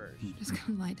dinner first. I'm just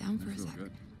gonna lie down for a sec.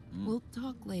 We'll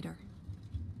talk later.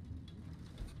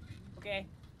 Okay.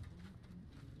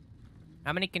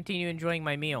 I'm gonna continue enjoying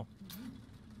my meal.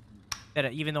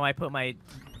 Even though I put my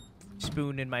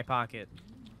spoon in my pocket.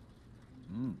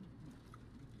 I'll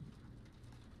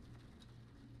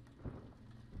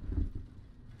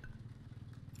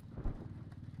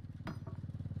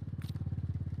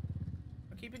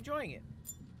keep enjoying it.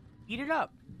 Eat it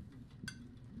up.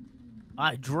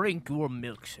 I drink your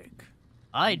milkshake.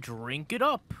 I drink it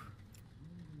up.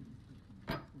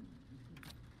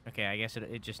 Okay, I guess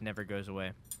it just never goes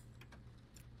away.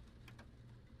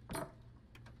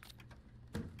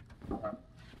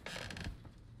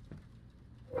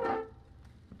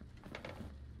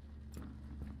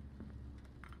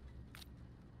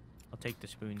 I'll take the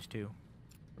spoons too.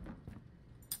 And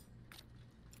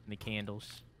the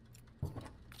candles.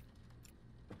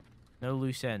 No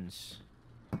loose ends.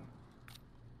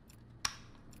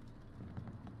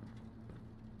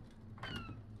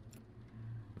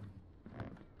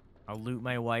 I'll loot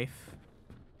my wife.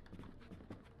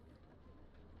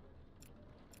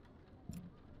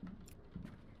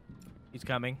 He's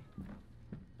coming.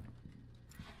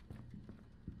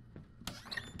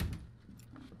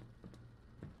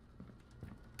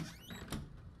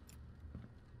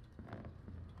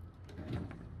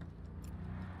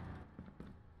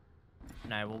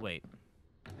 And I will wait.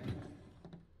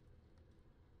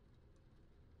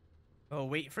 Oh,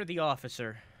 wait for the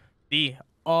officer. The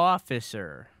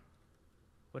officer.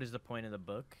 What is the point of the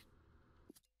book?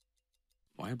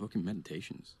 Why a book of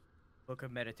meditations? Book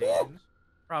of Meditations?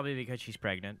 Probably because she's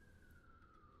pregnant.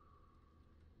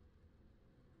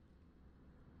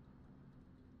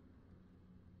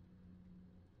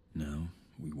 No,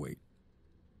 we wait.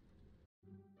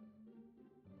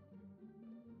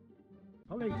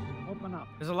 Police, open up.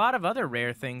 There's a lot of other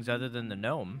rare things other than the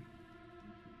gnome.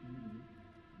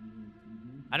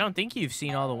 I don't think you've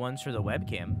seen all the ones for the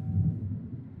webcam.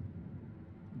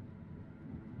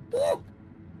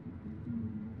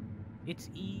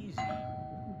 It's easy.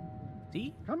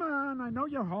 See? Come on, I know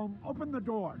you're home. Open the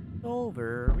door.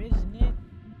 Over, isn't it?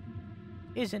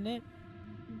 Isn't it?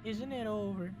 Isn't it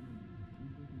over?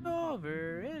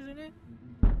 Over, isn't it?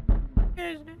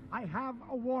 Isn't it? I have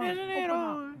a warrant. Isn't it Open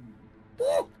over?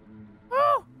 up.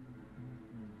 Oh!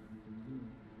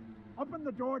 Open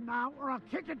the door now, or I'll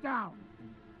kick it down.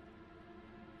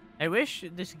 I wish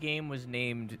this game was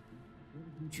named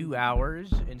 2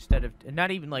 hours instead of,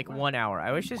 not even like 1 hour.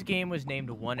 I wish this game was named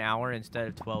 1 hour instead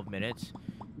of 12 minutes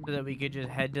so that we could just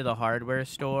head to the hardware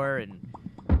store and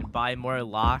buy more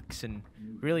locks and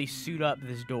really suit up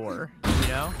this door, you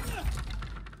know?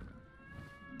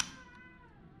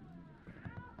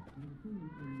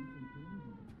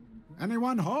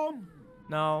 Anyone home?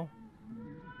 No.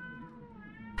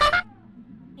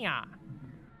 Yeah.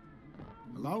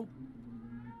 Hello?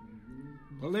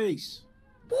 Police.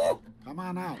 Come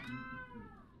on out.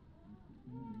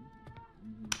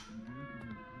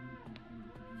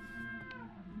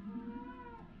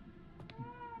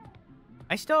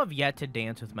 I still have yet to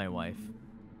dance with my wife.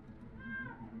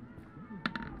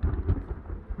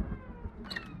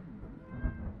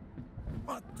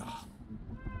 What the?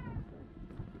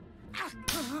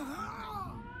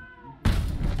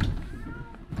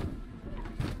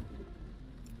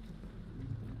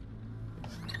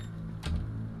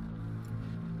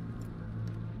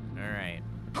 Alright.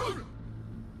 Get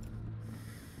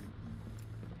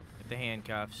the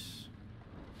handcuffs.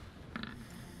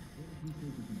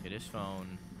 Get his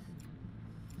phone.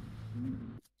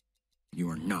 You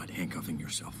are not handcuffing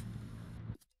yourself.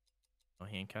 I'll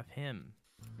handcuff him.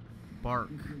 Bark.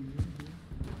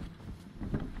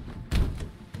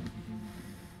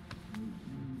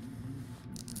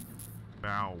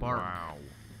 Bow Bark. wow.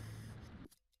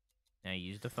 Now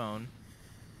use the phone.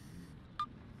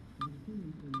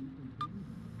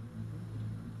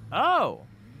 Oh!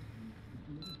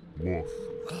 Woof.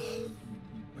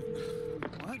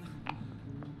 What?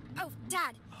 Oh,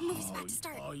 Dad, the movie's about to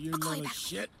start. Oh, you I'll call you little back.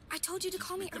 shit. I told you to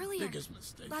call me earlier. Biggest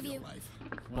mistake Love of you. your life.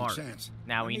 Mark, One chance.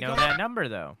 now Let we me know go. that number,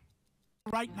 though.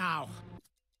 Right now.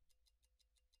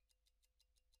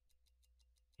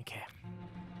 Okay.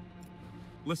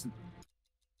 Listen,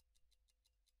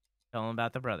 Tell him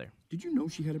about the brother. did you know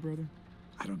she had a brother?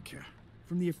 I don't care.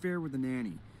 From the affair with the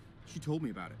nanny. She told me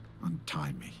about it.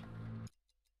 Untie me.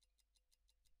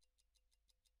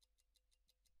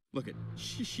 Look,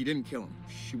 she didn't kill him.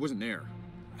 She wasn't there.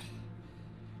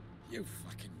 You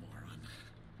fucking moron.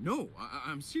 No,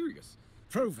 I'm serious.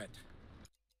 Prove it.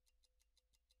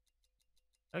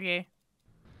 Okay.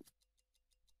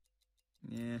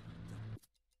 Yeah.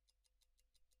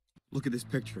 Look at this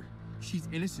picture. She's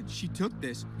innocent. She took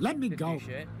this. Let me Did go. do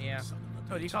shit. Yeah. Son of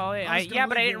a What do you bitch. call it? I was Yeah, gonna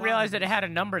but I leave didn't you realize out that it of had a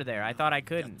number there. I thought I Got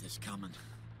couldn't. this coming.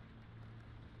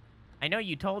 I know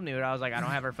you told me, but I was like, I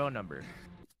don't have her phone number.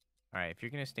 All right, if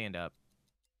you're gonna stand up,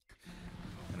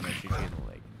 I'm gonna shoot you in the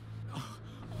leg.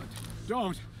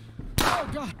 Don't. Oh,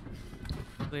 God.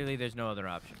 Clearly, there's no other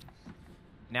option.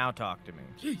 Now talk to me.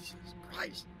 Jesus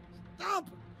Christ. Stop.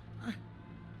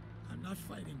 I'm not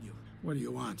fighting you. What do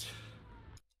you want?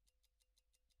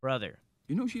 Brother.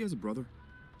 You know she has a brother?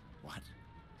 What?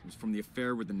 It was from the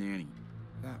affair with the nanny.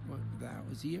 That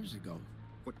was years ago.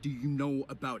 What do you know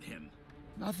about him?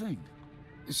 Nothing.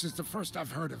 This is the first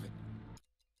I've heard of it.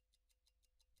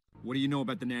 What do you know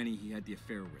about the nanny he had the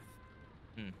affair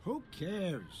with? Who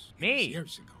cares? Me. It was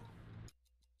years ago.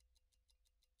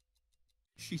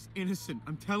 She's innocent,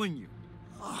 I'm telling you.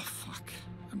 Oh, fuck.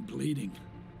 I'm bleeding.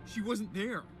 She wasn't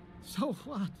there. So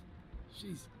what?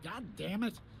 She's... God damn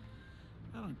it.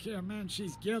 I don't care, man.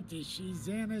 She's guilty. She's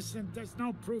innocent. There's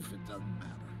no proof. It doesn't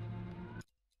matter.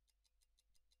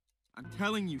 I'm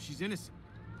telling you, she's innocent.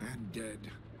 And dead.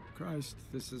 Christ,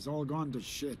 this has all gone to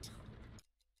shit.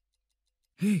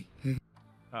 Hey.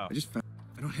 Oh. I just found...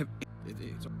 I don't have...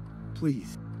 It's...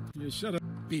 Please. You should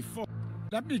have before.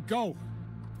 Let me go.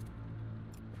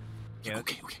 Yeah.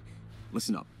 Okay.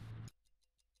 Listen up.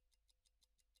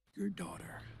 Your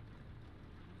daughter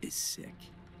is sick.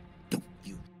 Don't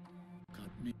you Cut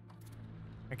me.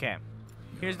 Okay.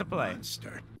 Here's the You're a play.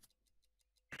 Monster.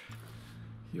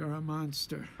 You're a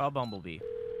monster. Call Bumblebee.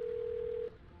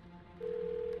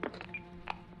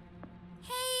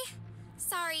 Hey,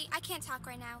 sorry, I can't talk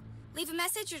right now. Leave a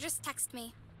message or just text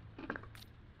me.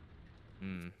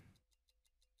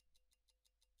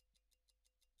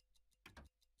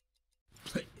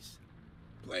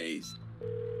 Please.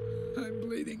 I'm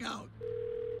bleeding out.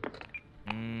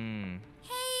 Hey,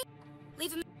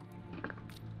 leave a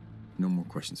No more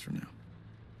questions for now.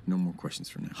 No more questions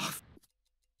for now.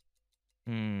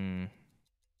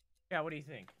 Yeah, what do you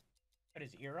think? Cut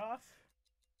his ear off?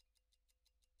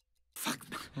 Fuck.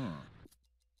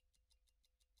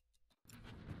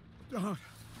 Don't.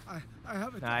 I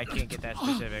have it. No, I can't get that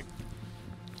specific.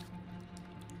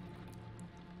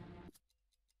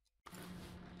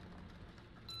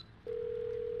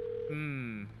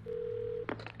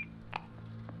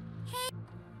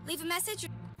 leave a message.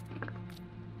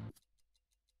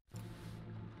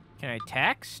 Can I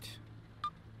text?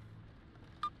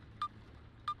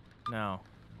 No.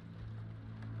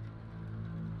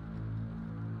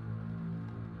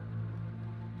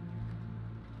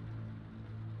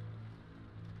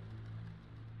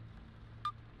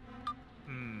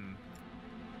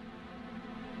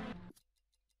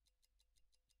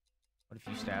 What if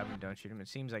you stab him, don't shoot him? It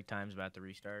seems like time's about to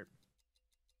restart.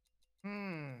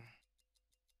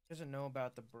 Doesn't know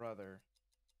about the brother.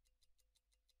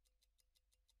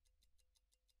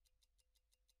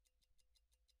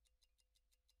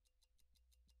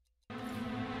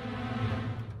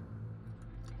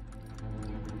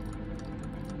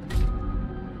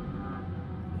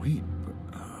 Wait,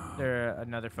 Is there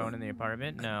another phone in the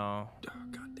apartment? No.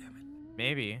 God damn it.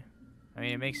 Maybe. I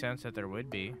mean, it makes sense that there would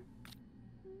be.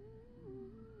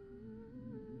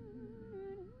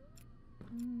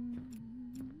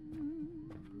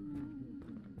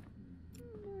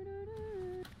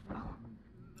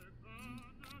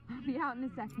 I'll be out in a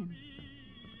second.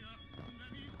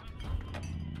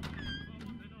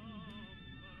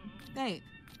 Babe,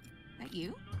 that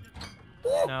you?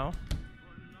 No.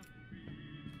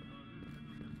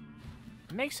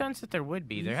 It makes sense that there would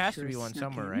be. There has to be one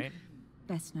somewhere, right?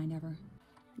 Best night ever.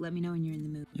 Let me know when you're in the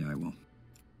mood. Yeah, I will.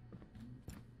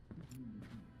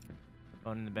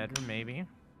 Phone in the bedroom, maybe.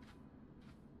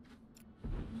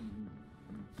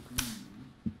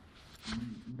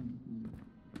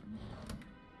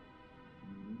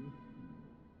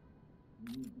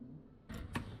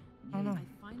 Oh no. I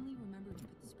finally remembered to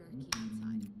put the spare key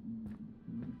inside.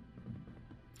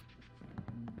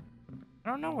 I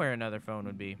don't know where another phone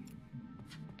would be.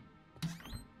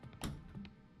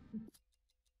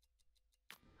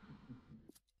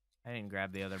 I didn't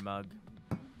grab the other mug.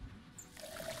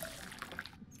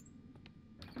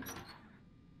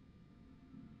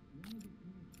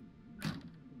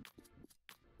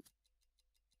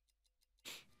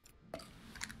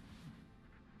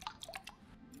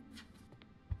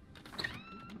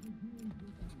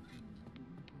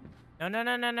 No, no,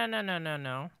 no, no, no, no, no, no,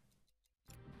 no.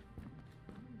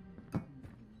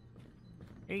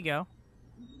 Here you go.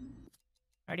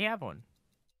 I already have one.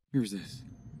 Here's this.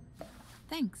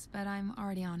 Thanks, but I'm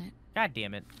already on it. God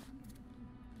damn it.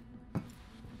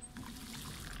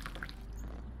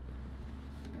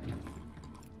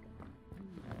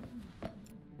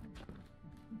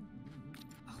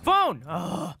 Phone!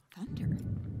 Oh. Thunder.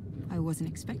 I wasn't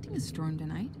expecting a storm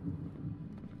tonight.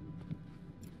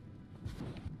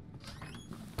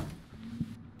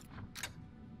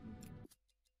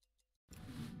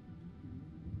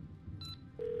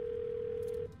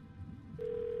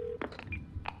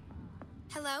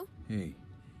 Hello? Hey,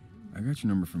 I got your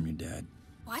number from your dad.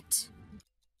 What?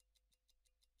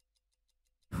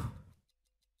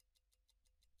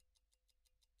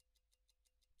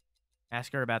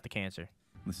 Ask her about the cancer.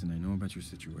 Listen, I know about your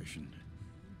situation,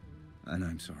 and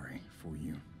I'm sorry for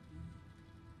you.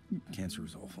 Cancer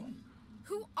is awful.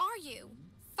 Who are you?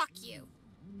 Fuck you.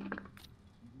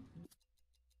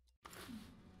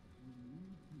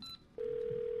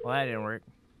 Well, that didn't work.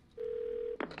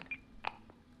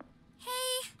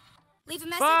 Hey, leave a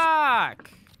message.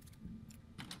 Fuck!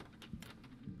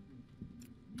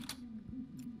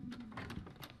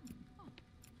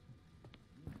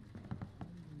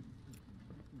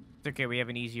 It's okay, we have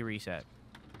an easy reset.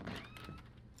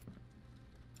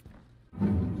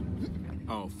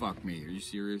 Oh, fuck me. Are you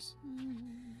serious?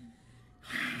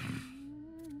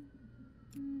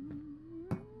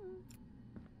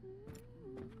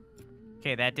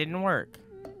 Okay, that didn't work.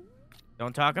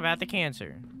 Don't talk about the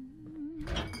cancer.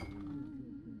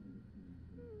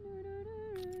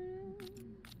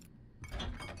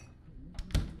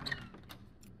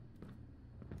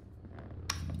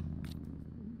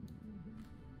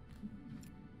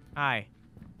 Hi.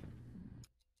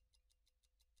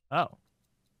 Oh.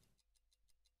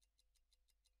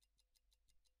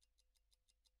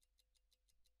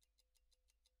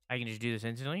 I can just do this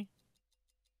instantly?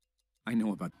 I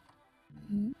know about...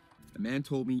 A man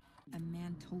told me... A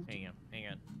man told you. Hang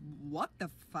on. What the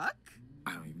fuck?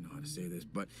 I don't even know how to say this,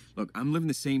 but look, I'm living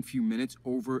the same few minutes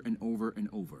over and over and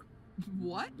over.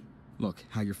 What? Look,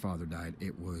 how your father died,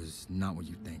 it was not what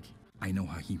you think. I know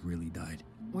how he really died.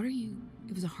 What are you?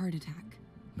 It was a heart attack.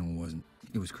 No, it wasn't.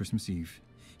 It was Christmas Eve.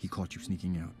 He caught you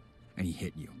sneaking out, and he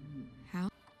hit you. How?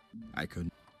 I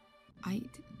couldn't.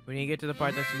 We need to get to the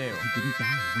part that's new. He didn't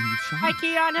die when you shot Hi, him.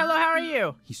 Keon. Hello, how are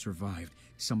you? He survived.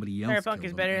 Somebody else Fair Punk killed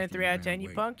is him better than after 3 you out of ran 10, you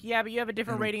away. punk. Yeah, but you have a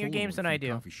different That rating of old games than photo I from the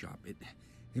do. Coffee shop.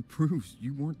 It proves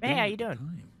you weren't Hey, there how at you the doing?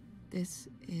 time. This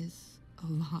is a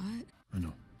lot. I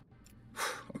know.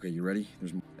 Okay, you ready?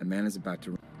 A man is about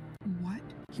to... What?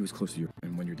 He was close to you,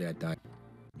 and when your dad died...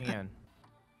 Hang on.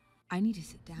 I need to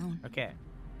sit down. Okay.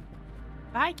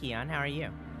 Hi, Keon. How are you?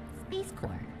 Space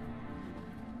Core.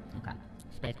 Okay.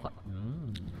 Space Core.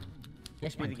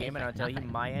 Just do the game and I'll tell you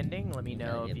my ending. Let me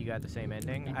know if you got the same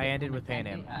ending. I ended with Pan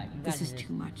Am. This is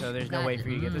too much. So there's no way for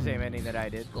you to get the same ending that I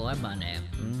did. Score bunny.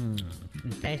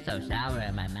 It tastes so sour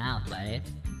in my mouth, buddy.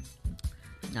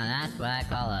 Now that's what I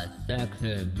call a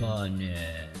sexy bunny.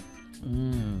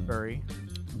 Furry.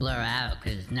 Blur out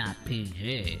cause it's not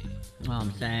PG. Know what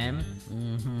I'm saying?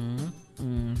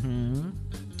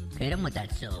 Hit him with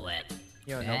that silhouette.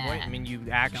 Yo, no boy. I mean, you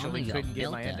actually couldn't get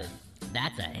my ending.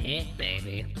 That's a hit,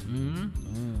 baby.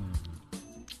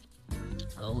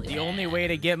 Oh, The only way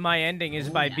to get my ending is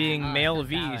by being male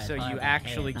V, so you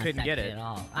actually couldn't get it.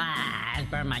 I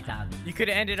burned my tongue. You could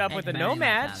have ended up with the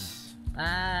Nomads.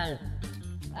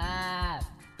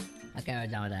 Okay, we're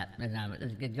done with that. We're done.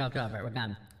 Let's get over it. We're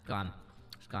done. It's gone.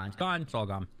 It's gone. It's gone. It's all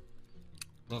gone.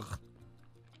 Ugh.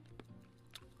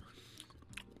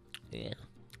 Yeah.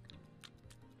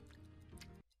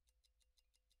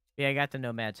 Yeah, I got the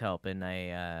Nomads help, and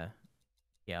I,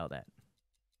 yeah, all that.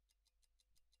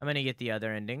 I'm gonna get the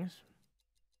other endings.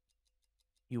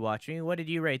 You watch me? What did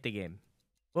you rate the game?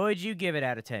 What would you give it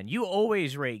out of 10? You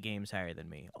always rate games higher than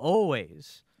me.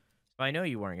 Always. So I know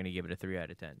you weren't gonna give it a 3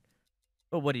 out of 10.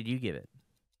 But what did you give it?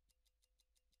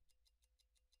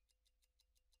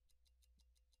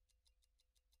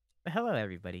 But hello,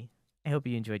 everybody. I hope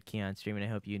you enjoyed Keon's stream, and I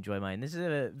hope you enjoy mine. This is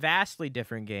a vastly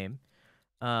different game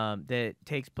that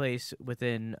takes place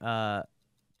within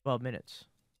 12 minutes.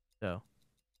 So,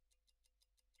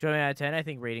 20 out of 10. I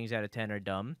think ratings out of 10 are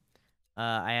dumb.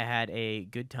 I had a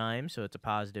good time, so it's a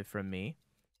positive from me.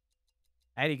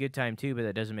 I had a good time too, but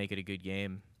that doesn't make it a good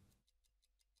game.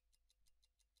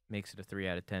 Makes it a 3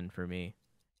 out of 10 for me.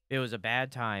 If it was a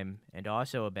bad time and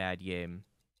also a bad game,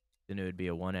 then it would be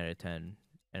a 1 out of 10,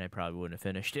 and I probably wouldn't have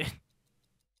finished it.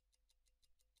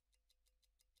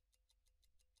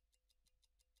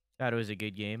 Thought it was a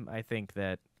good game. I think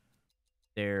that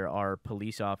there are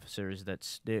police officers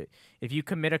if you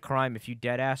commit a crime, if you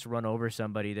dead-ass run over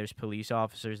somebody, there's police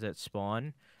officers that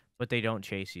spawn, but they don't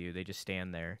chase you. They just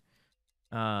stand there.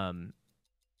 Even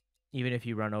if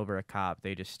you run over a cop,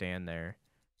 they just stand there.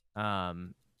 I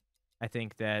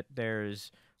think that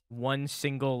there's one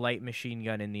single light machine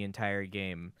gun in the entire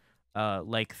game.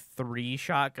 Like 3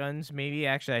 shotguns, maybe.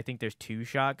 Actually, I think there's 2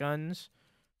 shotguns.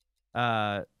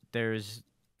 There's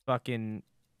fucking,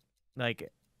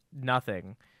 like,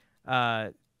 nothing.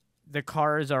 The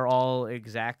cars are all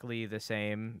exactly the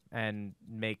same and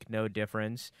make no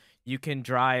difference. You can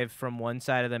drive from one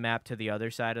side of the map to the other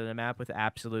side of the map with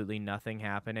absolutely nothing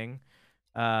happening.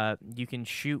 You can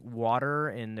shoot water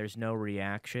and there's no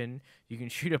reaction. You can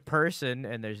shoot a person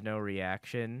and there's no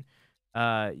reaction.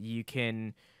 You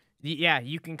can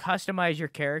customize your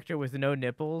character with no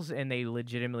nipples, and they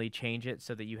legitimately change it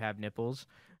so that you have nipples.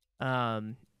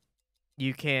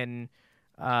 You can,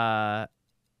 the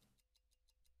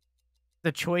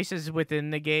choices within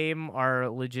the game are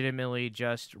legitimately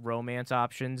just romance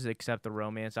options, except the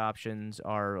romance options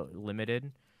are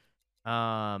limited.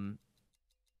 So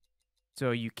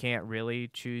you can't really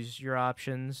choose your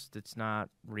options. That's not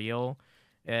real.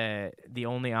 The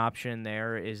only option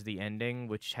there is the ending,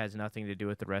 which has nothing to do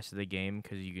with the rest of the game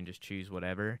because you can just choose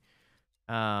whatever.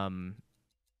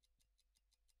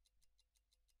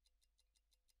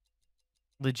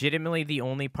 Legitimately, the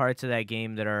only parts of that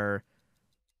game that are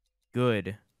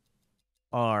good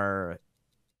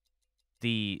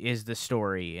is the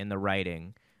story and the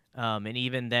writing. And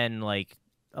even then, like,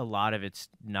 a lot of it's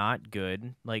not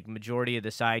good. Like, majority of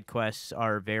the side quests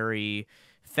are very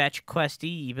fetch questy,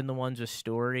 even the ones with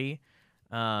story.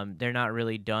 They're not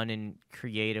really done in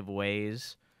creative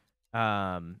ways.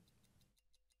 You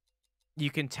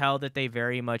can tell that they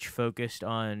very much focused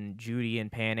on Judy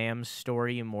and Panam's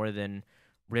story more than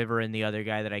River and the other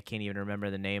guy that I can't even remember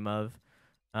the name of.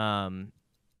 On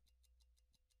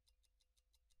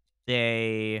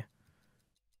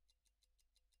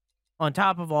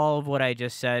top of all of what I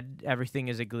just said, everything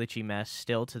is a glitchy mess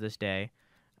still to this day.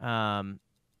 Who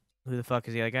the fuck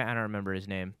is the other guy? I don't remember his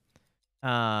name.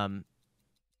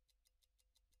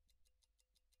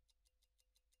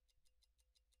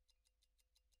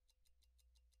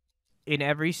 In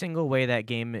every single way, that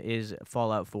game is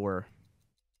Fallout 4,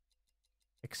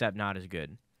 except not as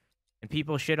good. And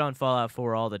people shit on Fallout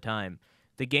 4 all the time.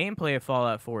 The gameplay of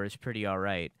Fallout 4 is pretty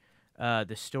alright.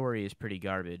 The story is pretty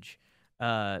garbage.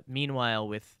 Meanwhile,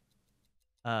 with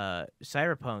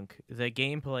Cyberpunk, the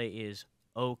gameplay is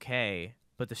okay,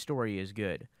 but the story is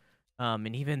good.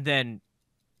 And even then,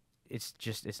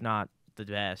 it's not the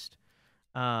best.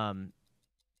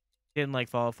 Didn't like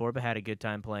Fallout 4, but had a good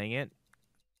time playing it.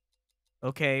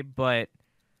 Okay, but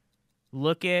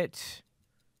look at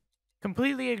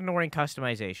completely ignoring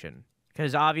customization,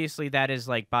 because obviously that is,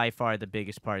 like, by far the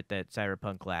biggest part that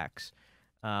Cyberpunk lacks.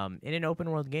 In an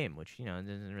open world game, which, you know,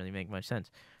 doesn't really make much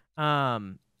sense. I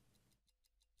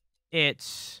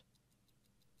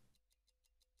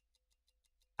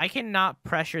cannot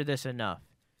pressure this enough.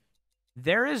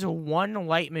 There is 1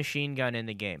 light machine gun in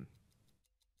the game.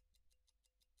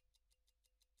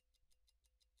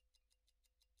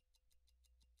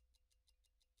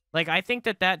 Like, I think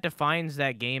that defines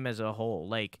that game as a whole.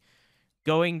 Like,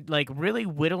 going, like, really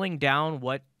whittling down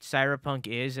what Cyberpunk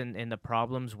is and the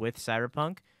problems with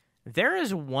Cyberpunk, there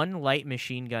is 1 light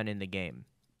machine gun in the game.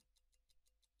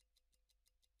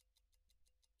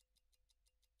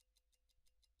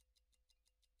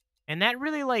 And that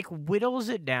really, like, whittles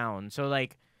it down. So,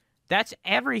 like, that's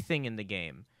everything in the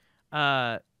game.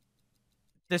 The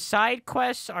side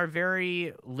quests are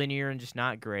very linear and just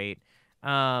not great.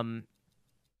 The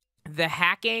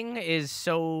hacking is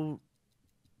so...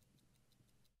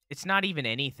 It's not even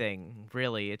anything,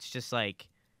 really. It's just, like...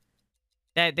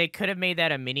 that they could have made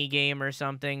that a mini game or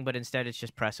something, but instead it's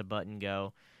just press a button,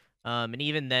 go. And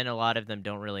even then, a lot of them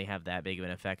don't really have that big of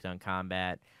an effect on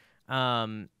combat.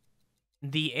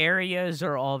 The areas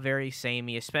are all very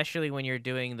samey, especially when you're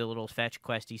doing the little fetch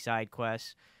questy side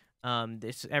quests.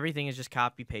 Everything is just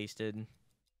copy-pasted.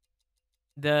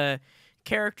 The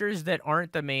characters that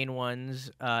aren't the main ones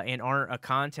and aren't a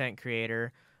content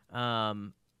creator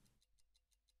are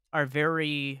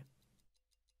very,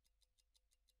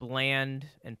 bland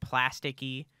and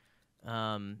plasticky.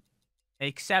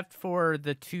 Except for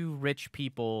the two rich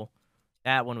people,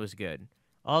 that one was good.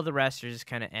 All the rest are just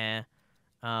kind of eh.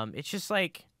 It's just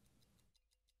like,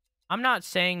 I'm not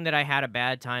saying that I had a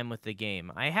bad time with the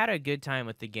game. I had a good time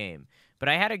with the game, but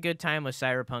I had a good time with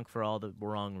Cyberpunk for all the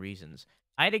wrong reasons.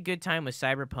 I had a good time with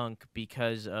Cyberpunk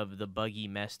because of the buggy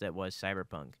mess that was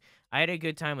Cyberpunk. I had a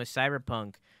good time with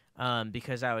Cyberpunk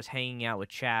because I was hanging out with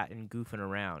chat and goofing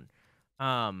around.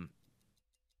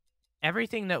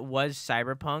 Everything that was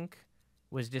Cyberpunk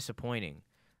was disappointing,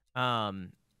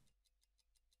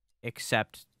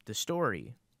 except the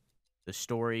story. The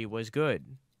story was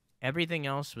good. Everything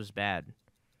else was bad,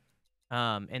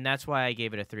 and that's why I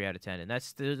gave it a 3 out of 10. And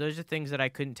those are things that I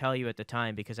couldn't tell you at the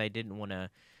time because I didn't want to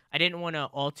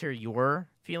alter your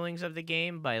feelings of the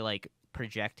game by like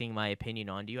projecting my opinion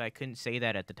onto you. I couldn't say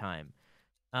that at the time,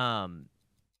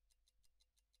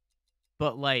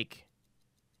 but like,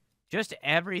 just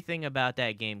everything about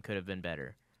that game could have been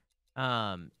better.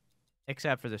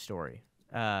 Except for the story.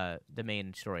 The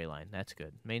main storyline. That's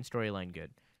good. Main storyline,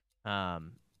 good.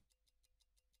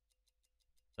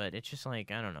 But it's just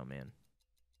like, I don't know, man.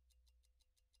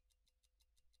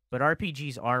 But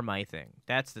RPGs are my thing.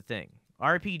 That's the thing.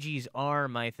 RPGs are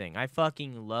my thing. I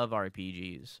fucking love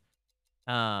RPGs.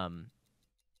 And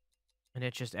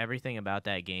it's just everything about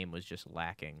that game was just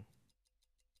lacking.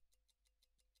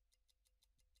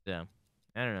 So,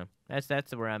 I don't know.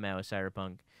 That's where I'm at with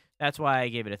Cyberpunk. That's why I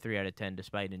gave it a 3 out of 10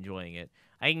 despite enjoying it.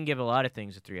 I can give a lot of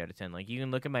things a 3 out of 10. Like, you can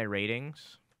look at my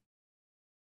ratings.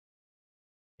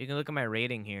 You can look at my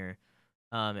rating here.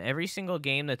 Every single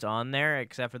game that's on there,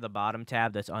 except for the bottom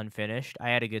tab that's unfinished, I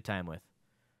had a good time with.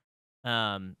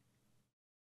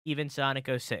 Even Sonic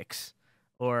 06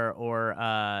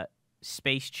 or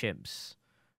Space Chimps.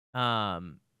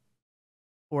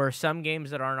 Or some games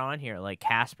that aren't on here, like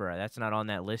Casper. That's not on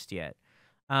that list yet.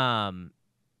 I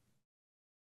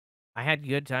had a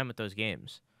good time with those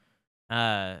games.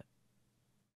 But,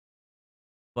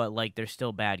 like, they're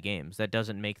still bad games. That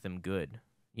doesn't make them good,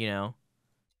 you know?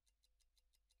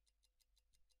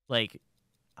 Like,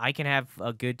 I can have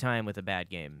a good time with a bad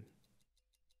game.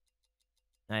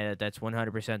 That's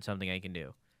 100% something I can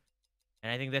do.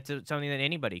 And I think that's something that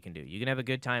anybody can do. You can have a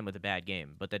good time with a bad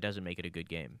game, but that doesn't make it a good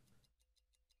game.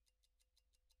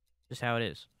 Just how it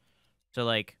is. So,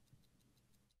 like,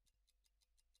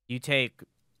 you take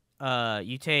Cyberpunk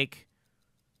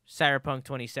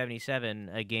 2077,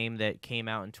 a game that came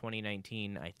out in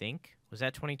 2019, I think. Was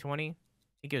that 2020? I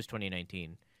think it was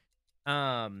 2019.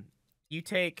 You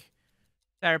take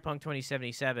Cyberpunk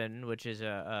 2077, which is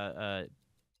a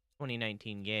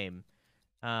 2019 game.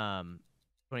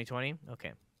 2020?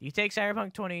 Okay. You take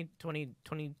Cyberpunk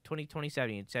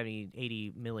 2070, it's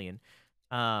 80 million.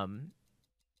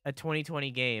 A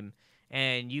 2020 game,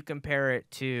 and you compare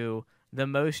it to the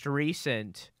most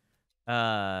recent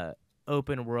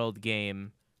open world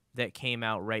game that came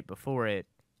out right before it,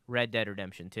 Red Dead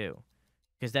Redemption 2.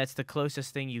 Because that's the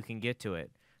closest thing you can get to it.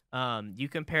 You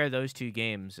compare those two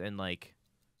games, and like,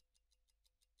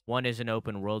 one is an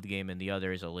open world game and the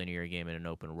other is a linear game in an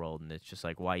open world, and it's just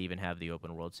like, why even have the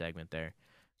open world segment there?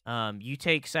 You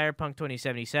take Cyberpunk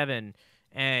 2077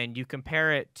 and you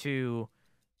compare it to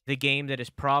the game that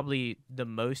is probably the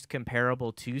most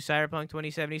comparable to Cyberpunk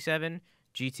 2077,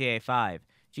 GTA 5.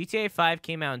 GTA 5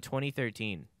 came out in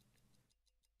 2013.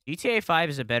 GTA 5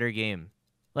 is a better game,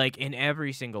 like, in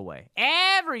every single way.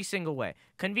 Every single way.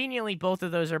 Conveniently, both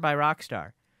of those are by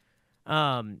Rockstar.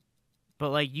 But,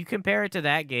 like, you compare it to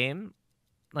that game,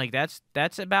 like, that's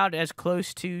about as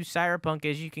close to Cyberpunk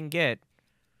as you can get.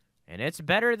 And it's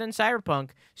better than Cyberpunk.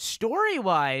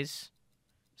 Story-wise,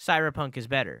 Cyberpunk is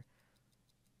better.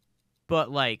 But,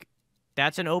 like,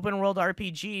 that's an open-world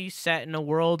RPG set in a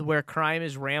world where crime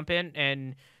is rampant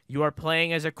and you are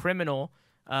playing as a criminal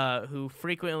who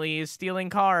frequently is stealing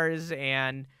cars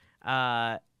and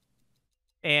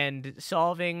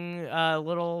solving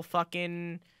little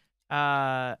fucking...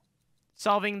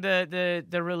 solving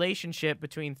the relationship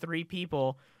between three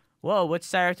people. Whoa,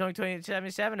 what's Cyberpunk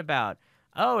 2077 about?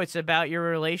 Oh, it's about your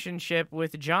relationship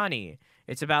with Johnny.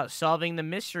 It's about solving the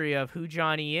mystery of who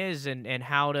Johnny is and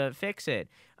how to fix it.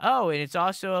 Oh, and it's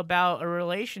also about a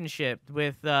relationship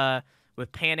with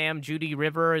Pan Am, Judy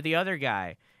River, or the other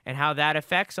guy, and how that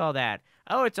affects all that.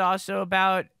 Oh, it's also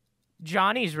about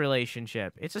Johnny's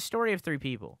relationship. It's a story of three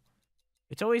people.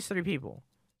 It's always three people.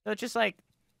 So it's just like,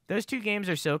 those two games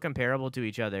are so comparable to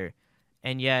each other,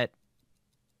 and yet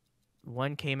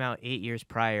one came out 8 years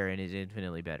prior and is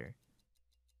infinitely better.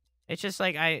 It's just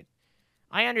like, I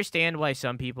understand why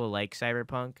some people like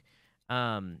Cyberpunk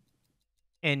and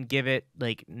give it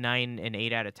like 9 and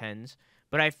 8 out of 10s,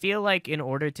 But I feel like in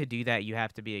order to do that, you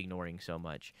have to be ignoring so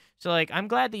much. So like, I'm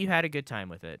glad that you had a good time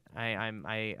with it.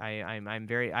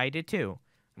 I did too.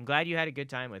 I'm glad you had a good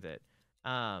time with it.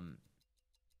 But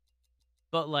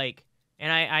like,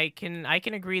 and I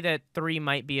can agree that 3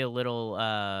 might be a little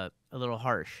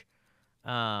harsh.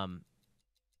 But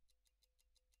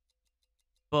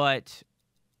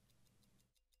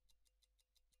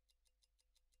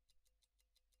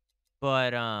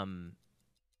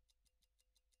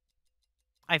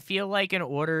I feel like in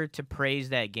order to praise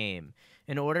that game,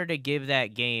 in order to give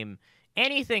that game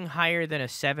anything higher than a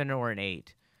 7 or an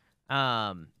 8,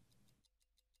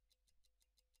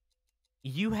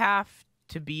 you have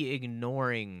to be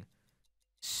ignoring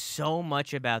so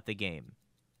much about the game.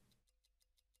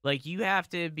 Like, you have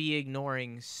to be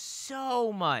ignoring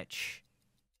so much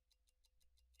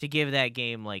to give that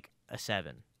game, like, a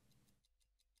 7.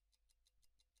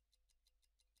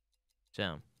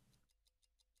 So,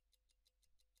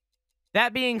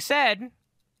 that being said,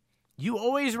 you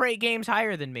always rate games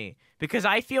higher than me, because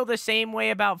I feel the same way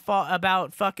about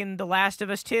fucking The Last of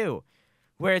Us 2,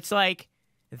 where it's like,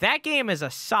 that game is a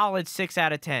solid 6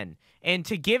 out of 10, and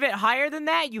to give it higher than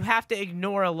that, you have to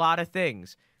ignore a lot of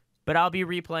things. But I'll be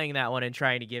replaying that one and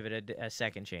trying to give it a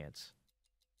second chance.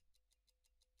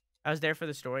 I was there for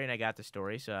the story, and I got the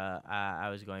story, so I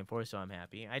was going for it, so I'm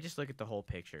happy. I just look at the whole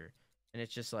picture, and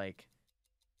it's just like,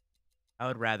 I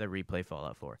would rather replay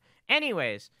Fallout 4.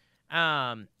 Anyways,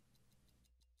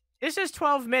 this is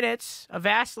 12 minutes, a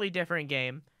vastly different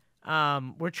game.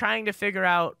 We're trying to figure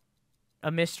out a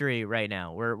mystery right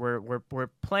now. We're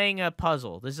playing a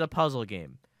puzzle. This is a puzzle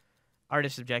game.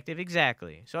 Artist objective,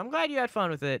 exactly. So I'm glad you had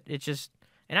fun with it. It's just,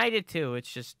 and I did too.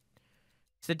 It's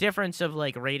the difference of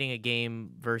like rating a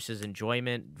game versus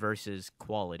enjoyment versus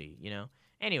quality, you know?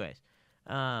 Anyways,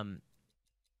 we're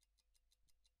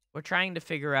trying to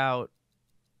figure out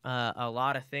a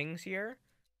lot of things here.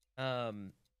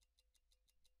 To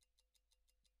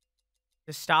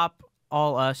stop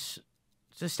all of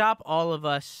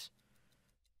us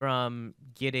from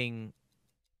getting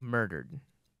murdered.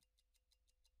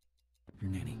 Your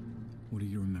nanny. What do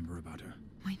you remember about her?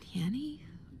 My nanny?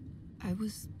 I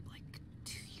was like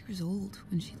 2 years old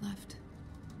when she left.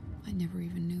 I never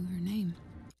even knew her name.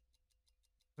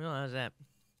 Well, how's that?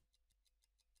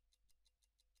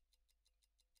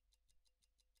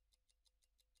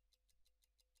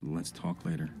 Let's talk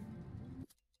later.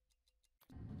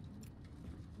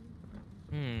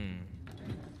 And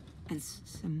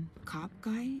some cop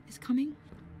guy is coming?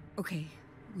 Okay,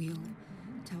 we'll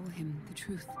tell him the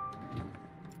truth.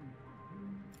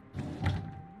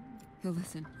 He'll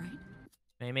listen, right?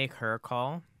 Can I make her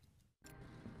call?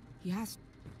 Yes.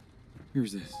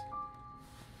 Here's this.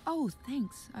 Oh,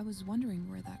 thanks. I was wondering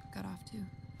where that got off to.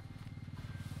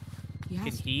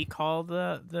 Can he call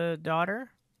the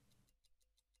daughter?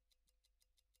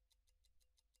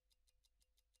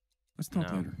 Let's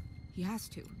talk later. He has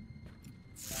to.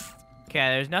 Okay,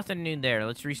 there's nothing new there.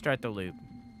 Let's restart the loop.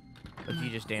 If you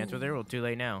just dance with her, well, too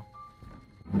late now.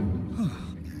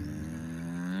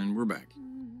 And we're back.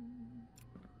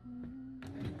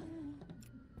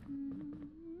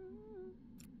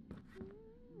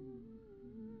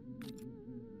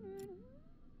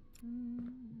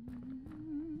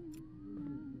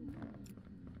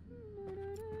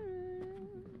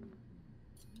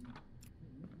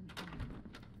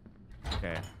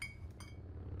 Okay.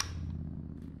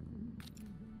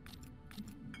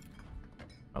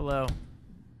 Hello.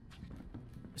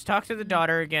 Let's talk to the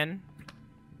daughter again.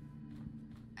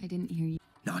 I didn't hear you.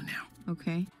 Not now.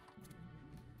 Okay.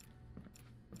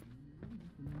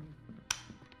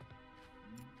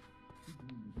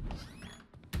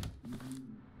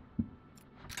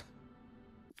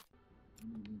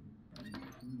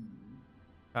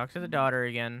 Talk to the daughter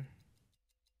again.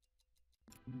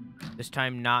 This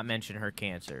time not mention her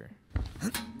cancer.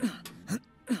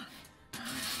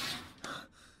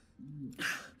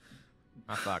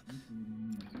 Oh, fuck.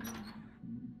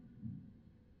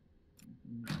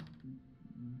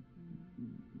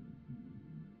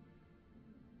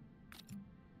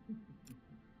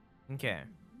 Okay.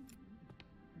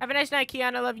 Have a nice night,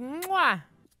 Keanu. I love you. Mwah!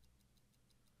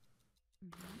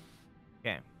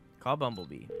 Okay. Call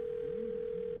Bumblebee.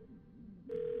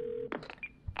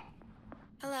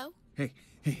 Hello? Hey.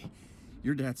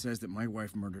 Your dad says that my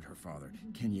wife murdered her father.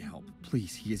 Can you help?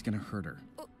 Please, he is gonna hurt her.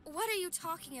 What are you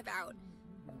talking about?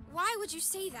 Why would you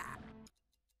say that?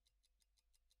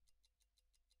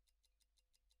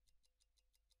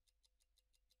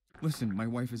 Listen, my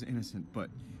wife is innocent, but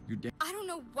your dad... I don't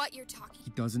know what you're talking.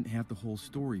 He doesn't have the whole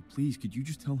story. Please, could you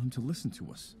just tell him to listen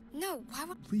to us? No, why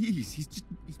would... Please, he's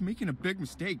making a big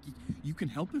mistake. You can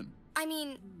help him. I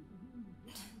mean...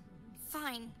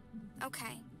 Fine.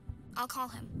 Okay. I'll call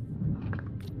him.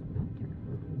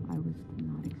 I was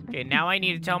not expecting. Okay, now I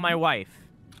need to tell my wife.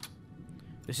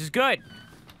 This is good.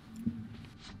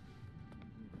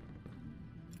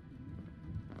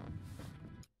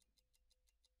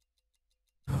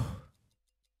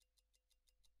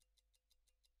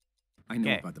 I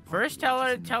know Okay, about the first tell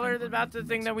her about the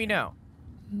thing that we know.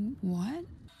 What?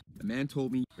 The man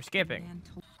told me. We're skipping.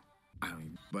 I don't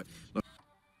even. But look.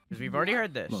 Because we've already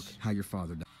heard this. Look, how your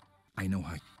father died. I know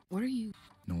how. What are you?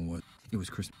 You know what? It was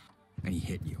Christmas, and he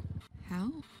hit you.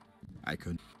 How? I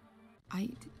couldn't. I.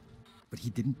 But he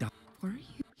didn't die. What are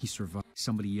you? He survived.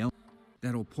 Somebody else.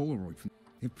 That old Polaroid from.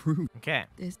 It proved. Okay.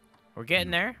 This. We're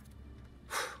getting there.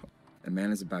 A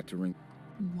man is about to ring.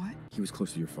 What? He was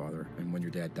close to your father, and when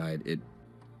your dad died, it.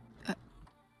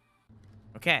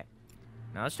 Okay.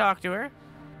 Now let's talk to her.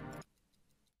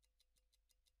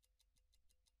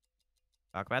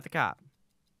 Talk about the cop.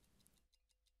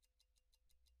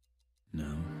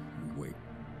 No, wait.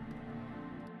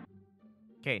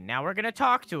 Okay, now we're gonna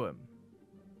talk to him.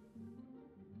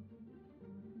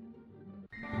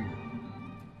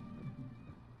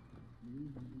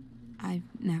 I've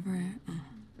never.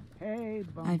 Hey,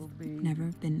 I've Bumblebee.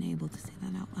 never been able to say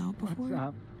that out loud before. What's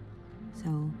up?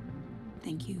 So,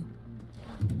 thank you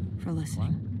for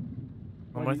listening.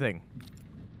 One more thing.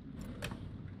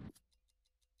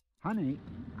 Honey,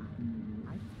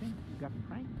 I think you got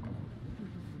pranked.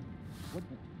 What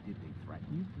did they threaten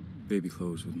you? Baby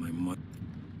clothes with my mother.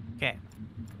 Okay.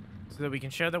 So that we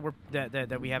can show that we're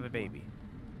that we have a baby.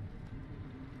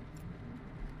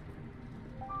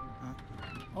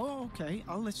 Oh, okay.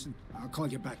 I'll listen. I'll call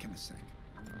you back in a sec.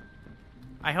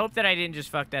 I hope that I didn't just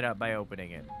fuck that up by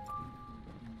opening it.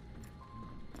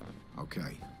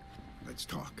 Okay. Let's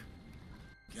talk.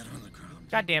 Get on the ground.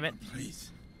 God damn it.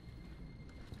 Please.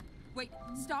 Wait,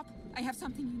 stop. I have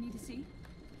something you need to see.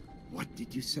 What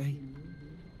did you say?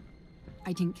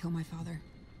 I didn't kill my father.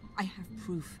 I have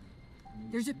proof.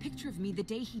 There's a picture of me the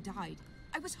day he died.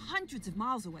 I was hundreds of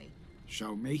miles away.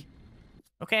 Show me.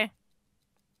 Okay.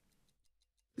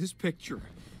 This picture.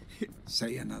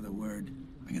 Say another word.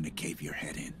 I'm gonna cave your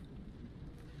head in.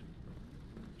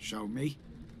 Show me.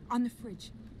 On the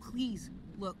fridge. Please,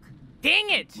 look. Dang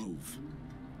it! Move.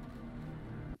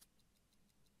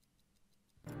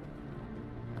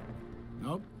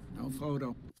 Nope, no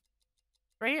photo.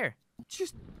 Right here.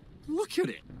 Just look at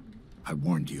it. I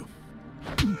warned you.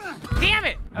 Damn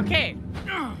it! Okay.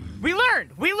 We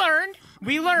learned! We learned!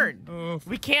 We learned!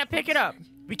 We can't pick it up.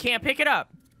 We can't pick it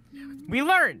up. We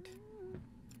learned.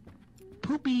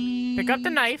 Poopy. Pick up the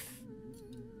knife.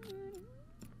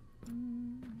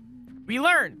 We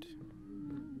learned.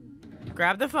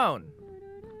 Grab the phone.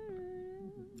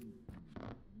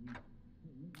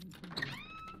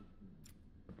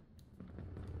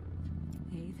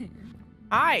 Hey there.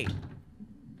 Hi.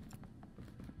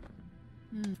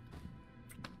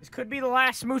 This could be the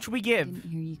last smooch we give. Didn't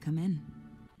hear you come in.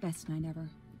 Best night ever.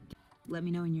 Let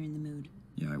me know when you're in the mood.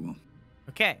 Yeah, I will.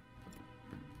 Okay.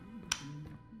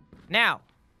 Now,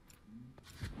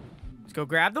 let's go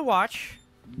grab the watch.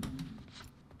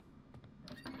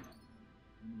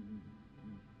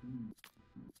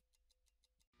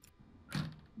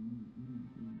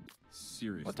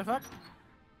 Seriously. What the fuck?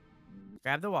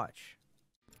 Grab the watch.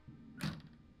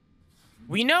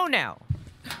 We know now.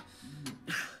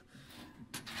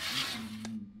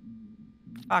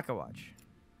 Pocket watch.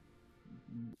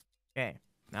 Okay.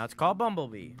 Now it's called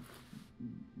Bumblebee.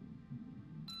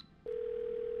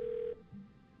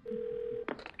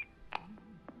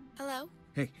 Hello?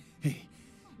 Hey.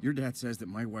 Your dad says that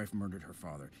my wife murdered her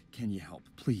father. Can you help?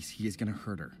 Please, he is gonna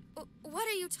hurt her. What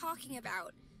are you talking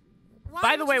about? Why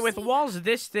By the would way, you with say walls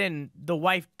this thin, the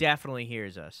wife definitely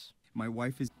hears us. My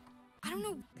wife is... I don't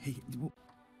know. Hey, well,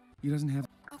 he doesn't have...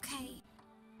 Okay.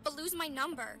 But lose my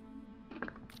number.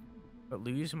 But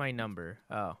lose my number.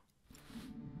 Oh.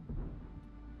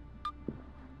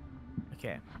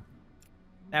 Okay.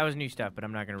 That was new stuff, but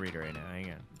I'm not going to read it right now.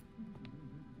 Hang on.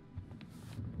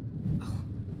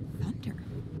 Oh, thunder.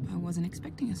 I wasn't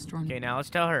expecting a storm. Okay, now let's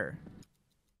tell her.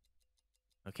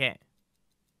 Okay.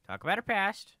 Talk about her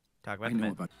past. Talk about I the know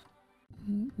men. about...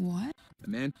 What? The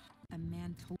man... A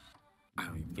man told... I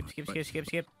don't even know,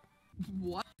 Skip.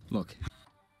 What? Look,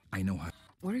 I know how...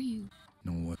 What are you...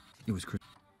 You know what? It was Chris,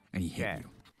 and he hit Okay. you.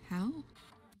 How?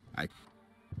 I...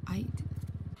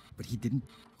 But he didn't...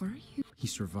 What are you... He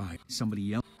survived.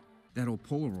 Somebody else... That old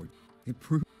Polaroid. It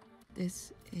proved...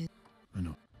 This is... I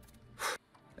know.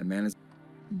 A man is...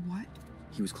 What?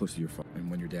 He was close to your father,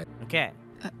 and when your dad... Okay.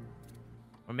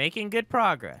 We're making good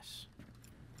progress.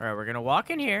 All right, we're going to walk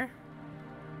in here.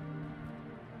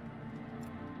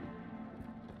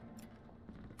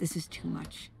 This is too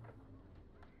much.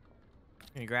 I'm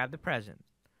gonna grab the present.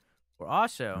 We're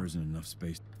also... There isn't enough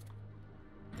space.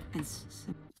 And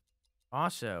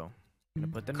also, I'm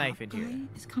gonna put the knife in here. guy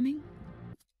is coming?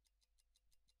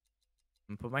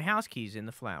 I'm gonna put my house keys in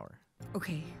the flower.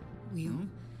 Okay, we'll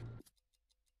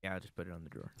Yeah, I'll just put it on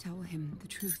the drawer. tell him the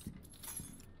truth.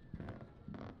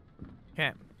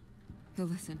 Okay. He'll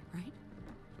listen, right?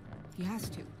 He has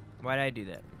to. Why did I do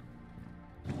that?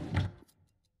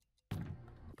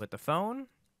 Put the phone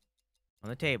on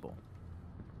the table.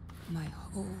 My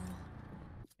whole...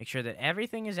 Make sure that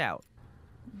everything is out.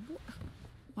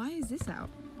 Why is this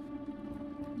out?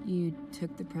 You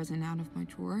took the present out of my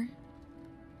drawer?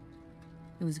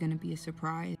 It was gonna be a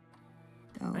surprise,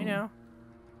 though. I know.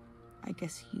 I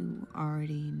guess you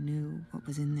already knew what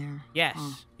was in there. Yes.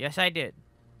 Yes, I did.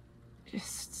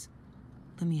 Just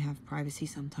let me have privacy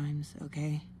sometimes,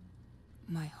 okay?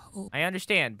 My whole... I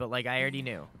understand, but, like, I already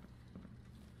knew.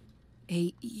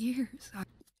 8 years.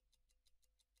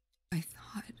 I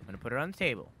thought... I'm gonna put it on the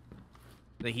table.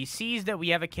 So that he sees that we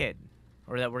have a kid.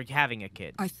 Or that we're having a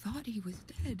kid. I thought he was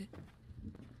dead.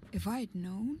 If I had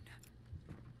known...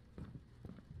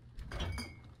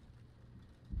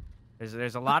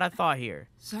 There's a lot of thought here.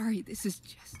 Sorry, this is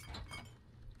just...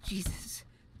 Jesus.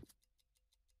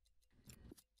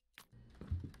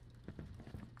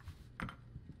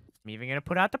 I'm even gonna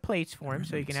put out the plates for him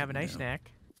so he can have a nice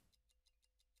snack.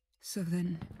 So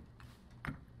then...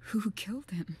 Who killed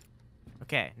him?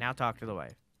 Okay, now talk to the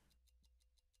wife.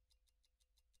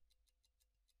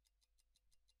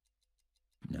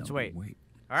 Let's wait.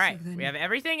 All right, So then- we have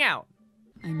everything out.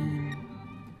 I mean...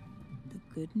 The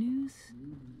good news?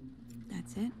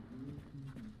 That's it?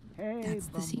 Hey, That's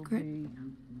the secret?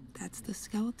 Bumblebee. That's the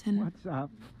skeleton. What's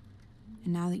up?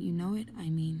 And now that you know it, I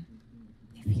mean...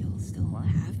 If you'll still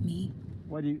have me...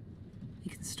 What do you...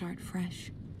 We can start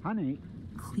fresh. Honey,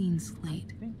 Clean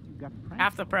slate. I think you got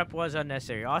Half the prep was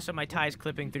unnecessary. Also, my tie's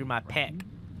clipping through my pec.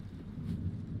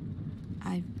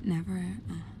 I've never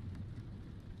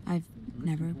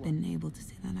been able to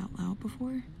say that out loud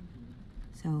before.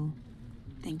 So,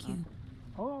 thank you.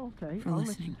 Oh, okay. For I'll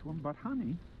listening. listen to him, but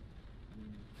honey...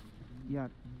 Yeah,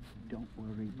 don't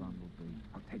worry, Bumblebee.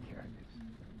 I'll take care of this.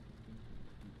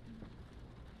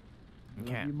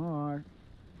 Okay. Love you more.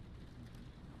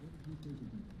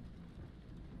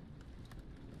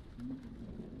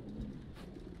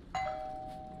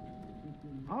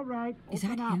 All right, Is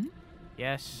open that up. him?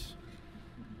 Yes.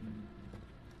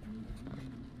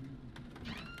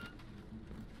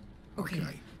 Okay.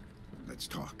 Let's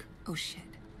talk. Oh, shit.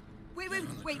 Wait,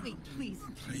 please.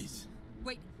 Please.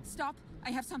 Wait, stop.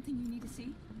 I have something you need to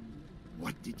see.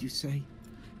 What did you say?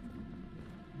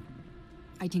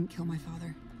 I didn't kill my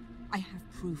father. I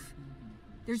have proof.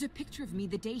 There's a picture of me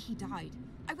the day he died.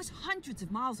 I was hundreds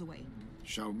of miles away.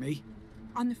 Show me.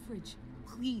 On the fridge.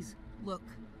 Please, look.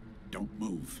 Don't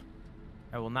move.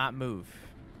 I will not move.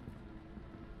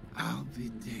 I'll be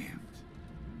damned.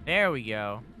 There we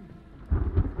go.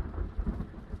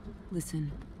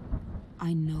 Listen,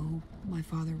 I know my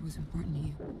father was important to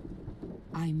you.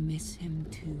 I miss him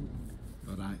too.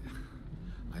 But I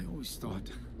always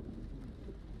thought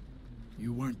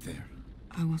you weren't there.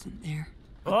 I wasn't there.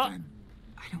 Oh. I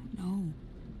don't know.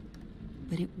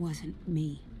 But it wasn't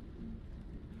me.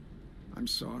 I'm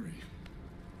sorry.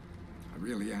 I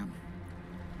really am.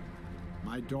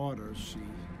 My daughter,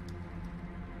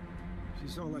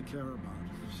 she's all I care about.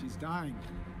 She's dying.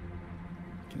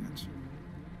 Cancer.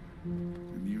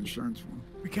 And the insurance one.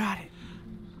 We got it.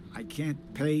 I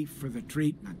can't pay for the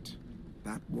treatment.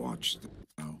 That watch,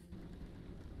 though,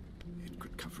 it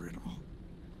could cover it all.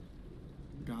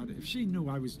 God, if she knew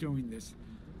I was doing this,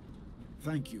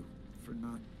 thank you for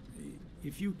not...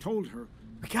 If you told her...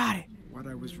 We got it. What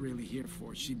I was really here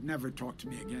for, she'd never talk to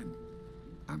me again.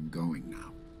 I'm going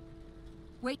now.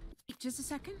 Wait, just a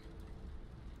second.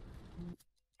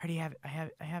 I already have it.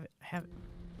 I have it.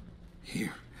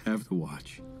 Here, have the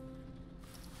watch.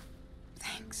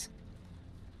 Thanks.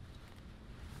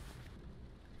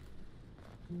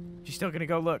 She's still gonna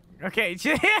go look. Okay.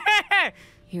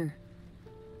 Here,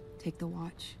 take the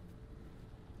watch.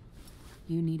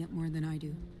 You need it more than I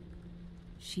do.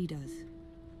 She does.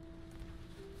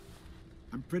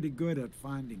 I'm pretty good at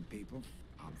finding people,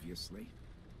 obviously.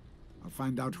 I'll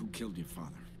find out who killed your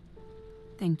father.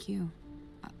 Thank you.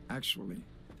 Actually,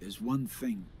 there's one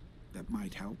thing that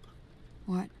might help.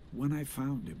 What? When I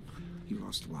found him, he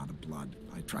lost a lot of blood.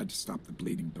 I tried to stop the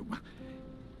bleeding, but...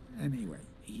 Anyway,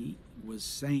 he was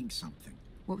saying something.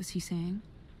 What was he saying?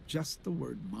 Just the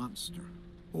word monster,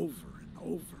 over and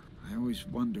over. I always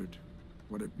wondered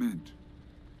what it meant.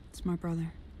 It's my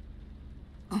brother.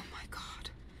 Oh my God.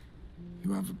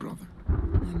 You have a brother.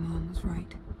 My mom was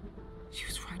right. She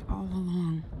was right all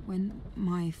along. When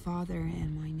my father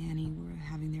and my nanny were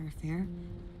having their affair,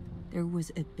 there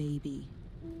was a baby.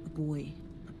 A boy.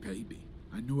 A baby?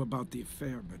 I knew about the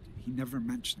affair, but he never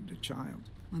mentioned a child.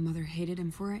 My mother hated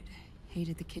him for it.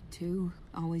 Hated the kid too.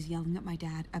 Always yelling at my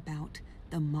dad about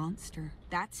the monster.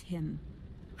 That's him.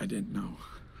 I didn't know.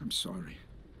 I'm sorry.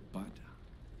 But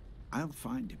I'll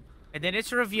find him. And then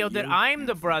it's revealed that I'm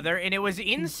the brother, and it was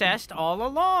incest all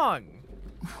along.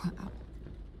 Wow.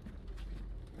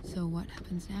 So what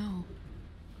happens now?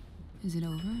 Is it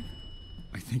over?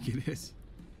 I think it is.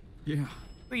 Yeah.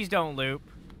 Please don't loop.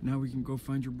 Now we can go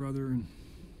find your brother and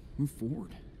move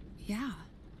forward. Yeah.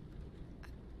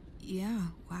 Yeah,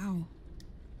 wow.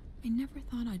 I never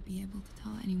thought I'd be able to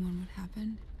tell anyone what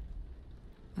happened.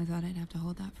 I thought I'd have to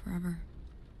hold that forever.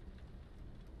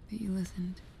 But you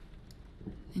listened.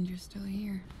 And you're still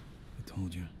here. I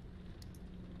told you.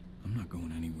 I'm not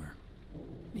going anywhere.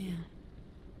 Man,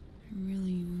 I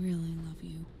really, really love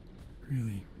you.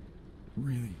 Really,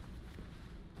 really.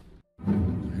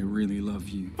 I really love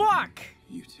you. Fuck!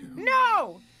 You too.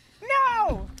 No!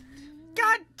 No!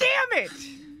 God damn it!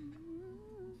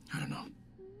 I don't know.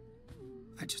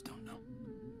 I just don't know.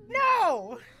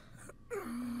 No!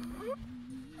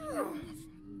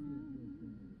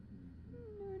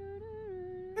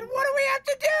 Then what do we have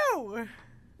to do?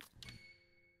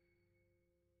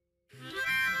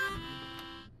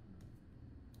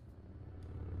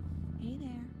 Hey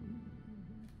there.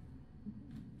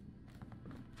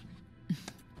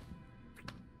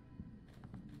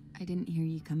 I didn't hear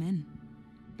you come in.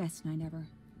 Best night ever.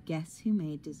 Guess who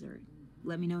made dessert?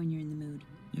 Let me know when you're in the mood.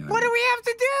 Yeah. What do we have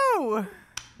to do?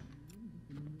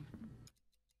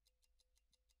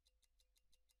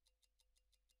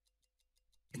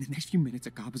 In the next few minutes,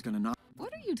 a cop is gonna knock.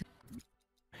 What are you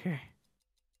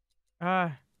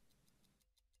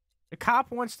The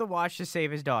cop wants the watch to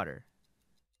save his daughter.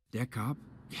 That cop?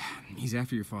 Yeah, he's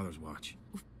after your father's watch.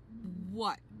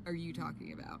 What are you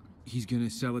talking about? He's gonna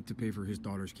sell it to pay for his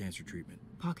daughter's cancer treatment.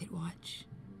 Pocket watch.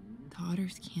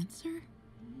 Daughter's cancer?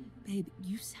 Babe,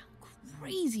 you sound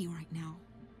crazy right now.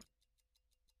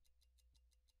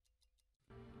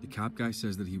 The cop guy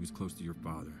says that he was close to your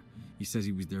father. He says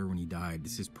he was there when he died.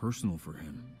 This is personal for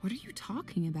him. What are you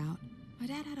talking about? My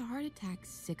dad had a heart attack,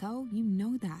 sicko. You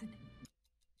know that.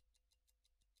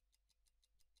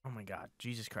 Oh my god,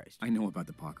 Jesus Christ. I know about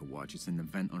the pocket watch. It's in the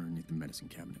vent underneath the medicine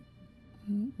cabinet.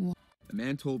 What? The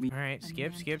man told me. Alright,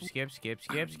 skip.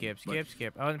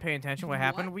 I wasn't paying attention. What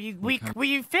happened?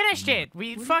 We finished it!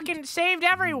 We fucking saved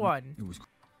everyone! It was.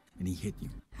 And he hit you.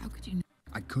 How could you know?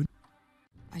 I couldn't.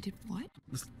 I did what?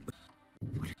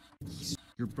 He's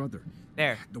your brother.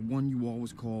 There. The one you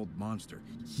always called Monster.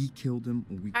 He killed him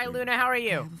a week Hi, later. Luna, how are I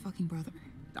you? have a fucking brother.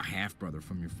 A half-brother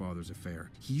from your father's affair.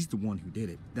 He's the one who did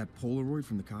it. That Polaroid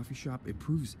from the coffee shop, it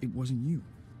proves it wasn't you.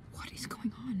 What is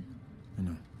going on? I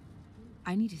know.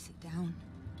 I need to sit down.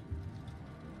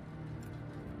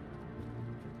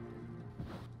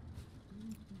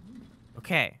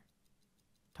 Okay.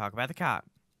 Talk about the cop.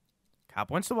 Cop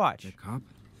wants to watch. That cop?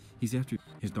 He's after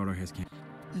his daughter has cancer.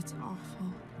 That's awful.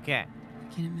 Okay.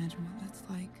 I can't imagine what that's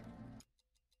like.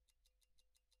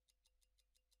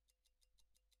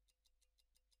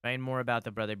 Find more about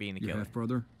the brother being the Your killer.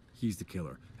 half-brother? He's the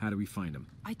killer. How do we find him?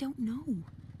 I don't know.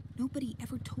 Nobody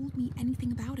ever told me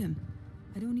anything about him.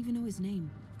 I don't even know his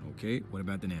name. Okay, what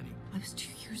about the nanny? I was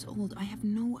 2 years old. I have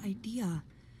no idea.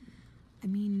 I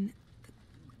mean, the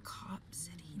cop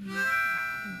said he knew my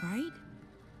father, right?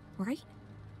 Right?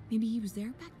 Maybe he was there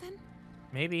back then?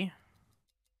 Maybe.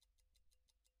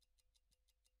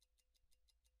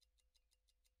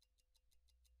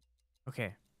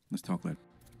 Okay. Let's talk later.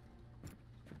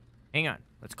 Hang on.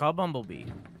 Let's call Bumblebee.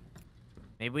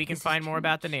 Maybe we can find more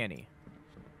about the nanny.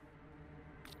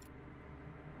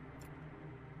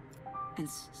 And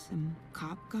some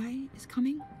cop guy is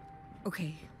coming?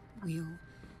 Okay, we'll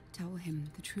tell him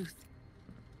the truth.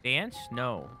 Dance?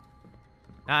 No.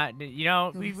 You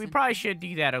know, we probably should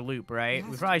do that a loop, right?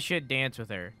 We probably should dance with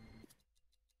her.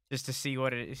 Just to see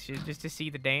what it is. Just to see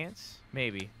the dance?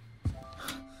 Maybe.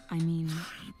 I mean,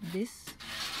 this...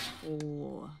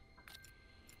 Oh...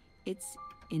 It's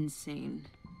insane.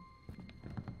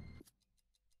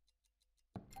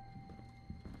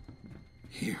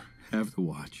 Here, have the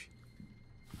watch.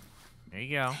 There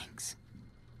you go. Thanks.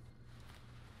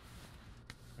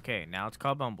 Okay, now let's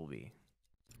call Bumblebee.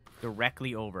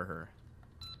 Directly over her.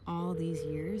 All these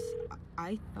years,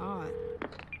 I thought...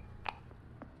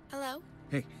 Hello?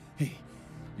 Hey.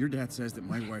 Your dad says that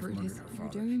my wife Whatever it murdered is her you're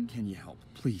father. doing. Can you help?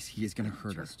 Please, he is gonna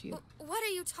hurt her. Trust you. What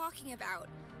are you talking about?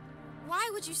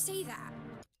 Why would you say that?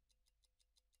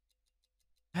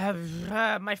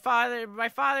 My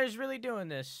father's really doing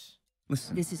this.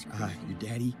 Listen, This is crazy. your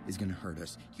daddy is gonna hurt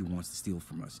us. He wants to steal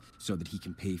from us so that he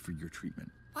can pay for your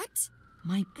treatment. What?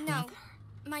 My No. brother.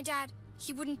 My dad,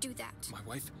 he wouldn't do that.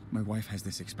 My wife has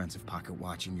this expensive pocket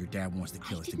watch, and your dad wants to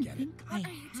kill us to get it. I What are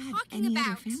you had talking any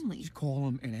other about? family. Just call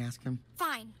him and ask him.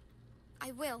 Fine.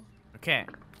 I will. Okay.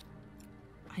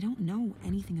 I don't know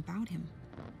anything about him.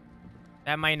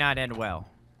 That might not end well.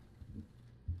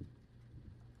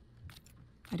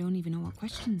 I don't even know what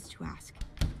questions to ask.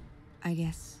 I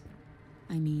guess.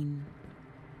 I mean,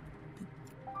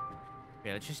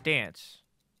 Okay, let's just dance.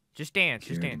 Just dance.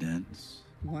 Just Care to dance. dance?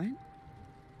 what?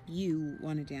 You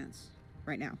want to dance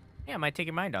right now? Yeah, I might take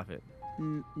your mind off it.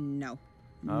 No. Okay.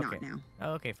 Not now.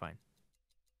 Oh, okay, fine.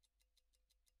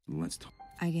 Let's talk.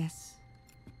 I guess.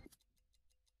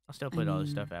 I'll still put all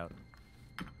this stuff out.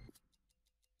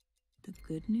 The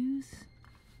good news?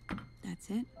 That's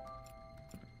it?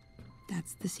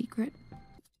 That's the secret?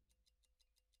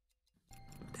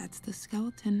 That's the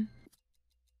skeleton.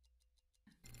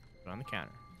 Put it on the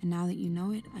counter. And now that you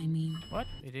know it, I mean, What?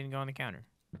 It didn't go on the counter.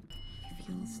 if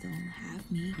you'll still have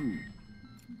me,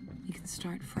 we can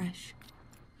start fresh.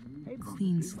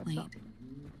 Clean slate.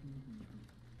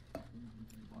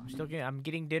 I'm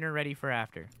getting dinner ready for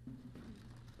after.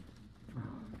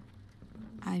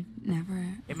 I've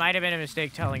never. It might have been a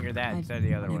mistake telling her that instead of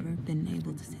the other never one. been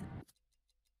able to say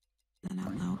that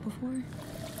out loud before.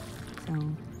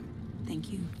 So,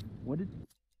 thank you. What did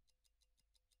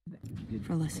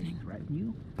for listening. threaten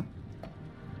you?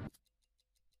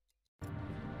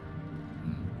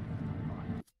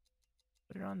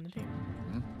 Put it on the table.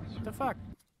 What the fuck?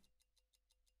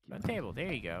 On the table.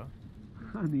 There you go.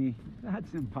 Honey,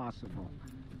 that's impossible.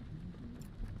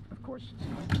 Of course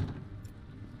it's not.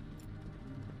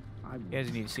 You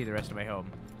guys need to see the rest of my home.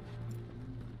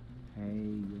 Hey,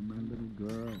 you're my little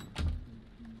girl.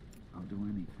 I'll do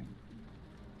anything.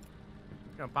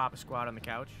 Gonna pop a squat on the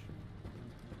couch.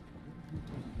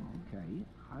 Okay,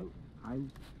 I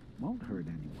won't hurt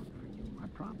anyone for you, I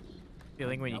promise.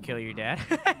 Feeling when you kill your dad.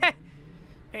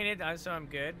 Painted done, so I'm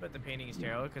good, but the painting is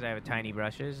terrible because I have tiny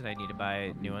brushes and I need to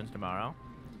buy new ones tomorrow.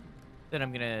 Then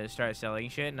I'm gonna start selling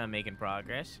shit and I'm making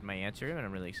progress in my answer and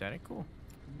I'm really excited. Cool.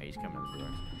 Hey, he's coming to the door.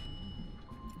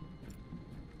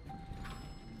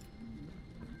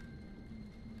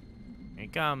 Here he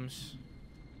comes.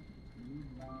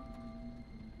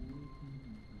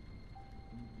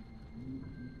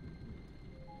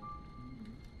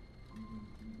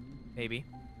 Maybe.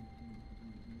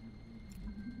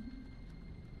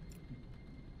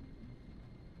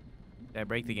 Did I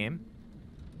break the game?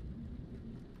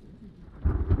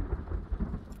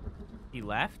 He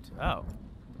left? Oh.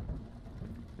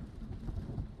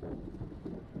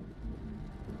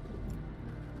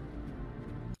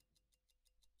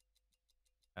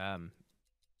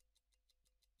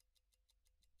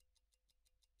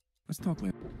 Let's talk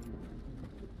later.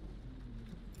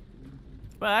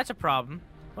 Well, that's a problem.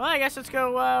 Well, I guess let's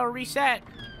go reset.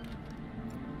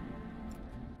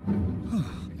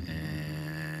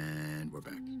 And we're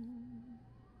back.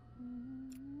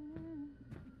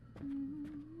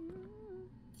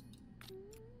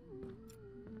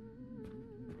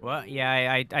 Well,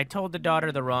 yeah, I told the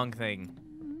daughter the wrong thing.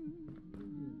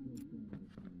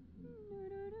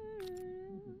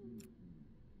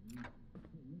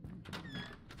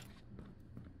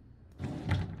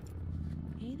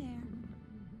 Hey there.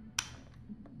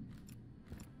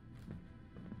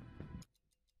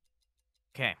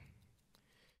 Okay.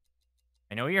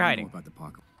 I know where you're hiding. About the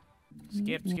pocket.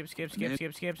 Skip.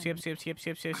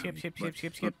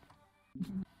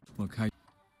 Look,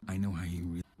 I know how you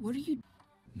really. What are you?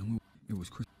 No, it was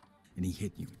Chris, and he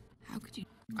hit you. How could you?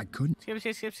 I couldn't. Skip.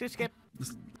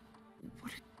 Listen,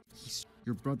 he's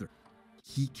your brother.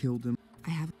 He killed him. I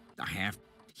have.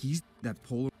 He's that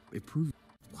polar. It proves.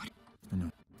 What? I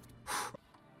know.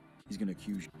 He's gonna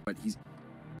accuse you, but he's.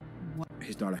 What?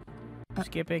 His daughter.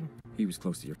 Skipping. He was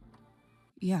close to your.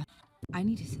 Yeah. I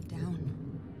need to sit down.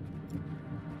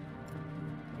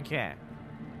 Okay.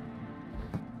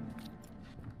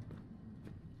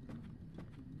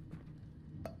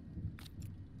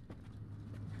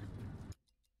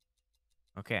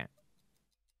 Okay.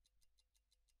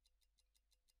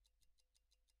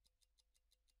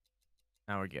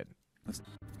 Now we're good.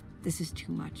 This is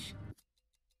too much.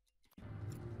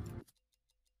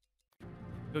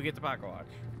 Go get the pocket watch.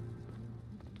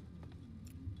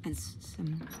 And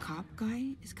some cop guy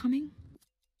is coming?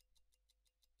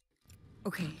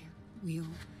 Okay, we'll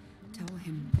tell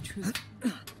him the truth.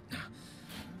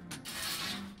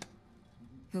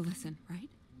 He'll listen, right?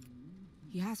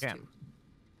 He has to.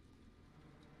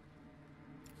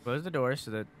 Close the door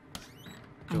so that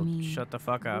she'll shut the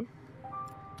fuck up.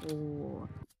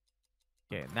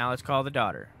 Okay, now let's call the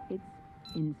daughter. It's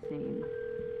insane.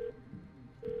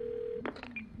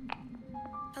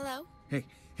 Hello? Hey,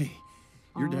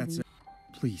 your dad said,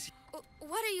 please.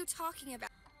 What are you talking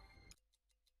about?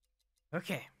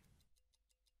 Okay.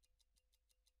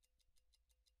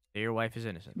 Your wife is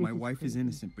innocent. My wife is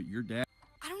innocent, but your dad...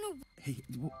 I don't know. Hey,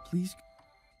 well, please.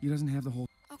 He doesn't have the whole...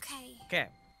 Okay. Okay.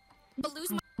 But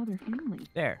lose my other family.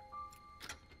 There.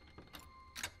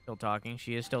 Still talking.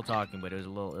 She is still talking, but it was a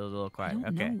little quiet. I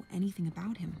don't know anything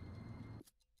about him.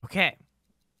 Okay.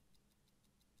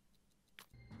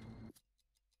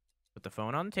 Put the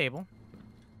phone on the table.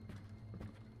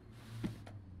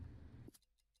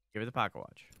 Give her the pocket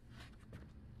watch.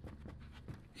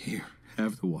 Here,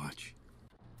 have the watch.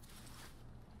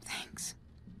 Thanks.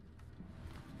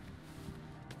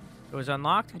 It was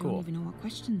unlocked? I Cool. don't even know what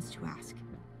questions to ask.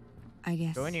 I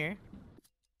guess. Go in here.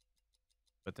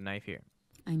 Put the knife here.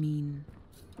 I mean,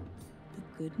 the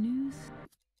good news?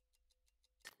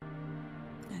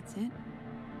 That's it?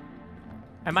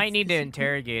 I might need to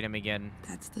interrogate him again.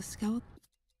 That's the skeleton.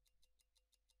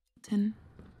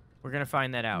 We're gonna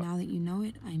find that out. Now that you know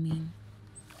it, I mean,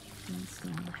 you can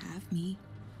still have me.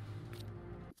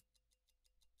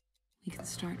 We can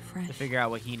start fresh. To figure out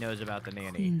what he knows about the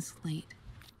nanny. Clean slate.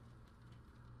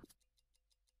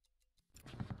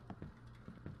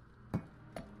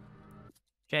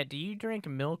 Chat, do you drink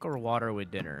milk or water with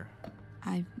dinner?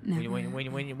 I've never.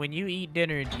 When you eat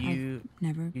dinner, do you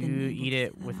eat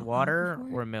it with water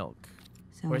or milk,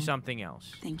 or something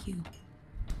else? Thank you.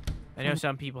 I know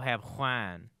some people have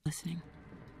Juan. Listening.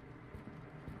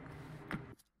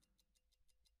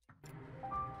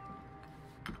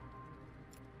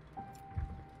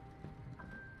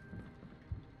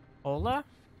 Cola?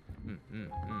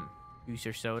 Juice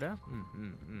or soda?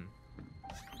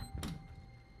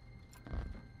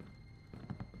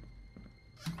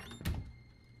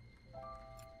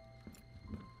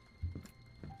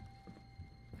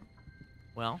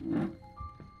 Well,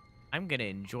 I'm gonna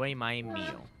enjoy my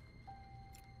meal.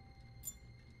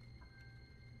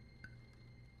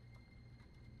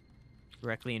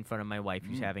 Directly in front of my wife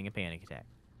who's having a panic attack.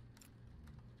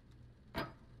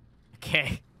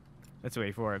 Okay. Let's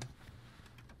wait for him.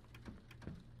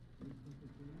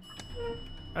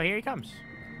 Oh, here he comes.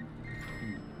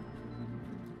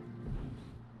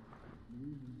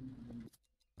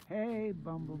 Hey,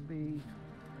 Bumblebee.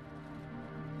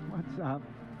 What's up?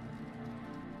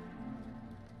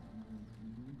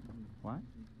 What?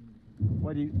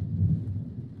 What do you...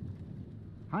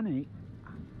 Honey,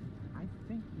 I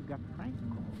think you got prank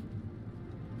called.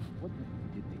 What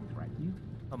did they threaten you?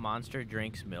 A monster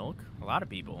drinks milk? A lot of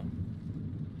people.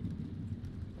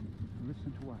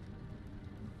 Listen to what?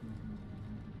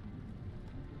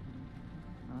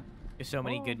 There's so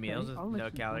many good meals with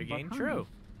no calorie gain. True.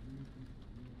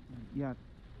 Yeah,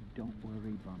 don't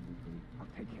worry, Bumblebee. I'll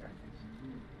take care of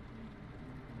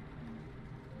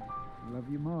this. Love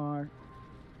you more.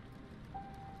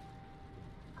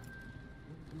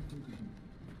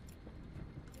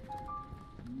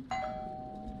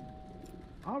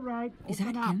 All right, is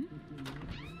that up. him?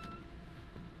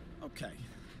 Okay,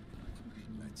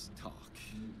 let's talk.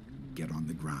 Get on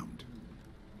the ground.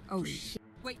 Oh, shit.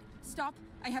 Wait, stop.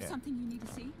 I have something you need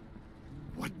to see.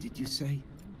 What did you say?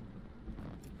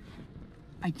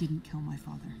 I didn't kill my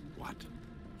father. What?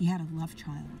 He had a love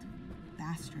child.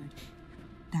 Bastard.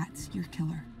 That's your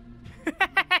killer.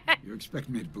 You expect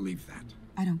me to believe that?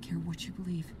 I don't care what you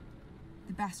believe.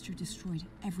 The bastard destroyed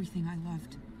everything I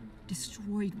loved.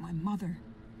 Destroyed my mother.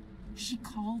 She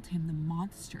called him the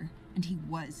monster, and he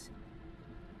was.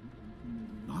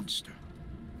 Monster?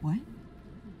 What?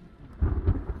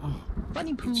 Oh,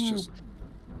 Bunny poo. it's just...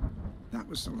 That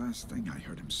was the last thing I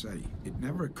heard him say. It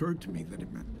never occurred to me that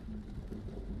it meant...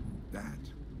 that.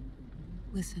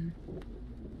 Listen.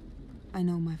 I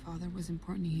know my father was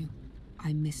important to you.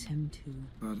 I miss him too.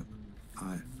 But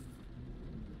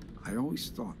I always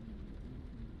thought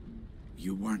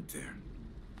you weren't there.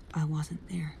 I wasn't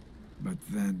there. But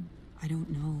then... I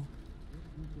don't know.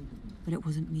 But it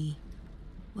wasn't me.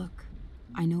 Look,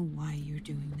 I know why you're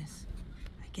doing this.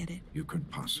 I get it. You couldn't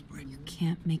possibly. You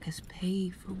can't make us pay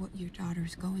for what your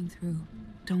daughter's going through.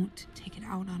 Don't take it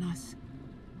out on us.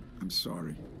 I'm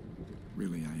sorry.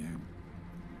 Really, I am.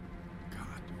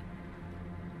 God.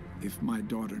 If my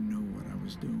daughter knew what I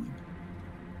was doing,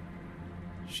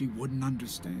 she wouldn't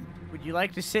understand. Would you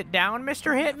like to sit down,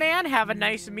 Mr. Hitman? Have a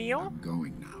nice meal? I'm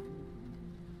going now.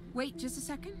 Wait, just a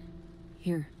second.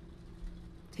 Here.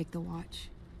 Take the watch.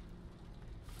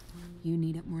 You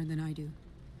need it more than I do.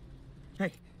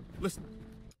 Hey, listen.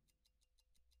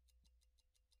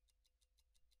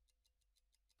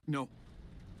 No.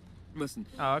 Listen.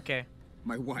 Oh, okay.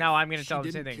 My wife. Now I'm gonna she tell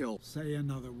the same didn't thing. kill. Say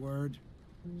another word.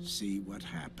 See what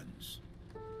happens.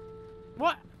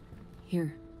 What?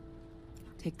 Here.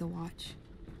 Take the watch.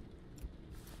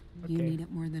 Okay. You need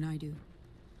it more than I do.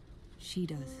 She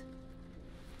does.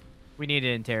 We need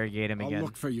to interrogate him again. I'll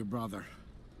look for your brother.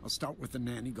 I'll start with the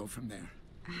nanny, go from there.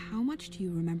 How much do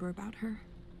you remember about her?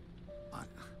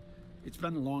 It's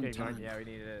been a long Okay, time. yeah, we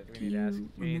need to ask.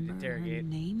 We need to interrogate. Her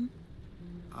name?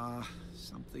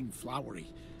 Something flowery.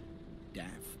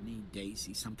 Daphne,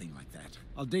 Daisy, something like that.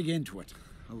 I'll dig into it.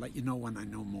 I'll let you know when I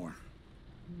know more.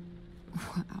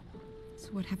 Wow. So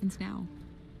what happens now?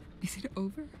 Is it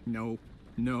over? No.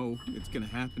 No. It's gonna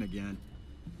happen again.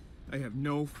 I have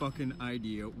no fucking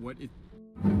idea what it...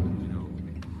 No.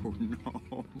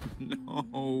 No.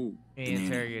 No. We need to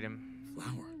interrogate him.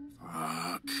 Flower.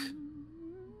 Fuck.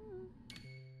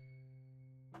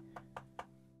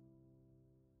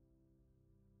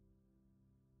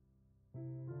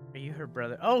 Are you her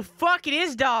brother? Oh, fuck, it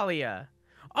is Dahlia.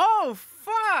 Oh,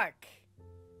 fuck.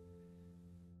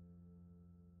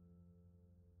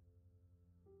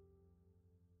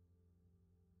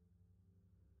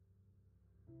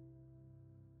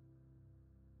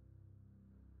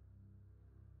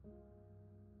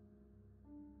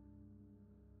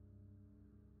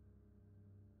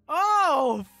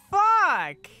 Oh,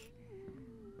 fuck.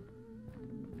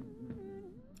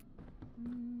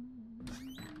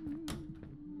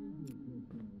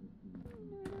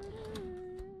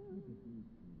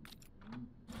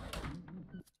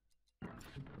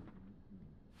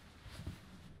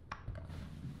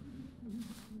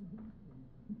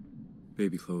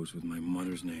 Baby clothes with my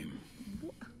mother's name.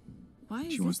 Why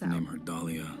is She this wants to out? name her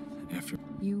Dahlia after...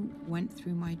 You went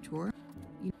through my drawer?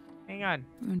 Hang on.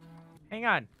 Hang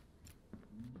on.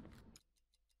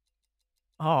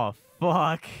 Oh,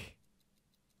 fuck.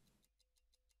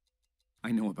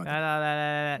 I know about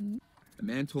that. The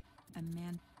man told... A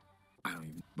man... I don't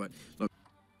even... But, look...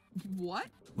 What?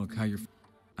 Look how you're...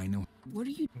 I know... What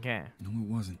are you... Okay. No, it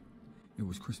wasn't. It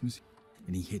was Christmas,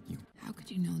 and he hit you. How could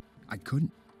you know? I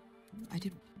couldn't. I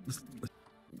did... Listen. What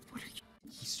are you...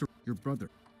 He's your brother.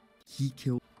 He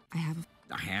killed... I have a...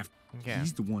 I have... Okay.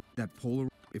 He's the one... That Polar...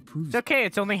 It proves... It's okay,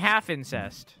 it's only half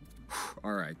incest.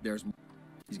 All right, there's...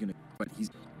 He's gonna... But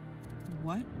he's...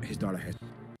 What? His daughter has...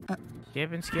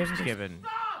 Skipping.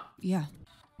 Yeah.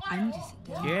 I need to sit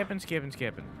down.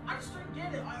 Skipping. I just don't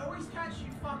get it. I always catch you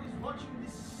fuckers watching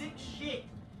this sick shit.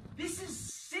 This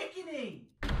is sickening.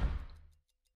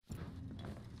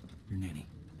 Your nanny.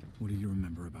 What do you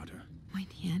remember about her? My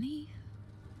nanny?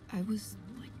 I was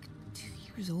like 2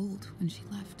 years old when she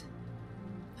left.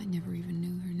 I never even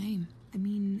knew her name. I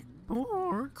mean,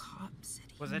 Cop City.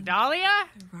 Was it Dahlia?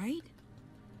 Right?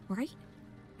 Right?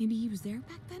 Maybe he was there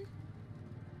back then?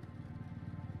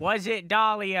 Was it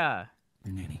Dahlia?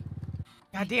 Your nanny.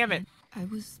 God damn it. I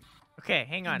was... Okay,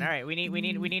 hang on. All right, we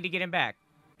need to get him back.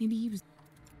 Maybe he was...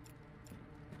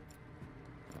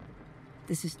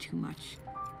 This is too much.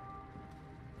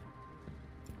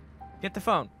 Get the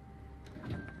phone.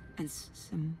 And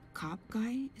some cop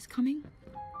guy is coming?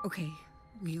 Okay,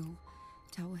 we'll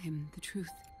tell him the truth.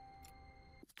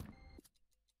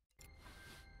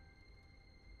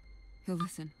 He'll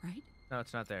listen, right? No,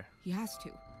 it's not there. He has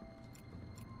to.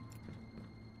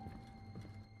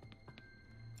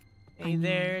 Hey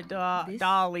there,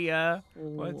 Dahlia.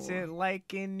 What's it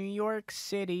like in New York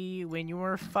City when you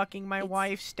were fucking my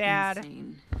wife's dad?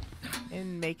 Insane.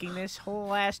 And making this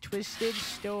whole ass twisted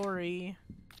story.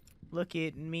 Look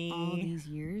at me. All these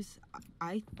years,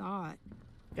 I thought...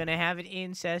 Gonna have an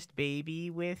incest baby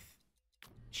with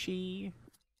she.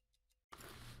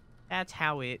 That's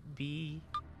how it be.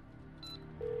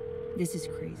 This is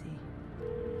crazy.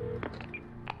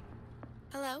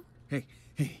 Hello? Hey.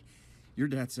 Your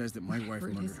dad says that my wife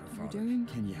Hurt murdered his her you're father. doing?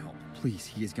 Can you help? Please,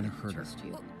 he is gonna hurt her.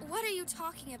 You. What are you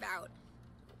talking about?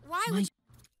 Why would you...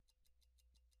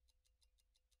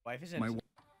 Wife is My innocent.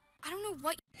 I don't know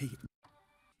what... Hey,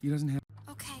 he doesn't have...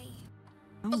 Okay.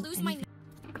 Oh, But lose my...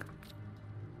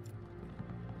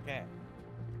 Okay.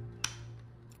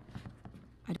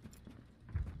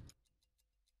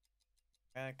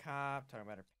 A cop, talking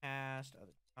about her past,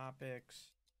 other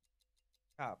topics.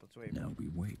 Cop, let's wait. No, we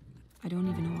wait. I don't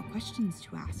even know what questions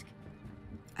to ask.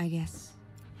 I guess...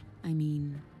 I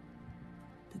mean...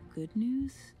 The good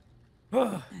news?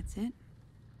 That's it?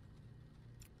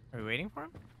 Are we waiting for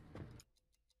him?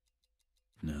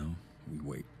 No, we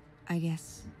wait. I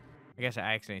guess... I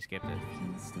accidentally skipped it.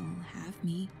 He'll still have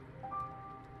me.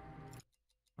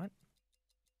 What?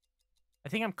 I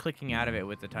think I'm clicking out of it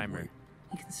with the timer.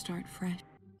 He can start fresh.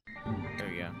 There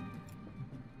we go.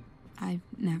 I've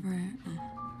never...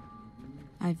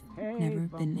 I've never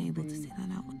been able to say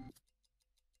that out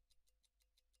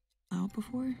loud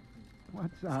before.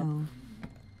 What's up? So,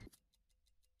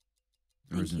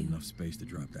 There isn't enough space to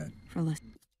drop that. for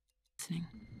listening.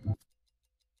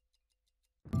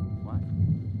 What?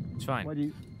 It's fine. What do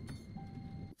you...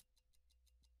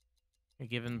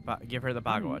 Give her the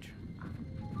pocket watch.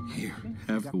 Here,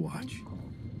 have the watch.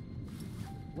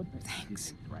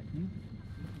 Thanks.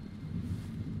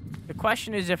 The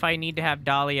question is if I need to have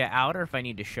Dahlia out or if I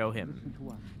need to show him.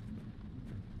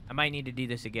 I might need to do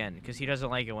this again because he doesn't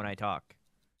like it when I talk,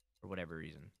 for whatever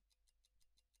reason.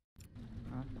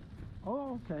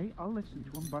 Oh, okay. I'll listen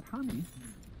to him, but honey...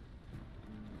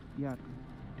 Yeah,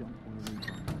 don't worry.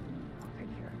 I'll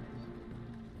take care of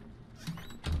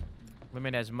this.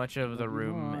 Limit as much of the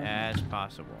room as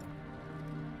possible.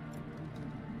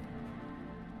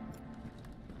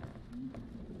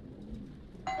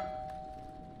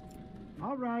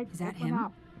 All right. Is that open him?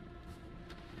 Up.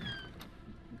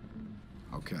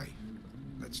 Okay,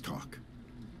 let's talk.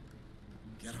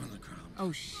 Get on the ground.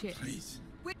 Oh, shit. Please.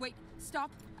 Wait,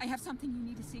 stop. I have something you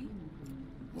need to see.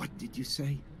 What did you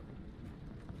say?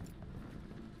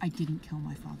 I didn't kill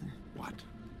my father. What?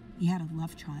 He had a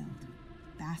love child.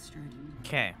 Bastard.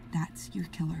 Okay. That's your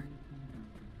killer.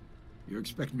 You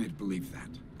expect me to believe that?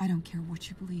 I don't care what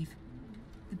you believe.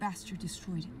 The bastard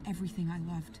destroyed everything I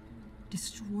loved.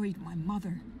 Destroyed my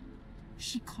mother.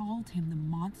 She called him the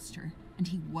monster, and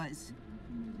he was.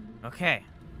 Okay.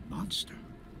 Monster?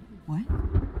 What?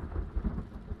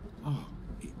 Oh,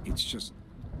 it's just...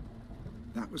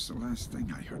 That was the last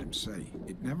thing I heard him say.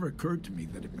 It never occurred to me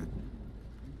that it meant...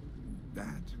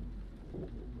 that.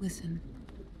 Listen.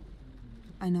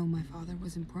 I know my father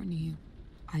was important to you.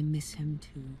 I miss him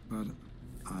too. But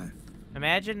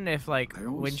Imagine if, like,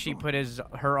 when she put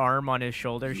her arm on his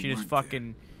shoulder, she just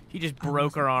fucking... He just I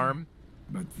broke her wasn't arm.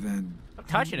 But then... I'm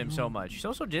touching him so much.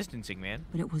 Social distancing, man.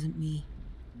 But it wasn't me.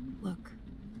 Look,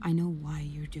 I know why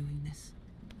you're doing this.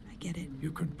 I get it.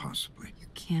 You couldn't possibly. You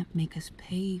can't make us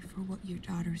pay for what your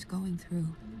daughter's going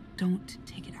through. Don't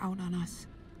take it out on us.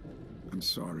 I'm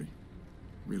sorry.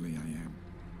 Really, I am.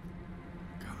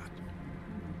 God.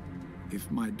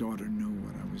 If my daughter knew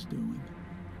what I was doing,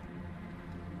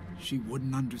 she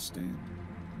wouldn't understand.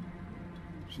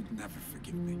 She'd never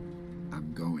forgive me.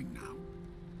 I'm going now.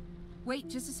 Wait,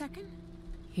 just a second.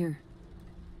 Here.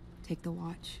 Take the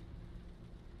watch.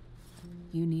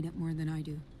 You need it more than I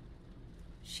do.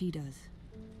 She does.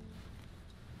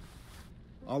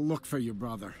 I'll look for your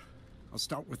brother. I'll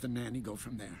start with the nanny, go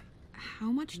from there. How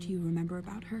much do you remember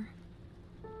about her?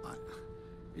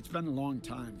 It's been a long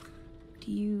time.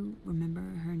 Do you remember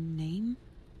her name?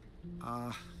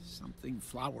 Something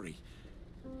flowery.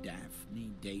 Daphne,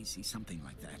 Daisy, something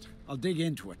like that. I'll dig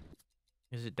into it.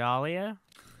 Is it Dahlia?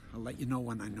 I'll let you know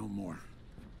when I know more.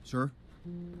 Sir?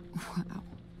 Wow.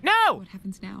 No! What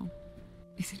happens now?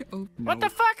 Is it over? What the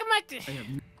fuck am I...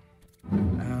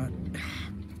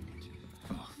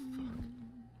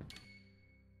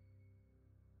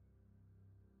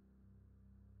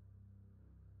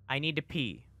 I need to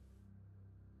pee.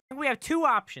 I think we have two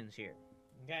options here.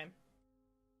 Okay?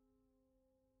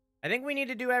 I think we need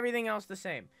to do everything else the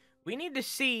same. We need to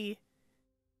see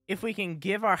if we can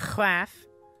give our chaf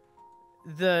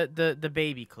the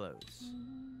baby clothes.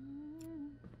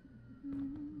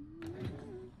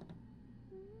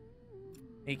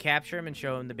 You capture him and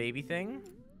show him the baby thing.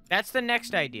 That's the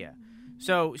next idea.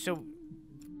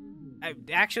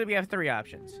 Actually, we have three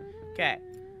options. Okay.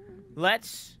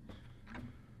 Let's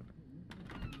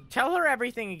tell her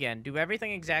everything again. Do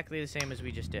everything exactly the same as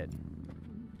we just did.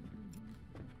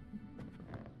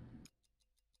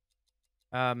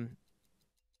 Tell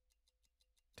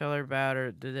her about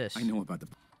her. Do this. I know about the...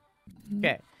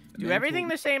 Okay. Do everything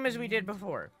the same as we did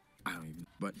before. I don't even...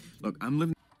 But, look, I'm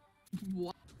living...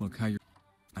 What? Look, how you're...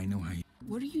 I know how you...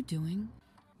 What are you doing?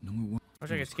 No, it won't. I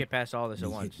wish I could skip past all this at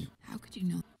once. How could you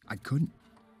know? I couldn't.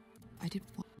 I did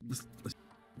what? Listen. What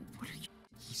are you...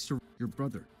 He's your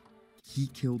brother. He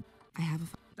killed... I have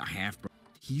a half-brother.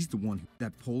 He's the one who...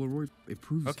 That Polaroid, it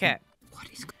proves... Okay. What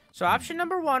is... So option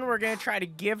number one, we're going to try to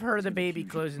give her the baby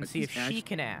clothes and see if she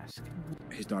can ask.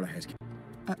 His daughter has...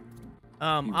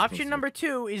 Option number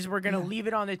two is we're going to leave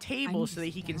it on the table so that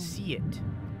he can see it.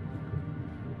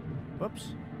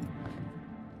 Whoops.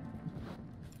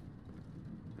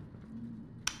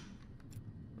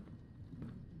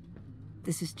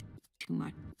 This is too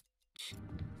much.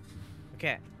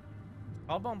 Okay.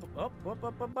 Call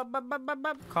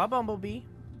Call Bumblebee.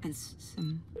 And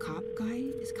some cop guy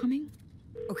is coming?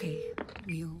 Okay,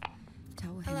 we'll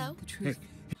tell him the truth.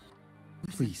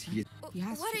 Hey, please,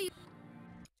 Yes. What are you...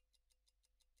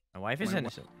 My wife is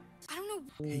innocent. I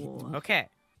don't know. Okay.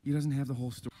 He doesn't have the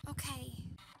whole story. Okay.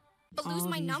 But lose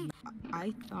my number.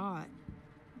 I thought.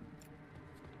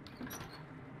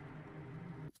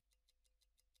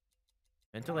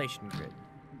 Ventilation grid.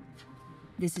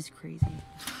 This is crazy.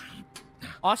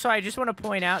 Also, I just want to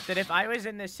point out that if I was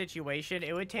in this situation,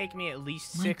 it would take me at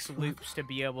least 6 loops to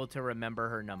be able to remember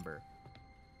her number.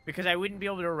 Because I wouldn't be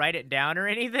able to write it down or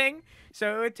anything,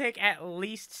 so it would take at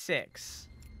least 6.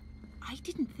 I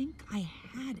didn't think I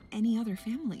had any other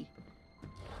family.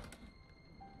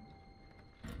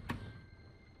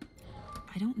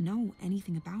 I don't know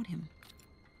anything about him.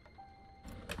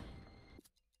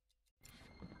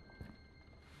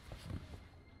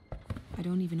 I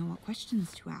don't even know what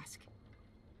questions to ask.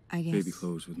 I guess. Baby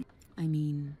clothes with me. I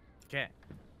mean. Okay.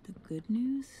 The good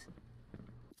news?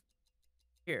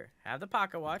 Here, have the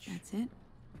pocket watch. That's it?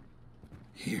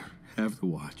 Here, have the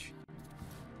watch.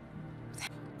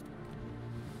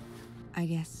 I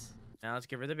guess. Now let's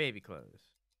give her the baby clothes.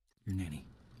 Your nanny.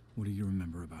 What do you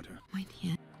remember about her? My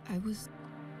aunt. I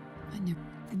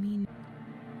mean,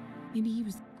 maybe he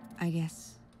was. I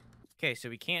guess. Okay, so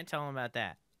we can't tell him about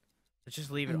that. Let's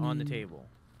just leave it on the table.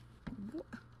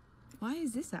 Why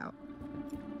is this out?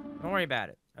 Don't worry about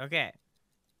it. Okay.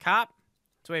 Cop,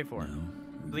 let's wait for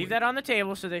him. Leave that on the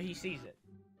table so that he sees it.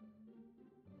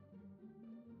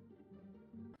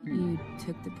 You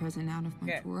took the present out of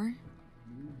my drawer?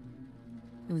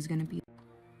 It was gonna be...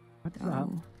 What's up?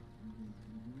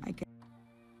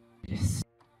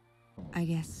 I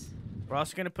guess. We're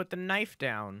also gonna put the knife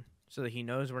down so that he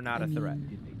knows we're not a threat.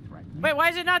 Wait, why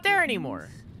is it not there anymore?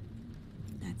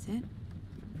 That's it?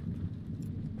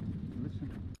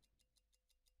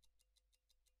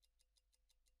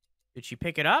 Did she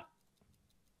pick it up?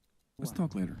 Let's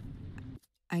talk later.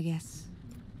 I guess.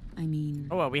 I mean...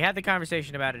 Oh, well, we had the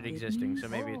conversation about it existing, so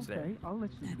maybe it's there. I'll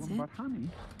listen That's to him about honey.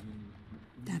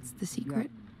 That's the secret?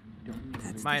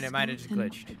 That's Mine, it might have just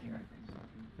glitched.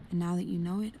 And now that you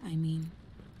know it, I mean,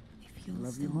 if you'll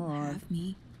still have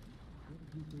me,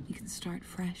 we can start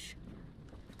fresh.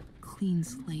 Clean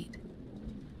slate.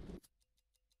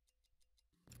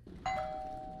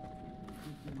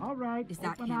 All right, Is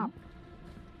that open him? up.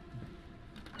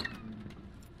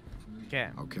 Okay.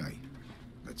 Okay,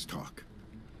 let's talk.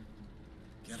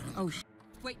 Get on. Oh,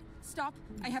 wait, stop.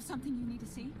 I have something you need to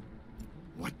see.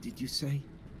 What did you say?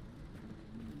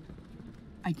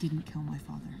 I didn't kill my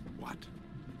father. What?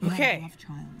 You had a Okay. love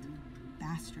child.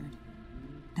 Bastard.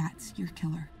 That's your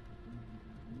killer.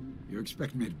 You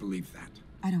expect me to believe that?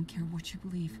 I don't care what you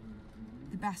believe.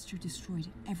 The bastard destroyed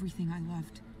everything I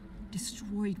loved.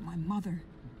 Destroyed my mother.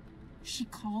 She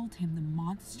called him the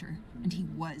monster, and he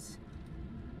was.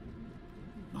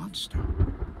 Monster?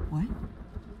 What?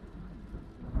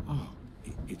 Oh,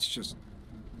 it's just...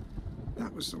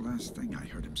 That was the last thing I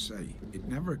heard him say. It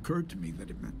never occurred to me that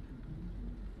it meant...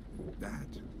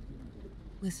 that.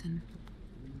 Listen.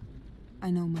 I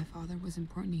know my father was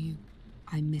important to you.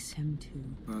 I miss him too.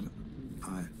 But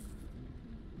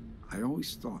I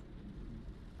always thought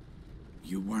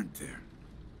you weren't there.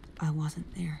 I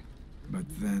wasn't there. But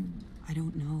then... I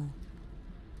don't know.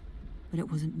 But it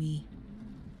wasn't me.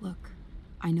 Look,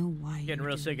 I know why. Getting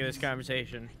real sick of this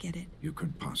conversation. I get it. You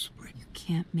couldn't possibly. You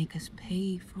can't make us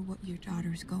pay for what your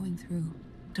daughter's going through.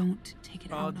 Don't take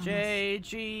it out on us.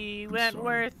 J.G.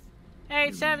 Wentworth.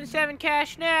 877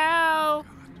 cash now.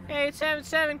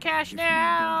 877 cash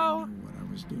now. If my daughter knew what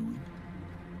I was doing,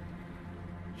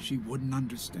 she wouldn't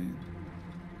understand.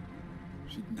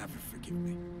 She'd never forgive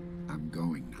me. I'm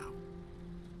going now.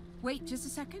 Wait just a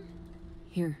second.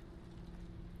 Here.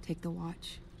 Take the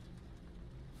watch.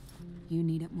 You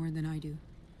need it more than I do.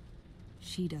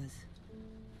 She does.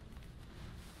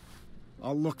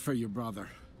 I'll look for your brother.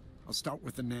 I'll start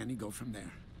with the nanny, go from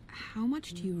there. How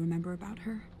much do you remember about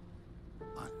her?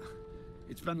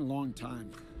 It's been a long time.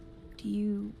 Do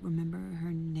you remember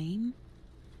her name?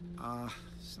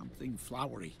 Something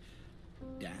flowery.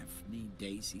 Daphne,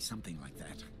 Daisy, something like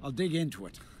that. I'll dig into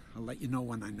it. I'll let you know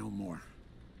when I know more.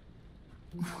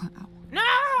 Wow. No!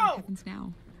 What happens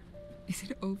now? Is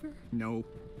it over? No,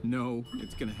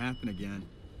 it's gonna happen again.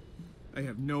 I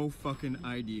have no fucking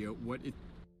idea what it...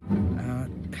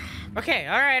 Okay,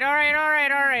 all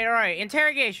right.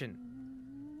 Interrogation.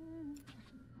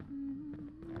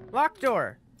 Locked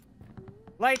door.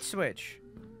 Light switch.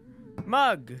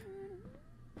 Mug.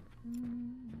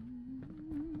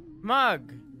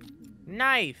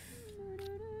 Knife.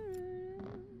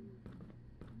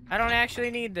 I don't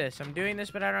actually need this. I'm doing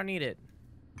this, but I don't need it.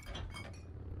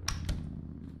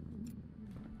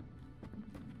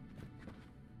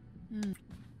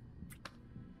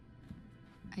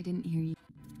 I didn't hear you.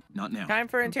 Not now. Time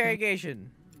for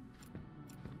interrogation.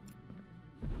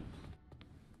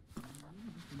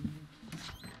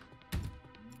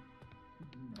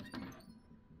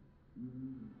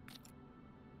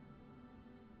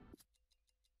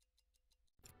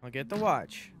 I'll get the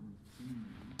watch.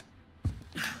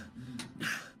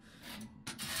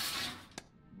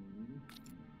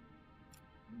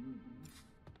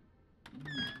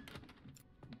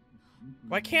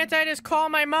 Why can't I just call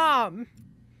my mom?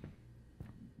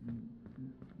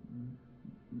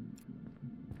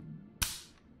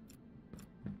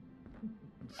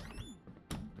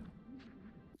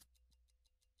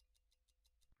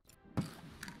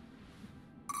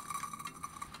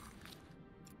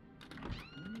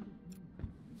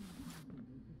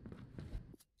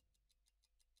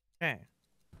 Okay.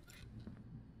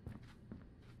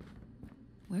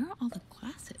 Where are all the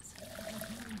glasses?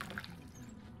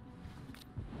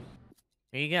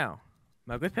 Here you go.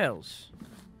 Mug with pills.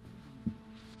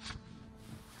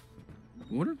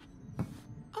 Water?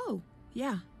 Oh,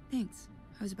 yeah, thanks.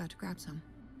 I was about to grab some.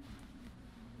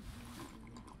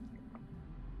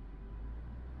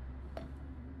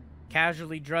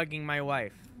 Casually drugging my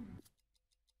wife.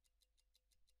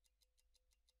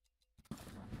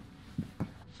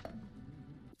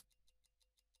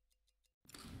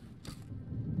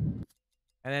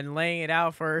 And then laying it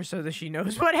out for her so that she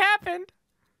knows what happened.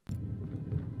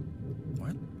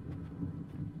 What?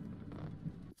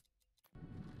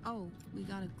 Oh, we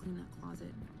gotta clean that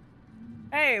closet.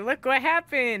 Hey, look what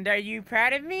happened. Are you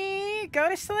proud of me? Go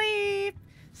to sleep.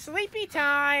 Sleepy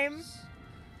time.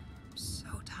 So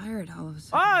tired all of a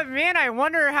sudden. Oh, man, I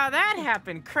wonder how that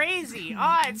happened. Crazy.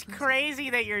 Oh, it's crazy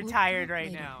that you're tired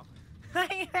right now.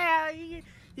 Yeah,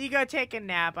 you go take a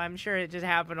nap. I'm sure it just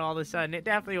happened all of a sudden. It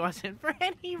definitely wasn't for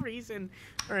any reason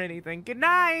or anything. Good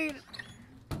night.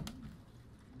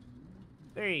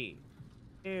 3,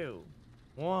 2,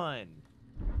 1.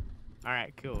 All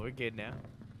right, cool. We're good now.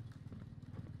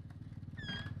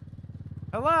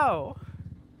 Hello.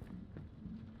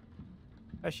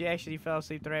 Oh, she actually fell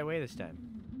asleep the right way this time.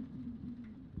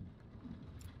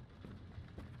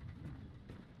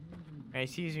 Alright,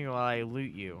 excuse me while I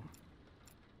loot you.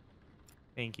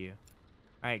 Thank you.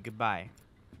 Alright, goodbye.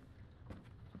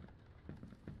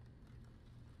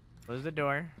 Close the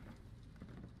door.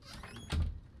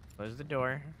 Close the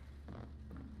door.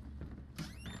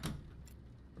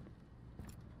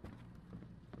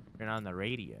 Turn on the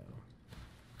radio.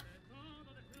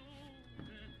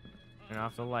 Turn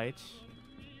off the lights.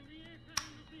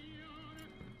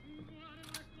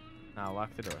 Now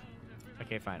lock the door.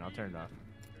 Okay, fine. I'll turn it off.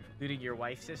 Looting your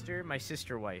wife, sister? My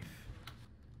sister wife.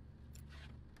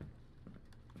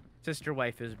 Sister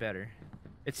wife is better.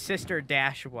 It's sister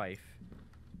dash wife.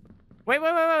 Wait.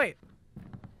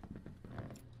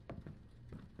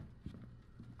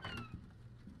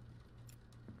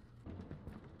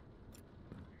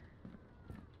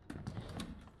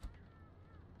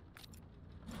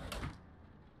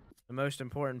 The most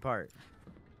important part.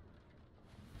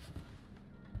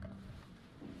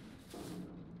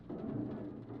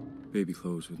 Baby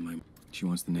clothes with my... She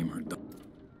wants to name her...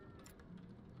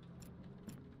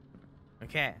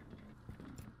 Okay.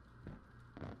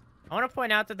 I want to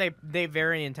point out that they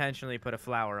very intentionally put a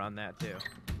flower on that too.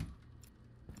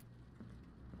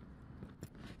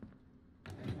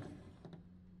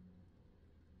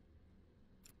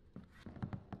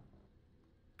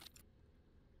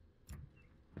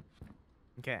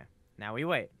 Okay, now we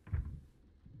wait.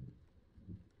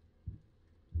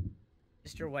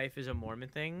 Sister wife is a Mormon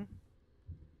thing?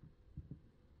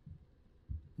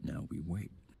 Now we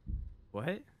wait.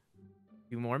 What?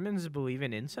 Do Mormons believe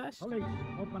in incest? Police,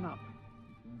 open up.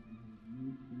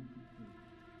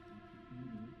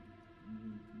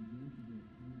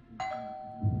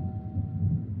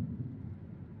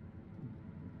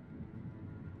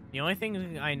 The only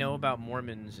thing I know about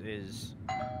Mormons is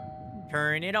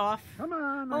turn it off. Come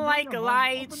on, Like a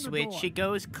light switch, it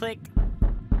goes click.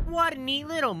 What a neat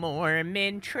little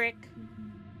Mormon trick.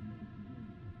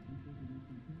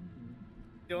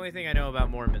 The only thing I know about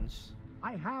Mormons.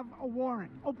 I have a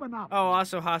warrant. Open up. Oh,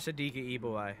 also Hasadika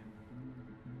Evil Eye.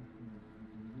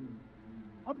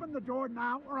 Open the door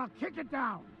now, or I'll kick it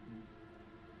down.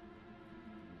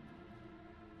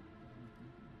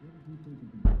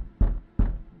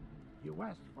 You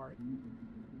asked for it.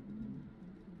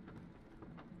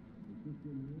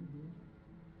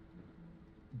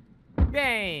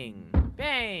 Bang!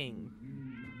 Bang!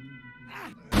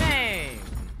 Bang!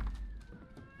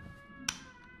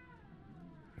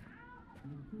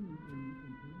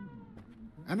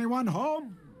 Anyone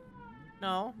home?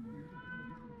 No.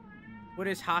 What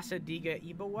is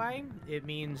Hasadiga Ibawai? It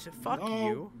means fuck Hello?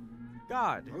 you,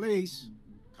 God. Police,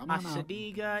 come on out.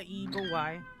 Hasadiga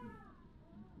Ibawai.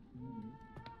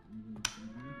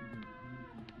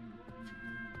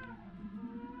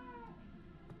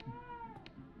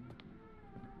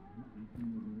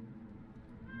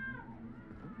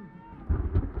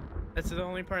 That's the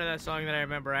only part of that song that I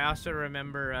remember. I also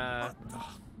remember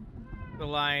the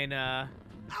line,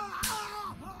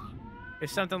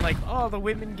 it's something like, "Oh, the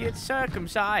women get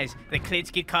circumcised, the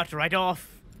clits get cut right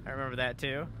off." I remember that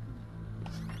too.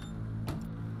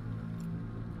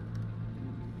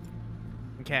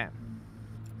 Okay.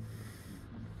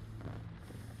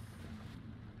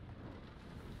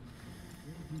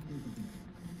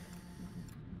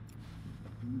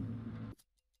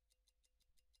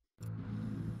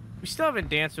 We still haven't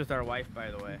danced with our wife,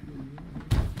 by the way.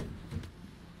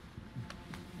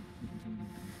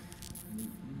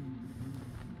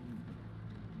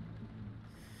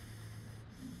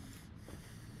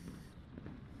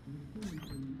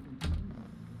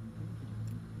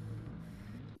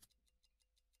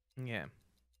 Yeah.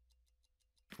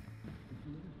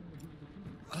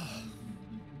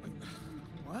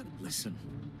 What? Listen.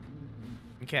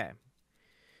 Okay.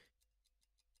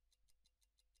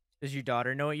 Does your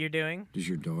daughter know what you're doing? Does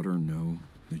your daughter know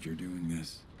that you're doing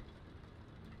this?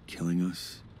 Killing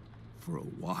us for a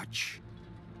watch?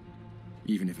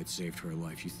 Even if it saved her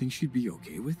life, you think she'd be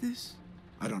okay with this?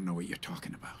 I don't know what you're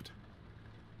talking about.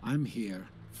 I'm here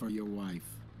for your wife.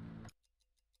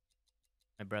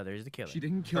 My brother is the killer. She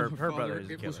didn't kill her brother father, is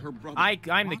the it killer. was her brother.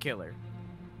 I'm the killer.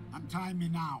 Untie me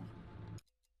now.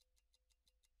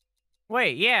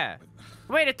 Wait, yeah.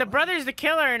 Wait, if the brother's the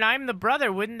killer and I'm the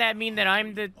brother, wouldn't that mean that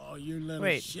I'm the... Oh, you little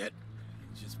shit.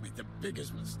 You just made the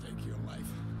biggest mistake of your life.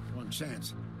 One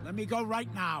chance. Let me go right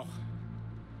now.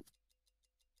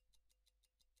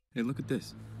 Hey, look at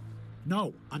this.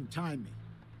 No, untie me.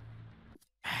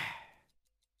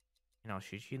 And I'll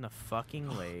shoot you in the fucking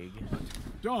leg.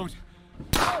 Don't.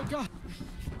 Oh, God.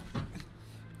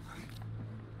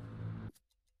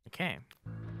 Okay.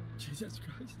 Jesus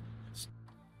Christ.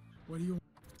 What do you...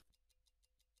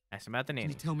 Ask him about the nanny.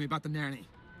 Can you tell me about the nanny?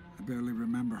 I barely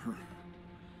remember her.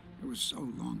 It was so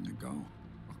long ago.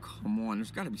 Oh, come on.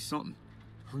 There's got to be something.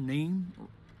 Her name? Or...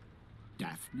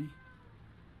 Daphne?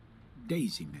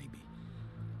 Daisy, maybe.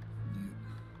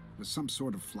 It was some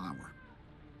sort of flower.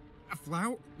 A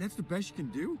flower? That's the best you can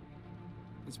do?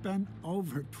 It's been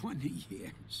over 20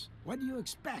 years. What do you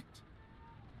expect?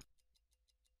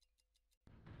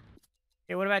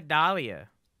 Hey, what about Dahlia?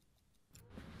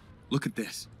 Look at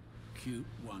this. Cute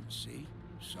one, see?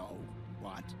 So,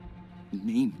 what? The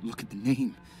name. Look at the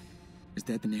name. Is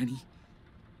that the nanny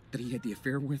that he had the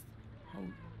affair with? Oh,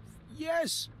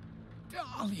 yes.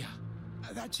 Dahlia.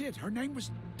 That's it. Her name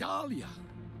was Dahlia.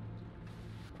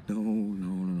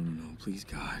 No. Please,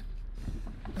 God.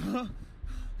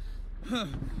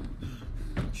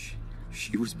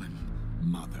 She was my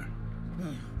mother.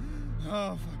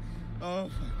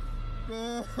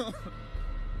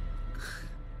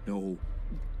 No.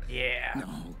 Yeah.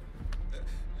 No.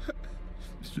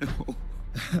 No.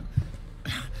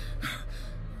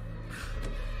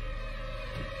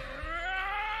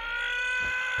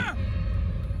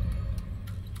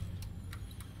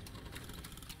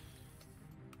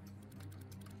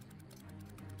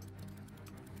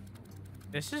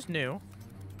 This is new.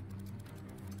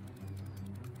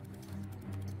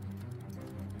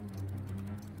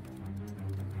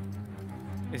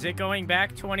 Is it going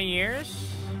back 20 years?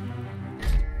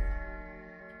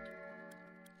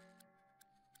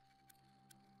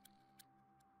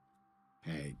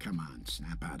 Hey, come on,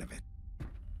 snap out of it.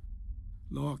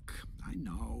 Look, I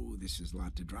know this is a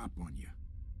lot to drop on you.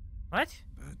 What?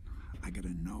 But I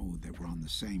gotta know that we're on the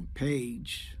same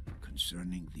page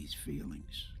concerning these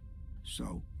feelings.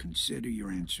 So consider your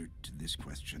answer to this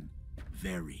question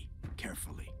very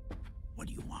carefully. What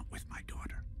do you want with my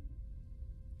daughter?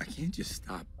 I can't just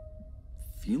stop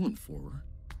feeling for her.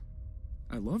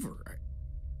 I love her.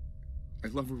 I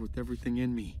love her with everything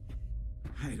in me.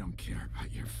 I don't care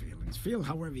about your feelings. Feel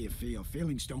however you feel.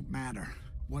 Feelings don't matter.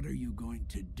 What are you going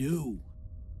to do?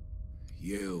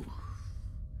 You're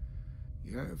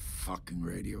fucking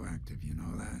radioactive, you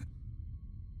know that?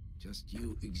 Just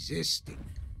you existing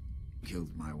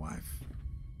killed my wife.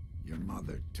 Your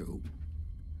mother, too.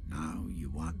 Now you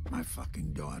want my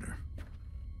fucking daughter.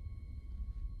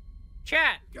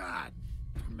 Chat! God,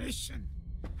 permission.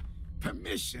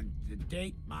 Permission to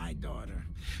date my daughter.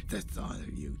 The thought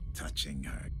of you touching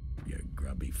her, your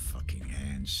grubby fucking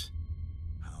hands.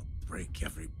 I'll break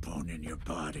every bone in your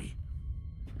body.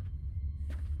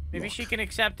 Maybe she can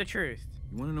accept the truth.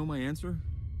 You want to know my answer?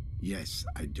 Yes,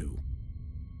 I do.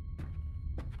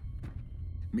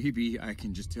 Maybe I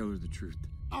can just tell her the truth.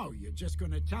 Oh, you're just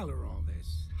gonna tell her all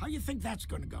this? How you think that's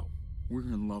gonna go? We're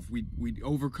in love. We'd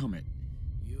overcome it.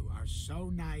 You are so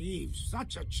naive.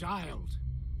 Such a child.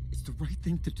 It's the right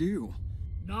thing to do.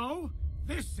 No,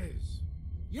 this is.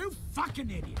 You fucking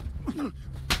idiot.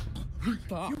 You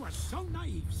are so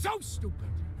naive, so stupid.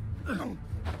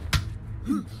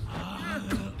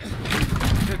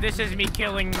 So this is me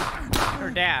killing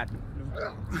her dad.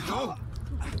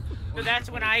 So that's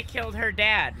when I killed her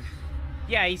dad.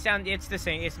 Yeah, it's the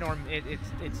same. It's Norman.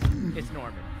 It's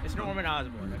Norman. It's Norman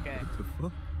Osborn. Okay. What the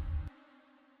fuck?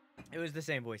 It was the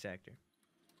same voice actor.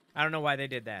 I don't know why they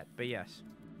did that, but yes.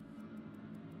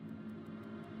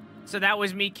 So that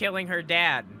was me killing her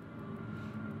dad.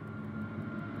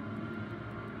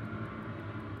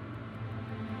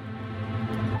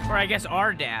 Or I guess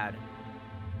our dad.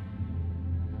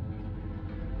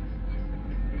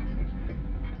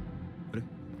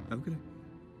 How could I?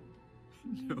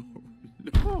 No.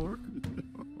 No.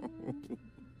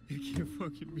 It can't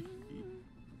fucking be.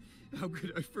 How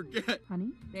could I forget?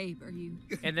 Honey? Babe, are you...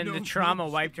 And then the trauma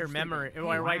wiped her memory,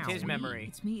 or wiped his memory.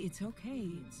 It's me. It's okay.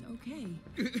 It's okay.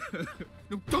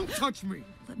 No, don't touch me.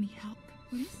 Let me help.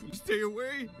 What is it? Stay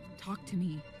away. Talk to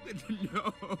me.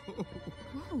 No.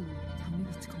 Whoa. Tell me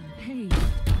what's going on. Hey.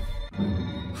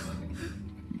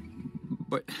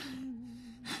 But...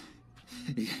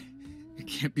 It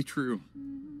can't be true.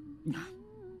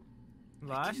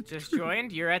 Lost? Just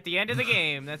joined? You're at the end of the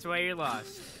game. That's why you're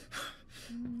lost.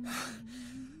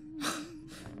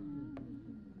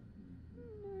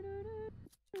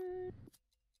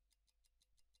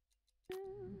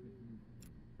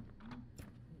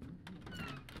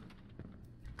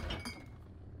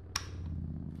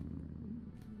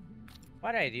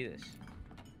 Why did I do this?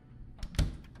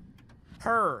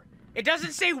 Her. It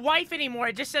doesn't say wife anymore.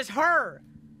 It just says her.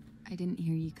 I didn't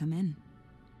hear you come in.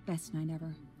 Best night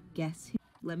ever. Guess who?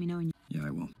 Let me know when you... Yeah,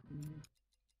 I will.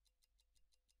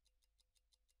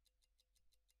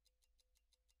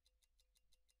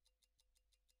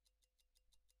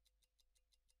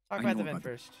 Talk about the vent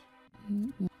first.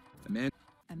 Man.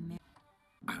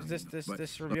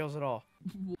 This reveals it all.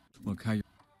 Look how you...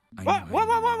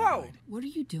 Whoa! What are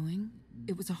you doing?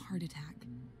 It was a heart attack.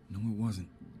 No, it wasn't.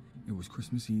 It was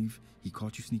Christmas Eve. He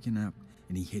caught you sneaking out,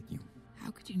 and he hit you.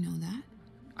 How could you know that?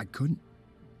 I couldn't.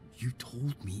 You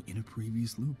told me in a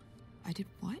previous loop. I did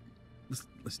what?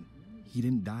 Listen. He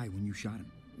didn't die when you shot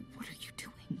him. What are you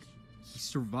doing? He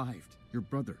survived. Your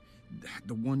brother.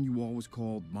 The one you always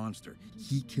called Monster.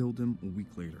 He killed him a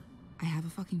week later. I have a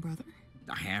fucking brother?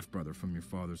 A half-brother from your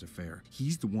father's affair.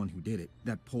 He's the one who did it.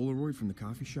 That Polaroid from the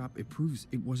coffee shop, it proves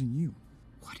it wasn't you.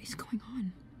 What is going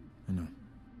on? I know.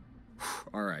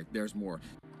 All right, there's more.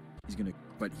 He's gonna...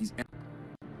 But he's...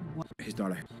 What? His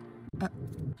daughter.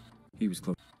 He was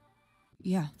close.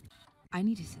 Yeah. I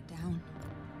need to sit down.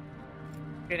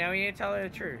 Okay, now we need to tell her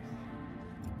the truth.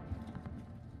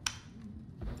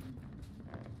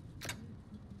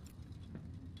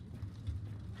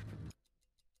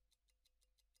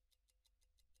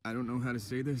 I don't know how to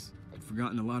say this. I've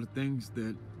forgotten a lot of things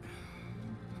that...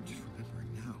 I'm just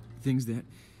remembering now. Things that,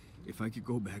 if I could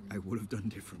go back, I would have done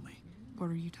differently.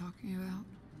 What are you talking about?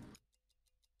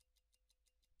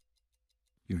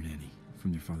 Your nanny,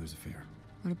 from your father's affair.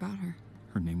 What about her?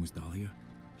 Her name was Dahlia.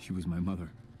 She was my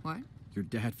mother. What? Your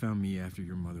dad found me after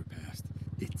your mother passed.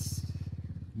 It's...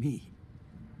 me.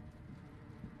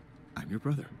 I'm your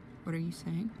brother. What are you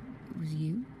saying? It was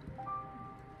you?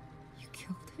 You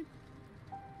killed him?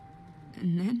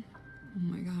 And then? Oh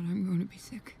my god, I'm going to be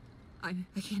sick. I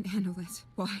can't handle this.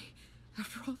 Why?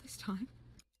 After all this time?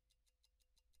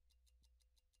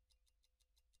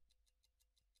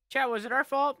 Chat, was it our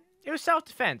fault? It was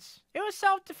self-defense. It was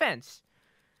self-defense.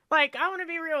 Like, I want to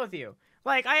be real with you.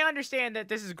 Like, I understand that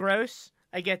this is gross.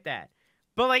 I get that.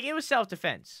 But, like, it was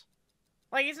self-defense.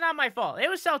 Like, it's not my fault. It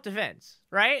was self-defense,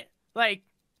 right? Like,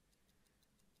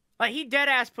 he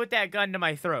dead-ass put that gun to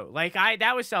my throat. Like,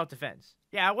 that was self-defense.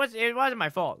 Yeah, it wasn't my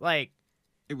fault. Like...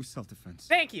 It was self-defense.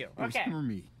 Thank you. It was okay. for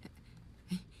me.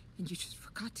 And you just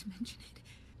forgot to mention it.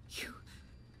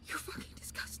 You're fucking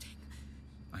disgusting.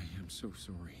 I am so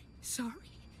sorry. Sorry?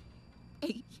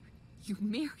 Hey, you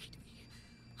married me.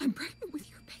 I'm pregnant with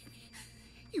your baby.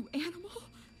 You animal.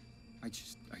 I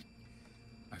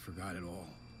forgot it all.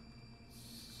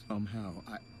 Somehow.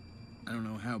 I don't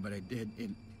know how, but I did.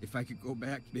 And if I could go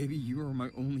back, baby, you are my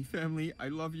only family. I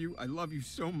love you. I love you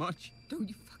so much. Don't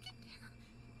you fucking dare.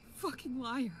 Fucking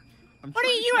liar. What do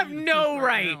you have no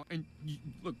right? And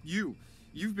look,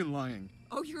 you've been lying.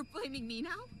 Oh, you're blaming me now?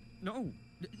 No.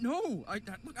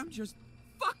 Look, I'm just...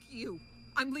 Fuck you.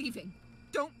 I'm leaving.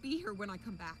 Don't be here when I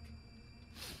come back.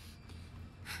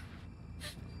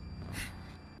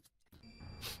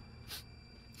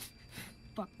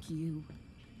 Fuck you.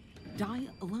 Die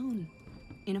alone.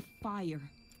 In a fire.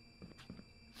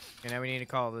 And now we need to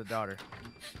call the daughter.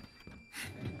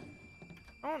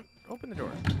 Open the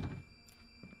door.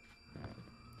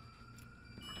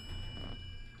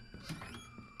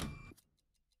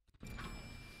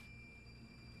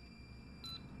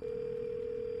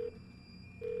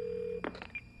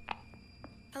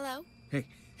 Hey,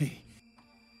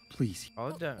 please.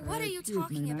 All done. What are you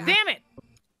talking about? Damn it!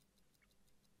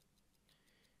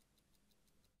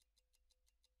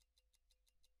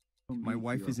 My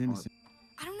wife is innocent.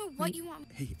 I don't know what you want.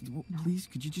 Hey, please,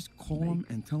 could you just call him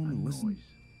and tell him to listen?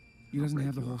 He doesn't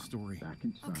have the whole story.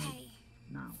 Okay,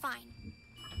 fine.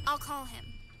 I'll call him,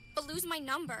 but lose my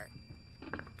number.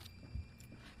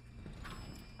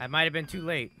 I might have been too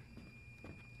late.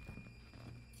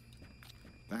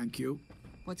 Thank you.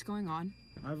 What's going on?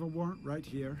 I have a warrant right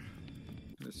here.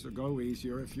 This will go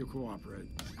easier if you cooperate.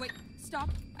 Wait, stop.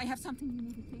 I have something you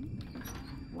need to see.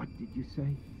 What did you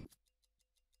say?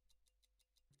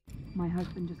 My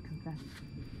husband just confessed.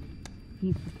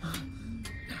 He's the killer.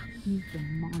 He's the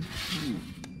monster.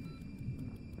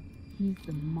 He's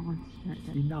the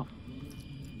monster. Enough.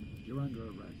 You're under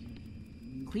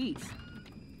arrest. Please,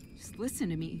 just listen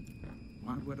to me.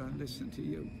 Why would I listen to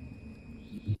you?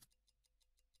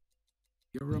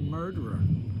 You're a murderer.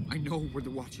 I know where the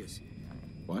watch is.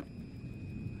 What?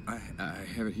 I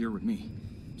have it here with me.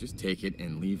 Just take it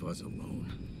and leave us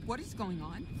alone. What is going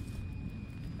on?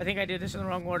 I think I did this in the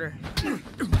wrong order.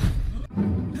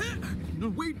 No,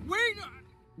 wait!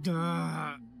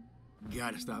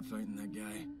 Gotta stop fighting that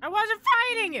guy. I wasn't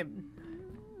fighting him!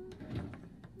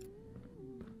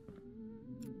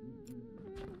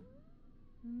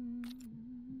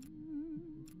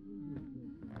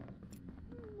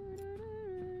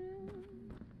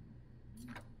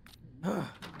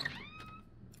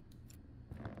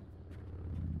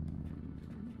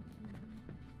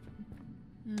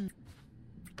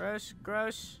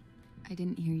 Gross. I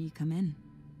didn't hear you come in.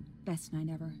 Best night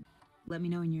ever. Let me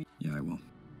know when you're... Yeah, I will.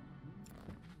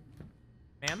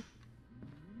 Ma'am?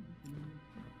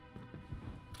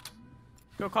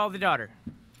 Go call the daughter.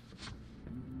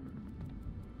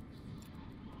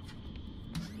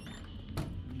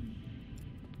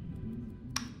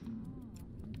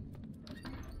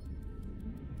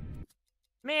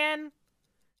 Man,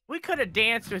 we could have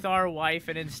danced with our wife,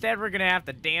 and instead we're gonna have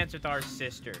to dance with our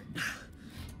sister.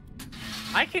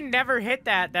 I can never hit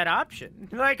that option.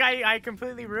 Like, I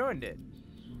completely ruined it.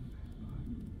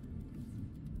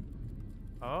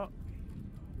 Oh.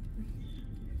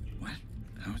 What?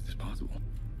 How is this possible?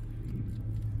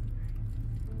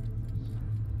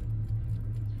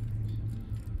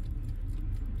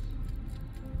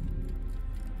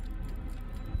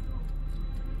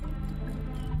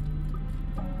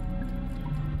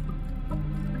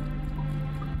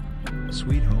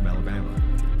 Sweet Home Alabama,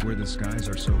 where the skies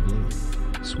are so blue.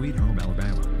 Sweet Home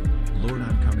Alabama, Lord,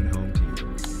 I'm coming home to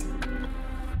you.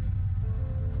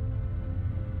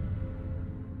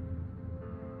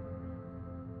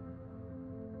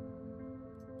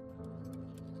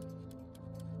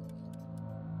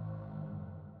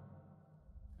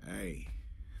 Hey,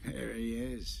 there he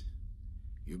is.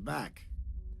 You back?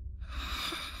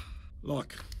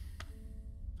 Look,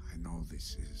 I know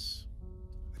this is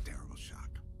a terrible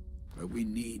shock, but we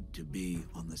need to be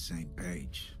on the same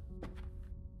page.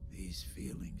 These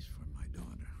feelings for my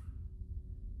daughter,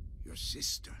 your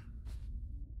sister.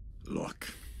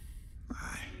 Look,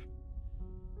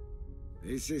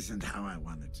 this isn't how I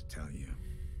wanted to tell you.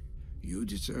 You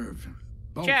deserve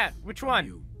both. Chat, which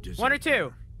one? One or two?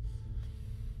 Better.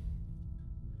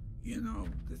 You know,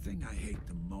 the thing I hate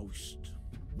the most,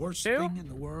 worst thing in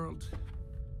the world,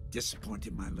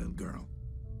 disappointing my little girl.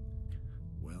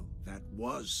 Well, that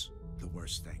was the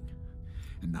worst thing.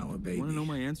 And now a baby. Want to know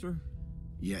my answer?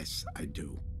 Yes, I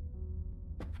do.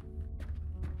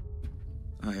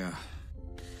 Yeah,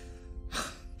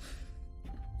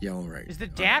 all right. Is the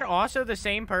dad also the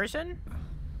same person?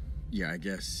 Yeah, I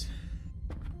guess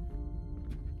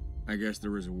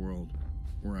there is a world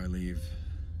where I leave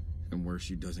and where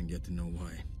she doesn't get to know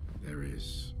why. There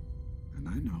is. And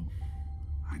I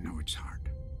know it's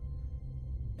hard.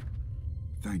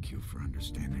 Thank you for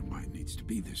understanding why it needs to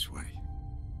be this way.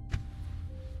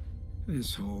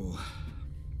 This whole...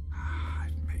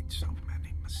 I've made so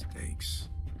many mistakes.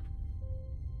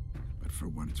 But for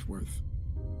what it's worth,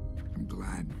 I'm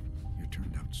glad you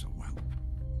turned out so well.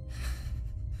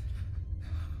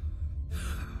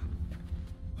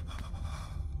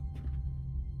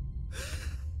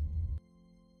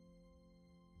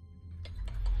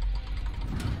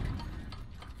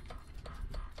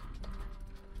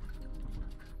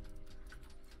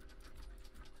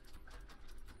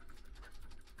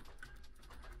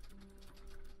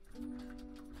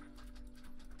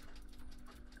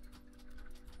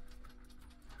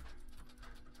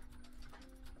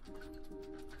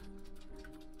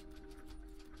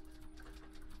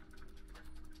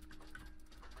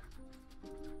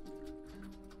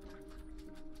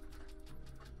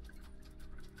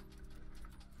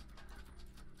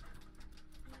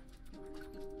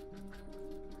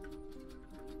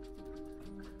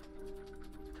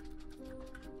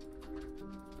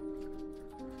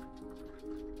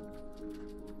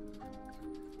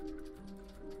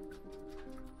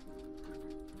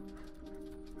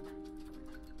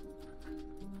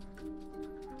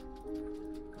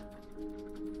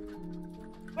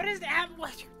 But is that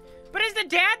what? But is the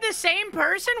dad the same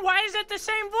person? Why is it the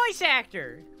same voice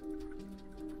actor?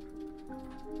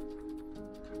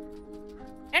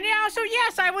 And also,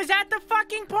 yes, I was at the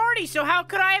fucking party, so how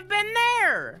could I have been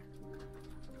there?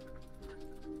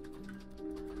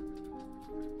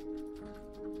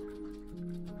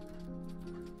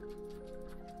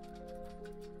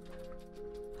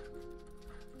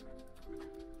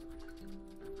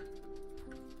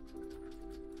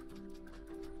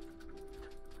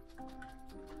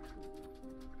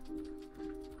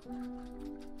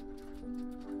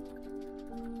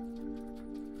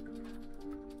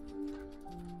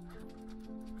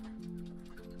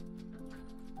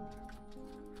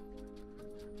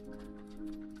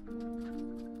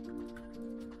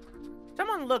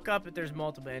 Someone look up if there's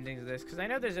multiple endings of this, because I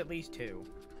know there's at least 2.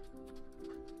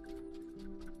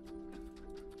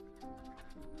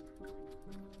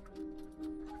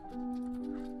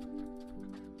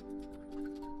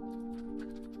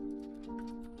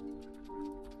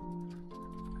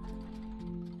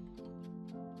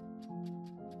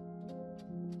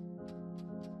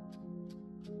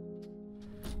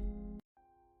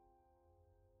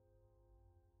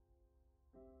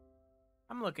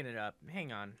 I'm looking it up.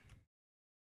 Hang on.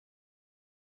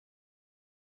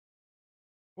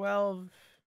 12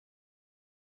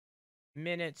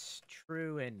 minutes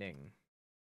true ending.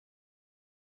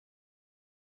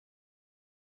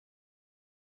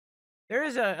 There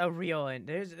is a real end.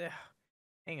 There's a...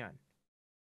 Hang on.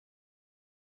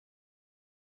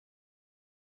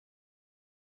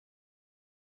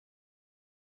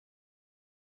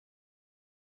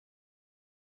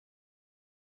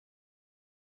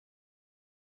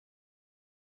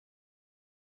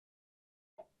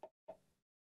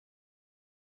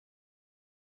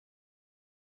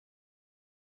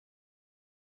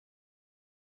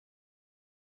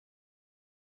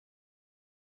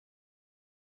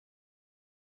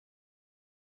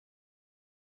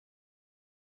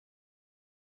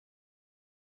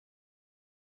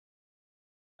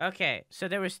 Okay, so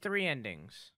there was 3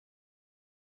 endings.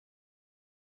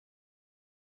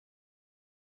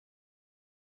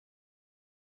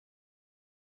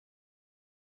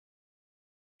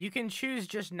 You can choose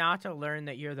just not to learn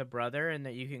that you're the brother, and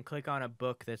that you can click on a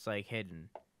book that's, like, hidden.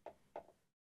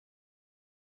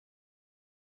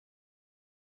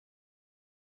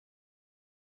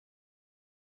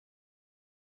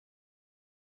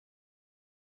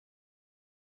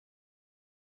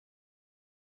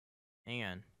 Hang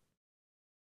on.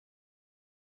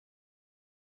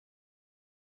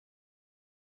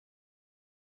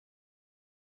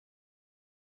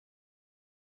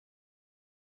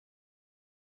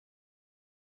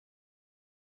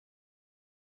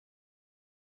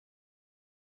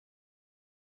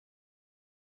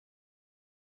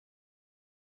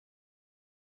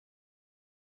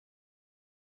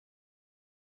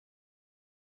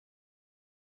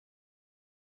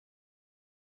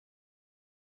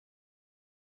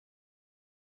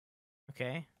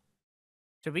 Okay.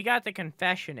 So we got the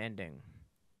confession ending.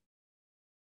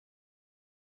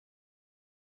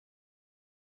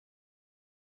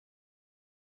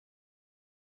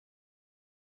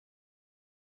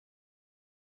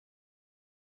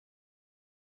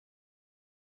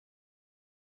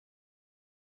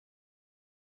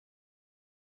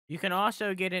 You can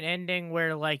also get an ending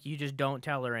where, like, you just don't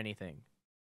tell her anything.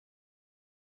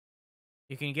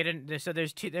 You can get in. So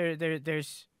there's 2.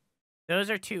 There's. Those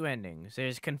are 2 endings.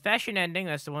 There's confession ending.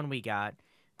 That's the one we got.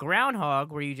 Groundhog,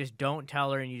 where you just don't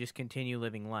tell her and you just continue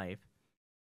living life.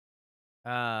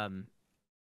 You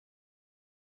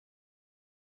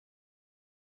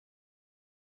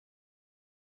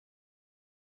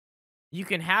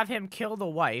can have him kill the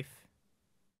wife,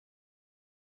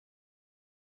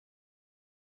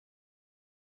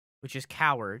 which is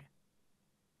coward.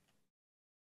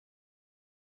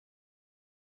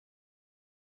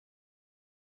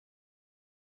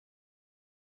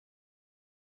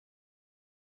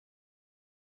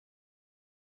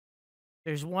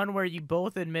 There's one where you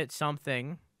both admit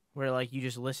something, where, like, you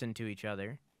just listen to each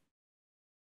other.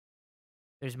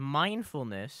 There's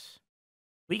mindfulness.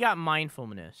 We got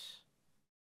mindfulness.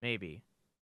 Maybe.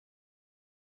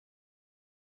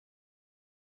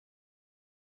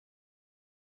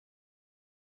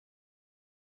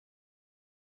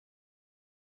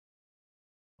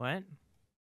 What?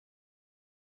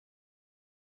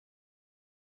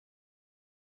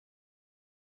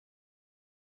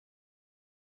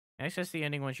 Access the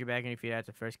ending once you're back and if you at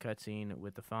the first cutscene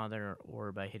with the father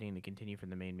or by hitting the continue from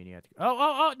the main menu.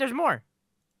 Oh, there's more!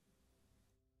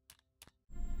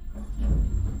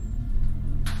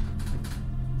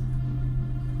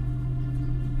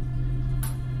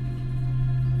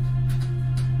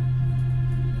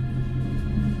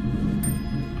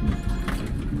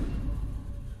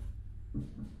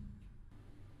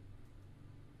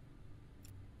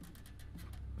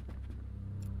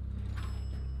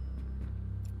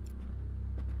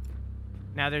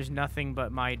 Now there's nothing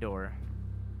but my door.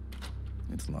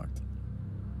 It's locked.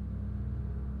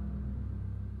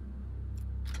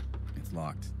 It's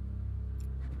locked.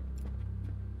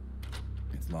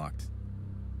 It's locked.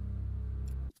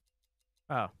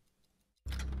 Oh.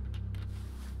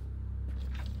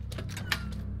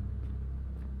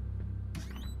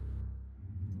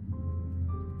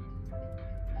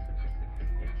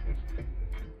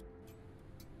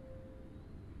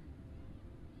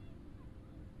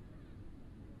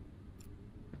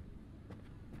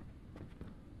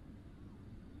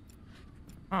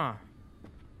 Huh.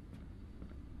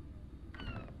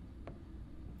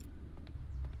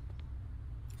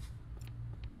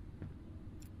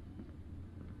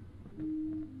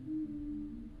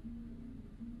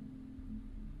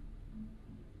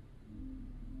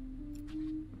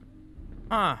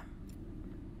 Huh.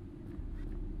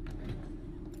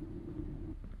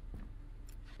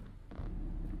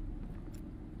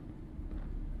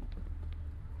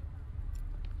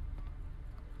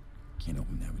 Can't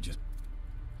open that. We just...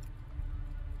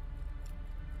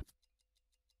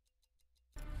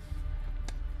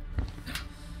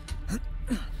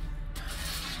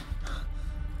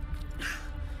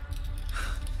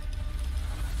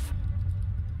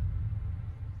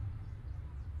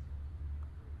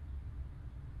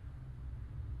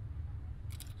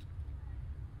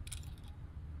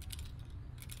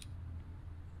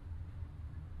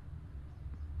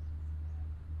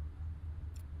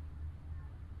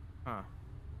 Huh.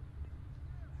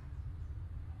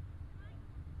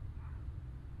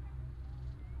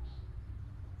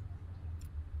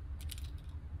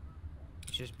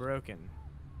 It's just broken.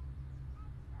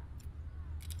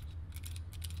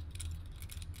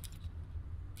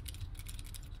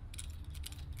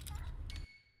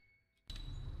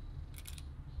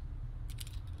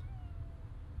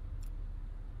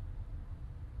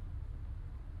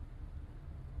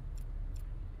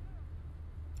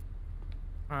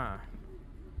 Huh.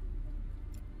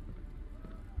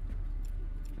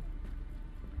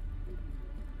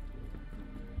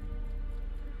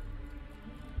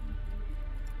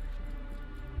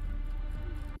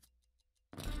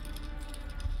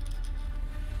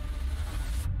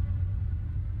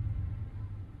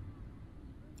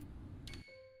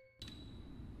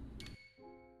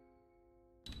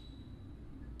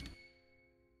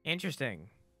 Interesting.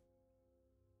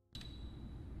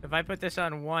 If I put this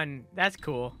on 1, that's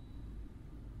cool.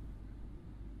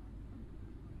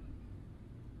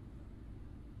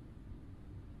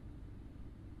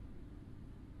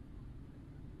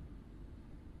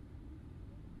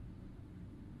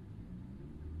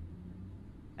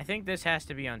 I think this has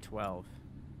to be on 12.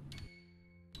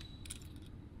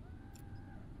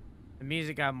 The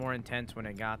music got more intense when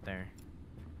it got there.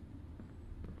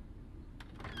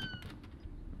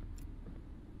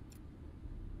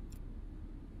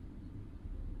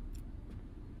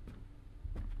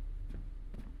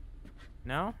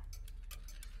 No?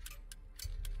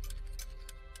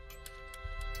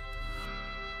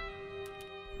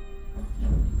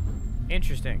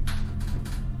 Interesting.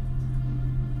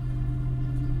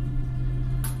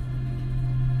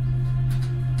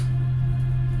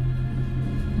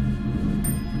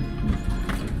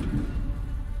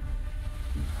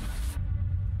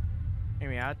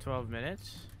 Maybe out 12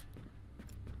 minutes.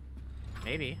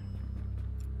 Maybe.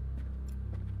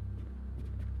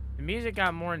 The music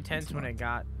got more intense when it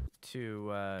got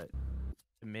to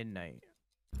midnight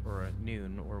or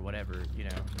noon or whatever, you know.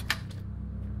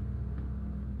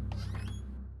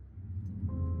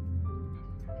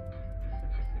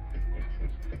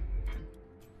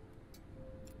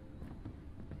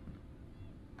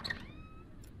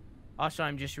 Also,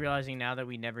 I'm just realizing now that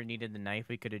we never needed the knife,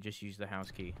 we could have just used the house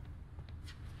key.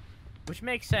 Which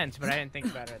makes sense, but I didn't think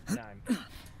about it at the time.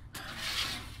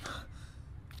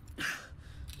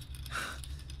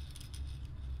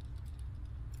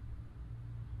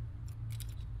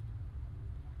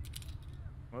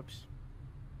 Whoops.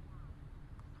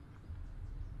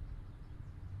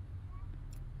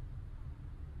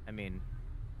 I mean...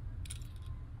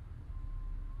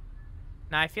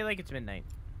 Nah, I feel like it's midnight.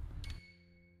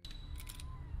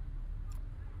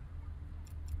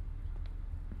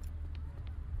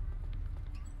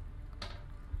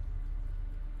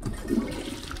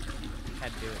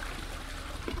 Had to do it.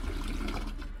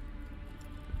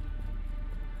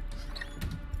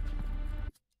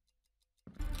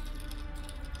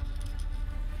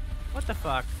 What the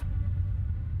fuck?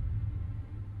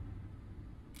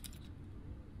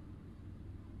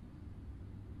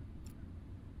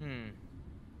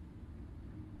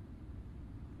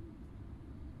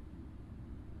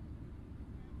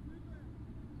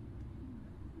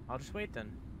 I'll just wait then.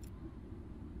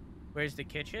 Where's the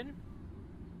kitchen?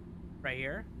 Right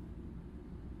here.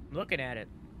 I'm looking at it.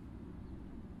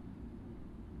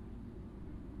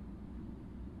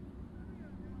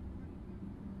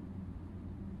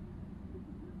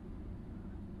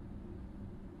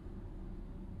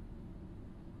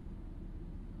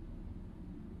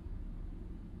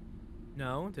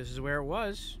 No, this is where it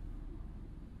was.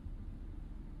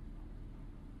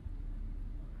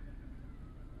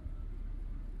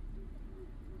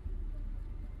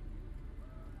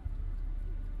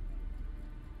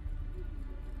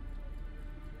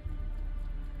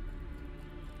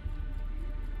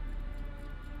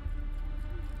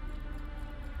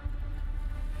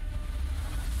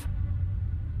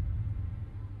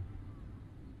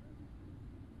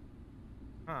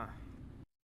 Huh.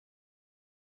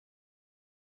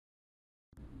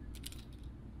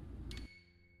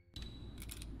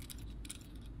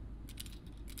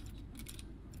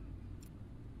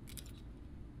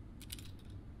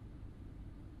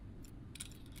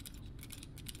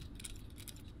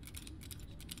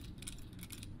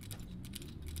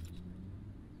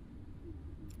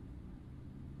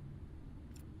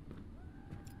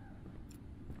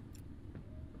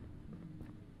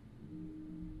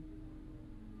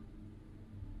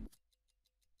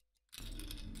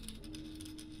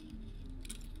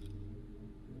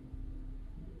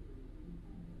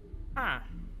 Huh.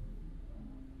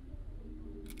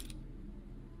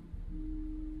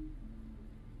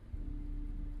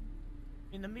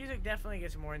 I mean, the music definitely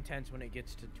gets more intense when it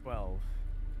gets to 12.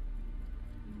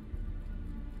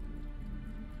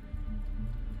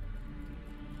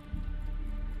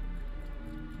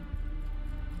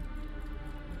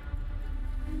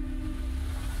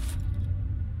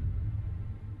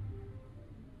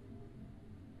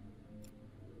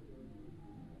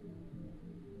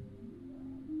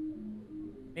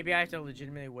 Maybe I have to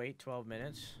legitimately wait 12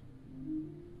 minutes.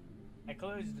 I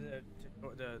closed the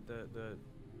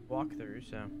walkthrough,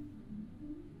 so.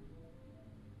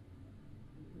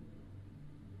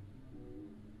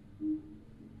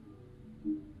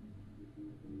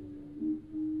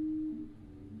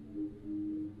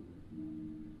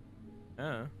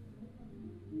 Oh.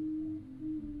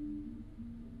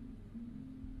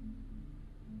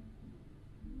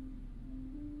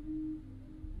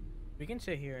 We can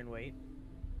sit here and wait.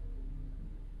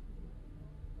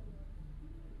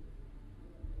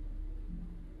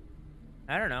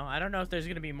 I don't know. I don't know if there's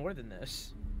gonna be more than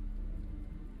this.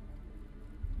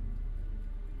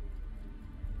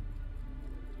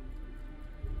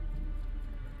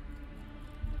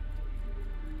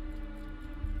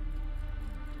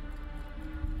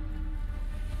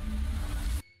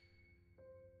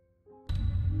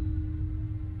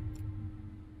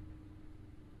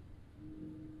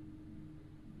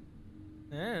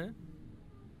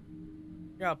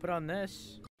 Yeah, I'll put on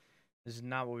this. This is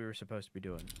not what we were supposed to be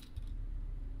doing.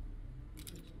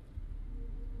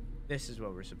 This is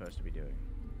what we're supposed to be doing.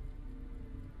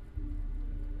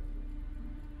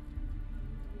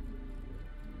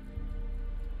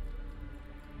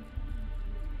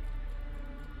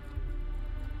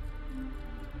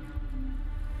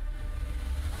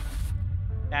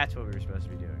 That's what we were supposed to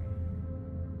be doing.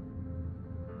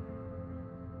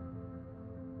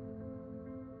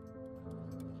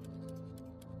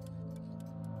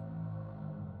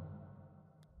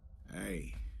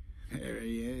 Hey, there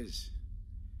he is.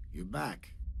 You're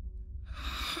back.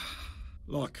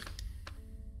 Look,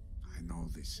 I know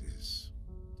this is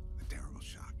a terrible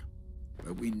shock,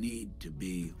 but we need to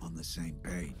be on the same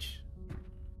page.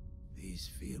 These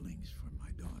feelings for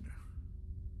my daughter,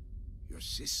 your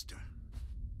sister.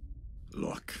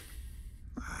 Look,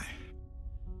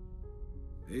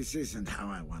 this isn't how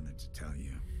I wanted to tell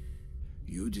you.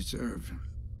 You deserve,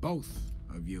 both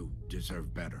of you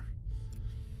deserve better.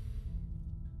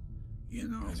 You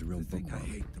know, That's a real the thing I book,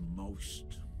 hate the most,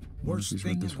 worst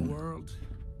thing in the world,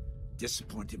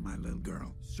 disappointing my little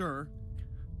girl. Sir.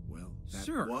 Well, that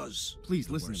Sir. was Please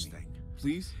the listen worst to me. thing.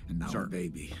 Please? And now Sir. a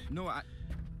baby. No,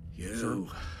 You, Sir,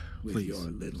 with please. your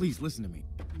little Please listen to me.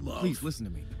 love. Please listen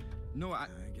to me. No, I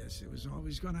guess it was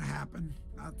always gonna happen.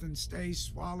 Nothing stays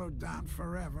swallowed down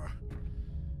forever.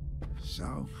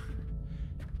 So,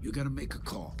 you gotta make a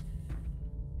call.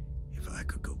 If I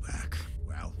could go back,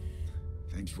 well,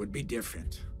 things would be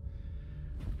different.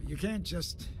 But you can't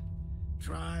just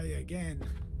try again.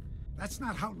 That's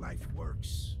not how life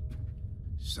works.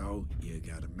 So, you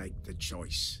gotta make the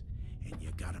choice. And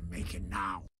you gotta make it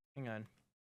now. Hang on.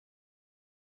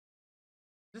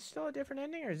 Is this still a different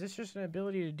ending, or is this just an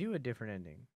ability to do a different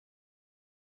ending?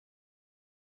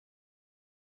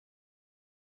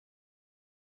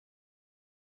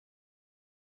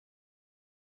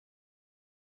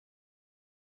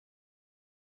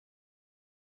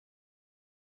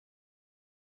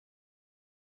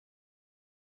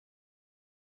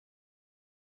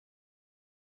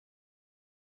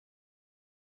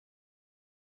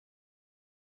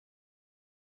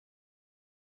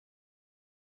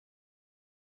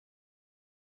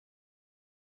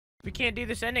 We can't do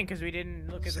this ending because we didn't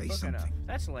look at the book enough.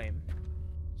 That's lame.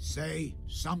 Say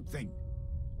something.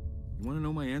 You want to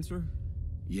know my answer?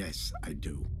 Yes, I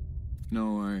do.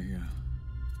 No, I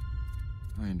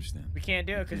understand. We can't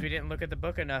do it because we didn't look at the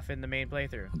book enough in the main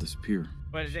playthrough. I'll disappear.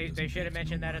 But they should have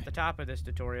mentioned that at the top of this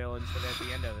tutorial instead of at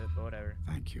the end of it, but whatever.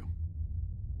 Thank you.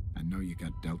 I know you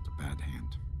got dealt a bad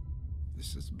hand.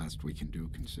 This is the best we can do,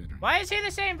 considering. Why is he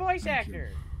the same voice actor?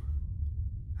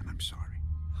 And I'm sorry.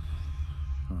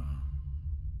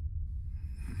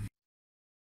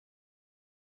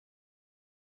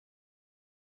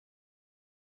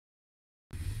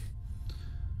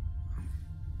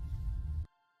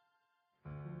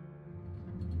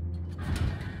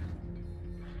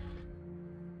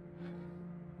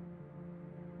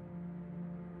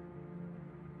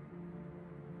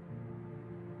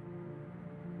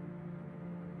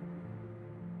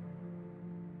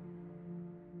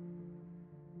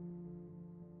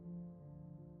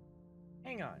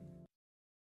 Hang on.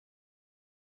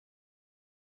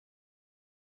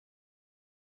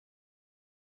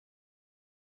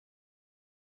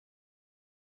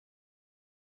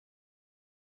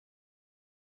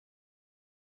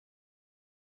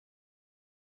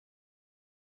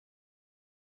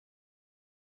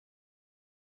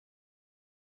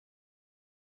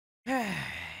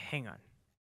 Hang on.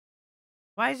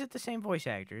 Why is it the same voice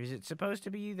actor? Is it supposed to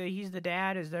be that he's the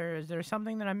dad? Is there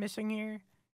something that I'm missing here?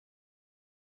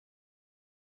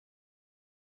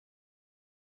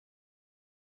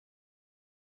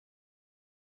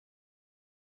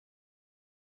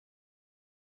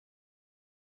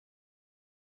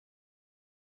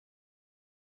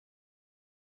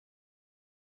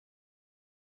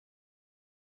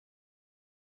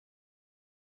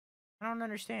 I don't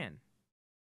understand.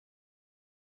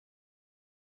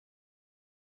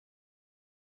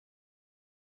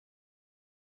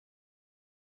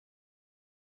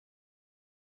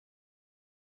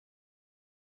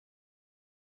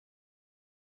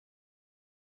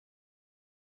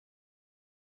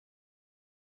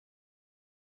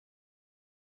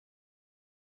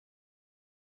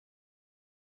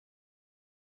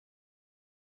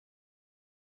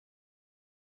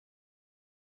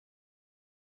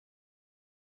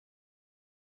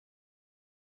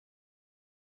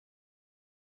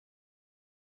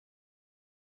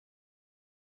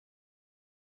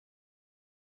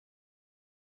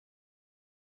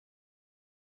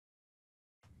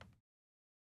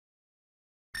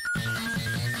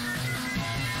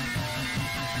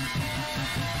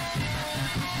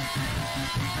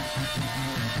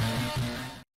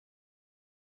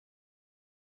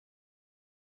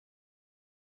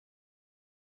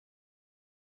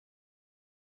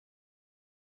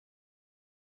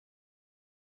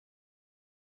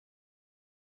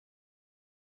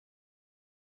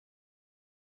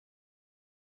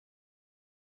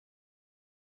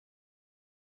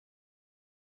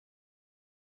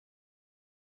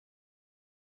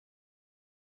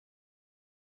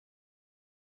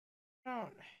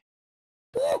 Don't.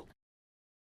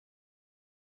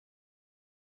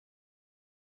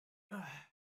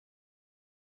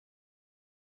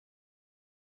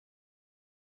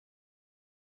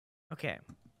 Okay.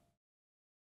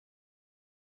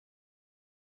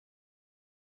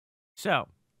 So.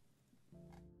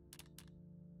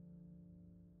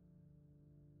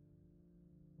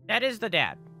 That is the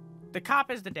dad. The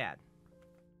cop is the dad.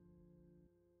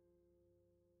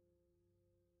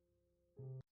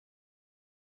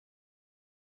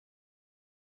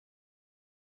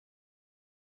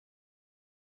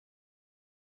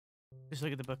 Just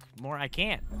look at the book more. I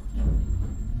can't.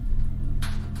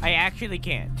 I actually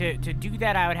can't. To do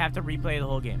that, I would have to replay the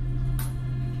whole game.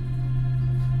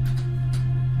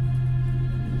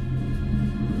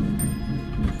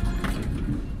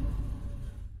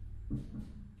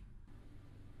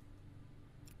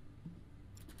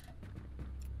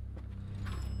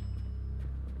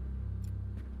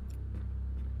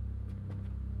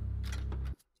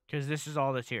 Because this is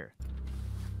all that's here.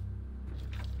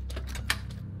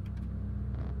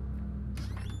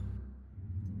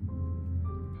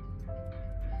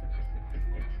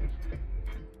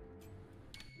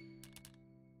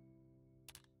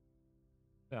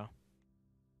 So.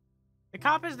 The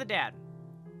cop is the dad.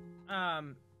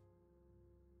 I'm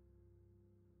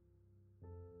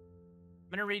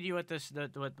gonna read you what this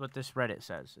what this Reddit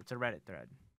says. It's a Reddit thread.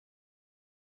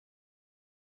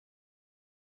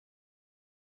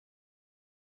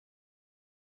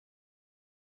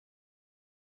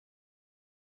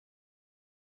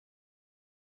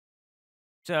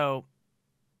 So,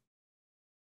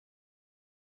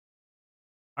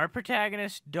 our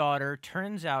protagonist's daughter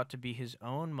turns out to be his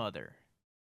own mother.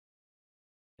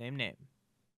 Same name.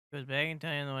 Goes back in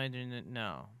time the way to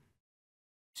no.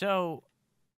 So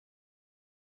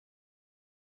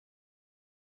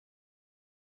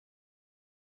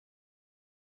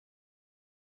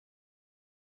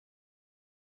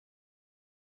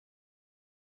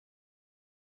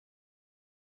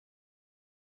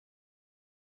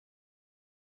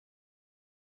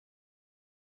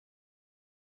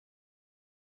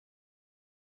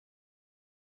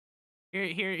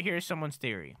here's someone's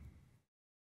theory.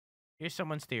 Here's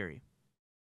someone's theory.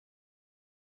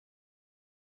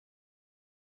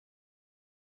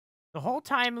 The whole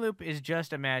time loop is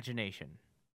just imagination.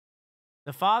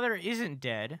 The father isn't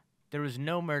dead. There was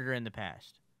no murder in the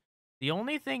past. The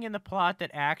only thing in the plot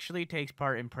that actually takes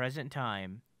part in present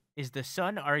time is the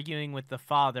son arguing with the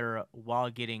father while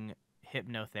getting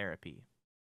hypnotherapy.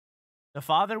 The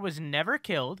father was never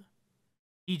killed.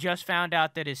 He just found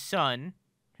out that his son,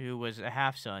 who was a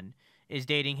half-son, is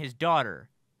dating his daughter,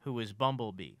 who was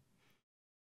Bumblebee.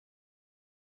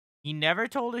 He never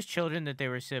told his children that they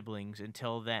were siblings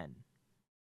until then.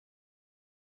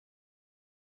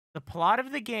 The plot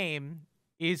of the game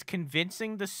is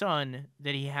convincing the son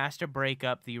that he has to break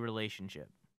up the relationship.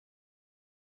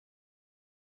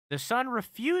 The son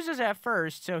refuses at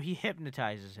first, so he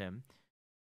hypnotizes him.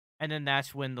 And then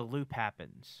that's when the loop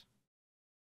happens.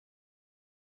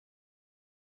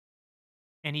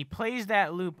 And he plays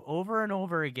that loop over and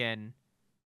over again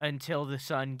until the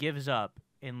son gives up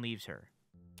and leaves her.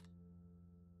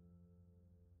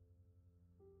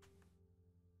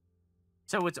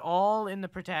 So it's all in the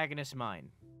protagonist's mind.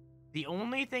 The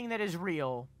only thing that is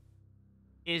real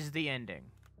is the ending.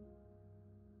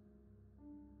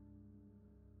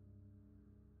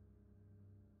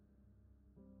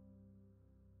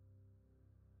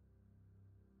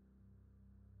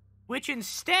 Which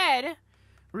instead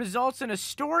results in a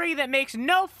story that makes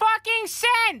no fucking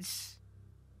sense!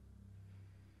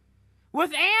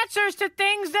 With answers to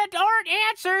things that aren't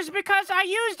answers because I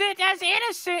used it as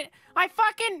innocent.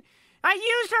 I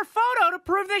used her photo to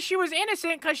prove that she was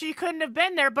innocent because she couldn't have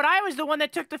been there, but I was the one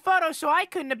that took the photo, so I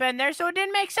couldn't have been there, so it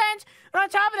didn't make sense. And on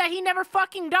top of that, he never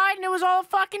fucking died, and it was all a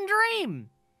fucking dream.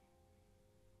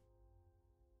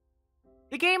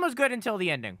 The game was good until the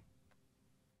ending.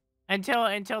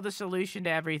 Until the solution to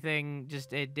everything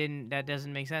that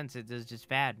doesn't make sense. It was just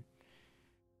bad.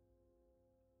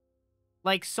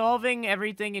 Like, solving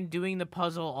everything and doing the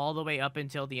puzzle all the way up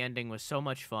until the ending was so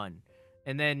much fun.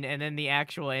 And then the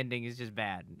actual ending is just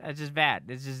bad. It's just bad.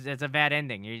 It's a bad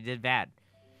ending. You did bad.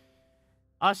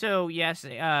 Also, yes,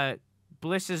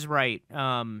 Bliss is right.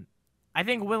 I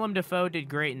think Willem Dafoe did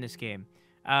great in this game.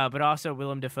 But also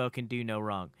Willem Dafoe can do no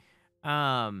wrong.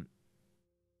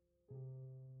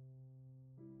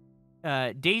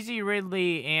 Daisy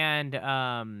Ridley and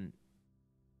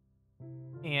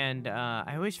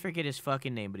I always forget his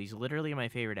fucking name, but he's literally my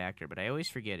favorite actor, but I always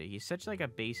forget it. He's such like a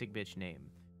basic bitch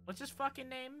name. What's his fucking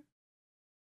name?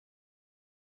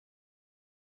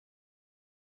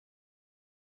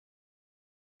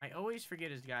 I always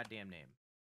forget his goddamn name.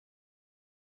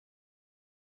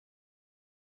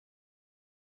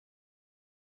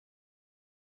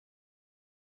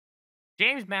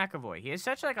 James McAvoy. He has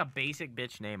such like a basic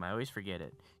bitch name. I always forget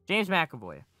it. James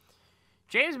McAvoy.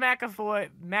 James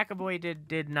McAvoy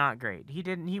did not great.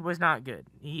 He was not good.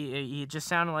 He just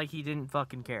sounded like he didn't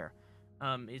fucking care.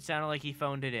 It sounded like he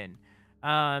phoned it in.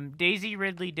 Daisy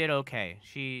Ridley did okay.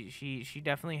 She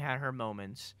definitely had her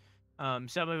moments.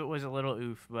 Some of it was a little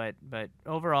oof, but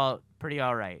overall pretty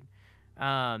all right.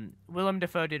 Willem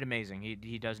Dafoe did amazing.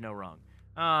 He does no wrong.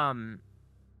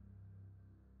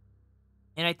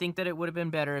 And I think that it would have been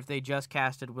better if they just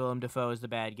casted Willem Dafoe as the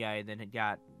bad guy and then had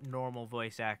got normal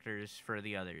voice actors for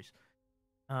the others.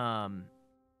 I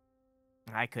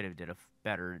could have did a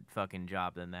better fucking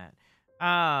job than that.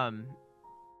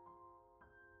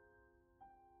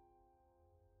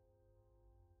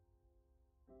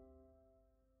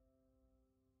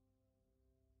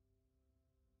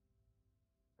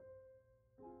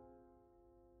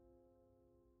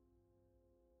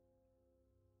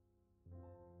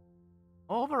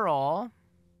 Overall,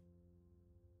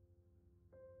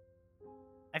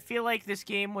 I feel like this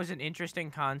game was an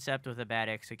interesting concept with a bad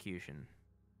execution.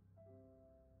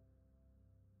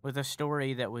 With a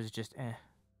story that was just eh.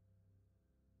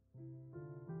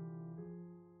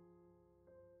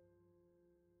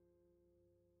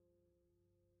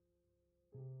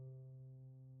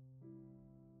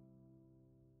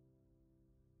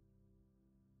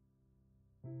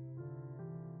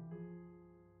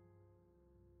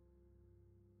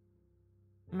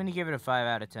 I'm going to give it a 5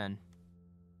 out of 10.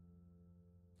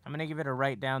 I'm going to give it a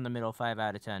right down the middle 5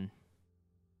 out of 10.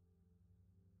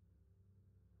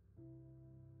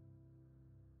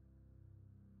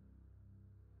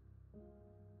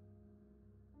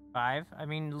 5. I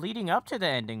mean, leading up to the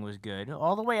ending was good.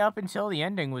 All the way up until the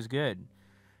ending was good.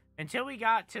 Until we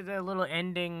got to the little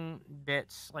ending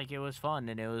bits, like, it was fun,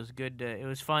 and it was good to, it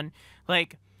was fun.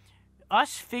 Like,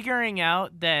 us figuring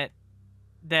out that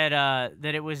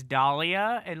it was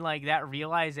Dahlia, and, like, that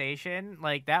realization,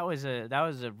 like, that was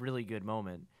a really good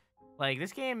moment. Like,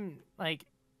 this game, like,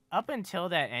 up until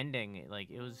that ending, like,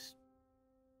 it was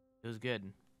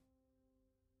good.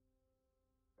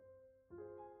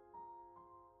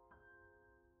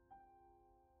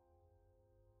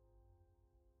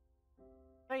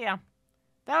 But yeah,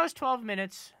 that was 12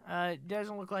 minutes.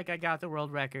 Doesn't look like I got the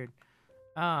world record.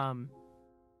 I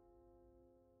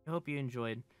hope you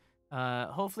enjoyed.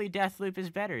 Hopefully Deathloop is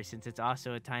better since it's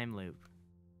also a time loop.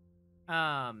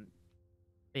 But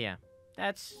yeah,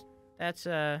 that's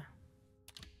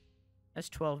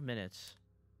 12 minutes.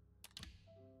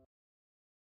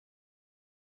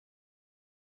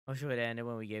 I wish it would have ended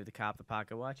when we gave the cop the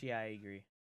pocket watch. Yeah, I agree.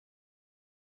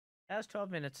 That was 12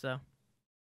 minutes though.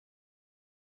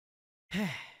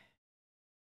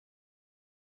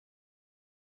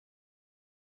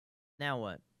 Now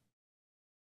what?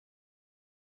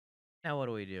 Now what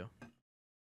do we do?